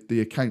that the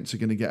accounts are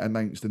going to get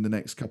announced in the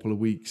next couple of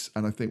weeks,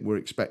 and I think we're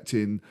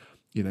expecting,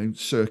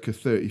 circa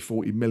 30,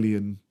 40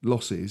 million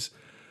losses.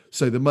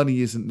 So the money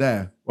isn't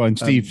there. Well,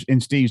 in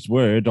Steve's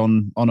word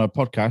on our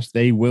podcast,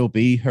 they will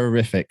be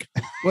horrific.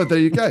 Well, there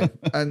you go.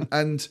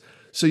 And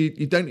so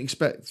you don't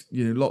expect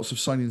lots of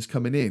signings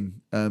coming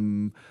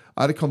in.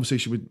 I had a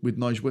conversation with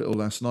Nigel Whittle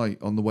last night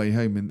on the way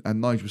home, and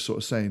Nigel was sort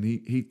of saying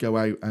he'd go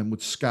out and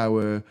would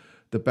scour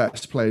the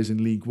best players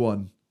in League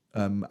One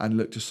and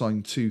look to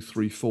sign 2,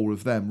 3, 4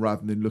 of them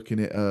rather than looking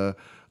at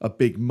a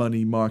big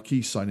money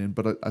marquee signing.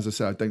 But as I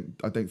say, I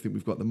don't think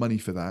we've got the money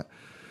for that.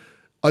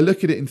 I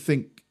look at it and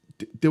think,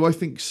 do I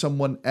think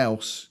someone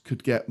else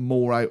could get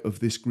more out of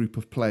this group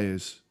of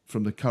players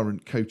from the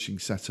current coaching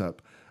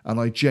setup? And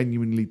I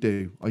genuinely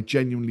do. I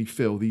genuinely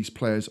feel these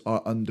players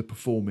are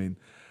underperforming.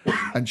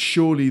 And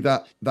surely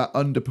that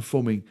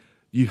underperforming,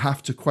 you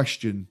have to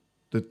question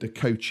the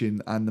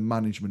coaching and the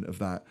management of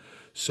that.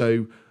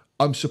 So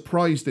I'm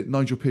surprised that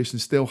Nigel Pearson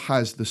still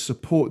has the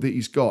support that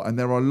he's got. And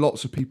there are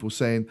lots of people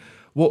saying,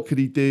 what could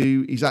he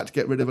do? He's had to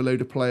get rid of a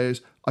load of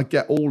players. I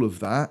get all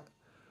of that.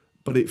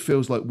 But it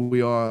feels like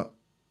we are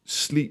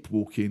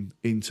sleepwalking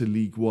into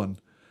League One.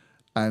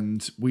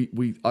 And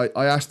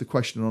I asked the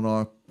question on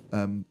our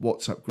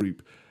WhatsApp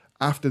group,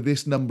 after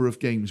this number of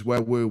games,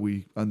 where were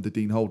we under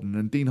Dean Holden?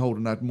 And Dean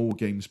Holden had more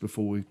games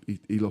before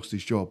he lost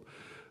his job.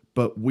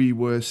 But we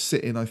were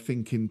sitting, I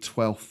think, in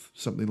 12th,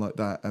 something like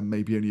that, and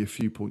maybe only a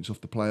few points off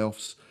the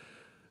playoffs.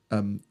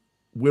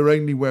 we're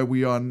only where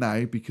we are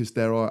now because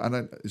there are,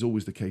 and it's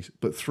always the case,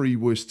 but 3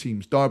 worse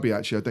teams. Derby,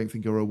 actually, I don't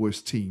think are a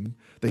worse team.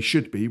 They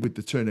should be with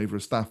the turnover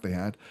of staff they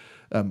had.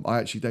 I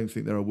actually don't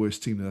think they're a worse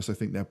team than us. I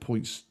think their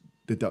points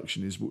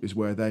deduction is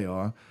where they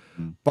are.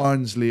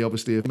 Barnsley,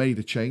 obviously, have made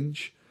a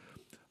change.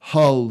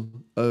 Hull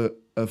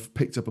have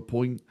picked up a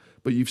point,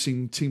 but you've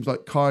seen teams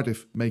like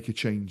Cardiff make a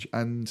change.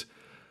 And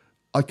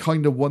I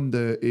kind of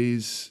wonder,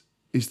 is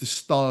the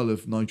style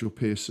of Nigel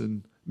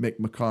Pearson, Mick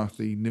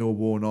McCarthy, Neil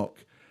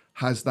Warnock,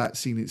 has that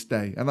seen its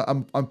day? And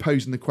I'm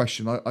posing the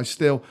question.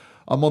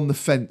 I'm on the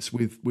fence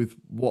with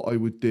what I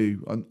would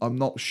do. I'm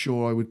not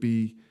sure I would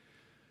be.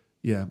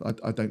 Yeah,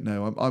 I don't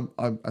know.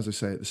 I'm as I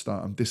say at the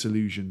start, I'm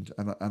disillusioned,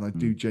 and I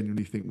do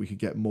genuinely think we could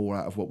get more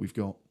out of what we've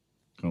got.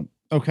 Cool.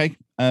 Okay.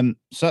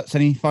 Suts,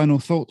 any final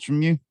thoughts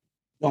from you?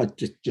 I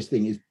just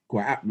think it's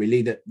quite apt,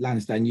 really, that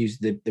Lansdowne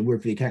used the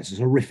word for the accounts as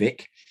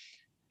horrific.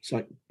 It's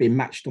like being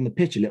matched on the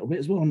pitch a little bit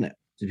as well, isn't it?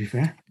 To be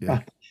fair,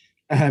 yeah.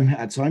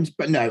 At times,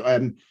 but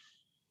no.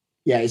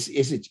 Yeah,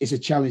 it's a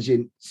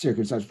challenging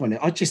circumstance for me.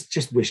 I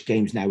just wish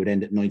games now would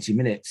end at 90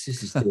 minutes.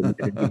 This is still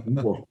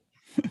more.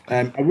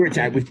 I worked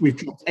out we've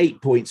dropped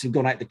 8 points and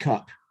gone out the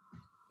cup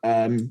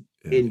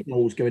in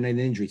goals going in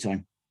injury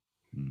time.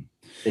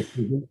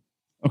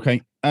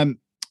 Okay. I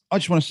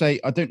just want to say,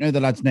 I don't know the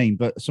lad's name,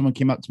 but someone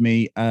came up to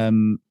me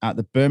at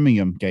the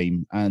Birmingham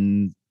game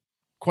and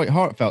quite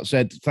heartfelt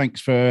said,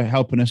 thanks for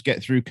helping us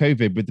get through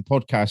COVID with the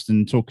podcast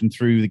and talking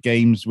through the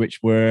games,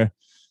 which were,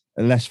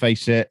 let's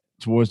face it,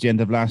 towards the end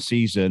of last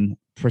season,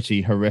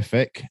 pretty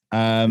horrific.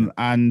 And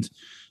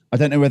I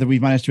don't know whether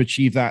we've managed to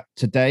achieve that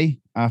today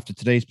after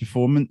today's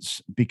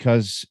performance,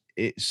 because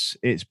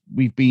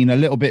we've been a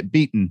little bit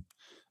beaten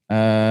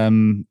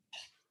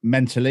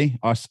mentally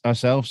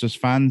ourselves as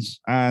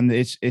fans, and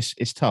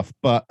it's tough.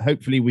 But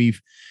hopefully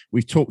we've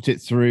talked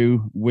it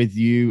through with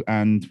you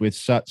and with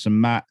Suts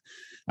and Matt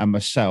and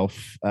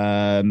myself,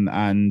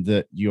 and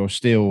that you're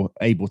still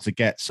able to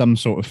get some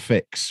sort of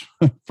fix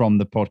from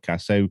the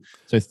podcast.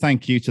 So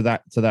thank you to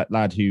that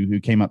lad who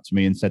came up to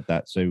me and said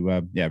that. So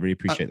really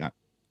appreciate that.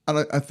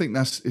 And I think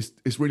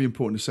it's really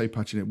important to say,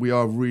 Patching, we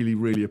are really,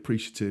 really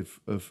appreciative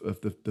of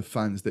the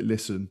fans that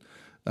listen.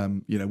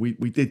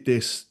 We did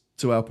this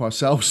to help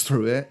ourselves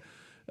through it,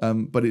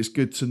 but it's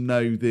good to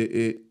know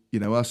that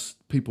us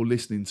people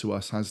listening to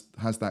us has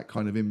that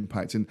kind of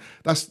impact. And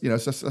that's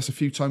a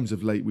few times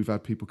of late we've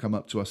had people come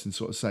up to us and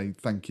sort of say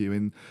thank you,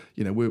 and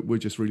we're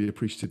just really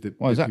appreciative that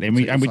exactly,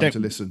 and we don't to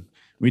listen.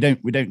 We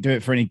don't do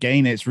it for any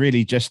gain. It's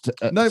really just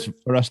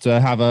for us to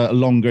have a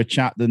longer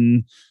chat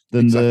than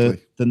the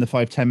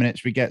 5-10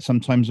 minutes we get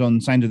sometimes on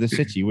Sound of the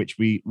City, which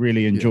we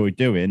really enjoy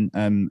doing,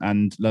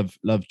 and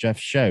love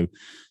Jeff's show.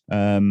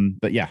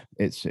 But yeah,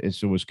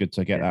 it's always good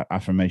to get that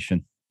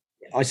affirmation.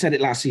 I said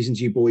it last season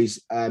to you boys,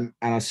 and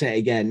I'll say it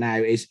again now.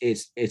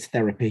 It's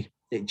therapy.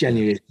 It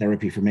genuinely is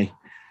therapy for me.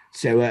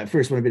 So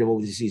first one I've been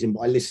involved this season,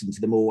 but I listened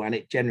to them all, and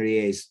it generally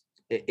is.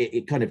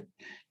 It kind of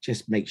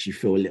just makes you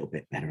feel a little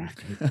bit better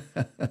after.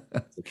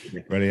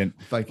 Brilliant.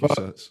 Thank you,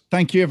 Suts.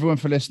 Thank you, everyone,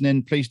 for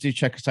listening. Please do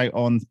check us out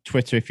on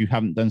Twitter if you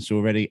haven't done so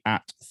already,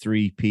 at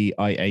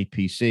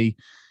 3PIAPC.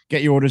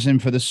 Get your orders in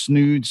for the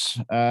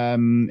snoods.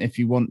 If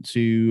you want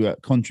to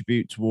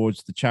contribute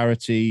towards the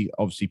charity,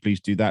 obviously, please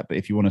do that. But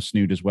if you want a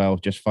snood as well,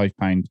 just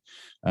 £5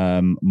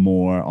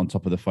 more on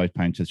top of the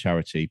 £5 to the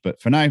charity.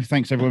 But for now,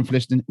 thanks, everyone, for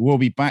listening. We'll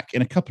be back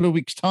in a couple of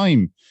weeks'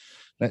 time.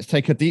 Let's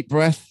take a deep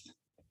breath.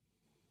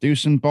 Do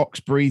some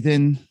box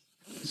breathing,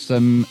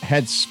 some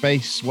head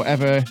space,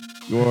 whatever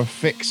your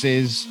fix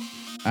is.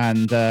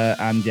 And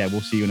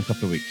we'll see you in a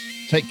couple of weeks.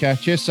 Take care.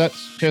 Cheers,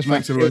 Suts. Cheers,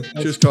 Max. Thanks,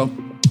 everyone. Cheers, Carl.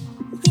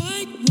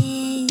 White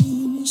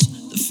walls,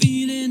 the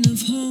feeling of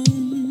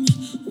home,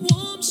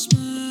 warm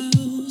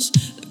smiles,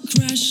 the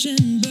crash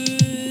and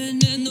burn,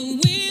 and the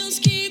wheels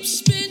keep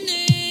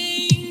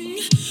spinning,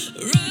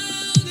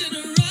 round and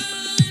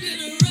around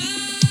and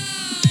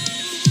around.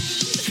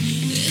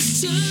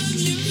 This time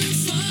you can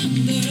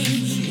find her.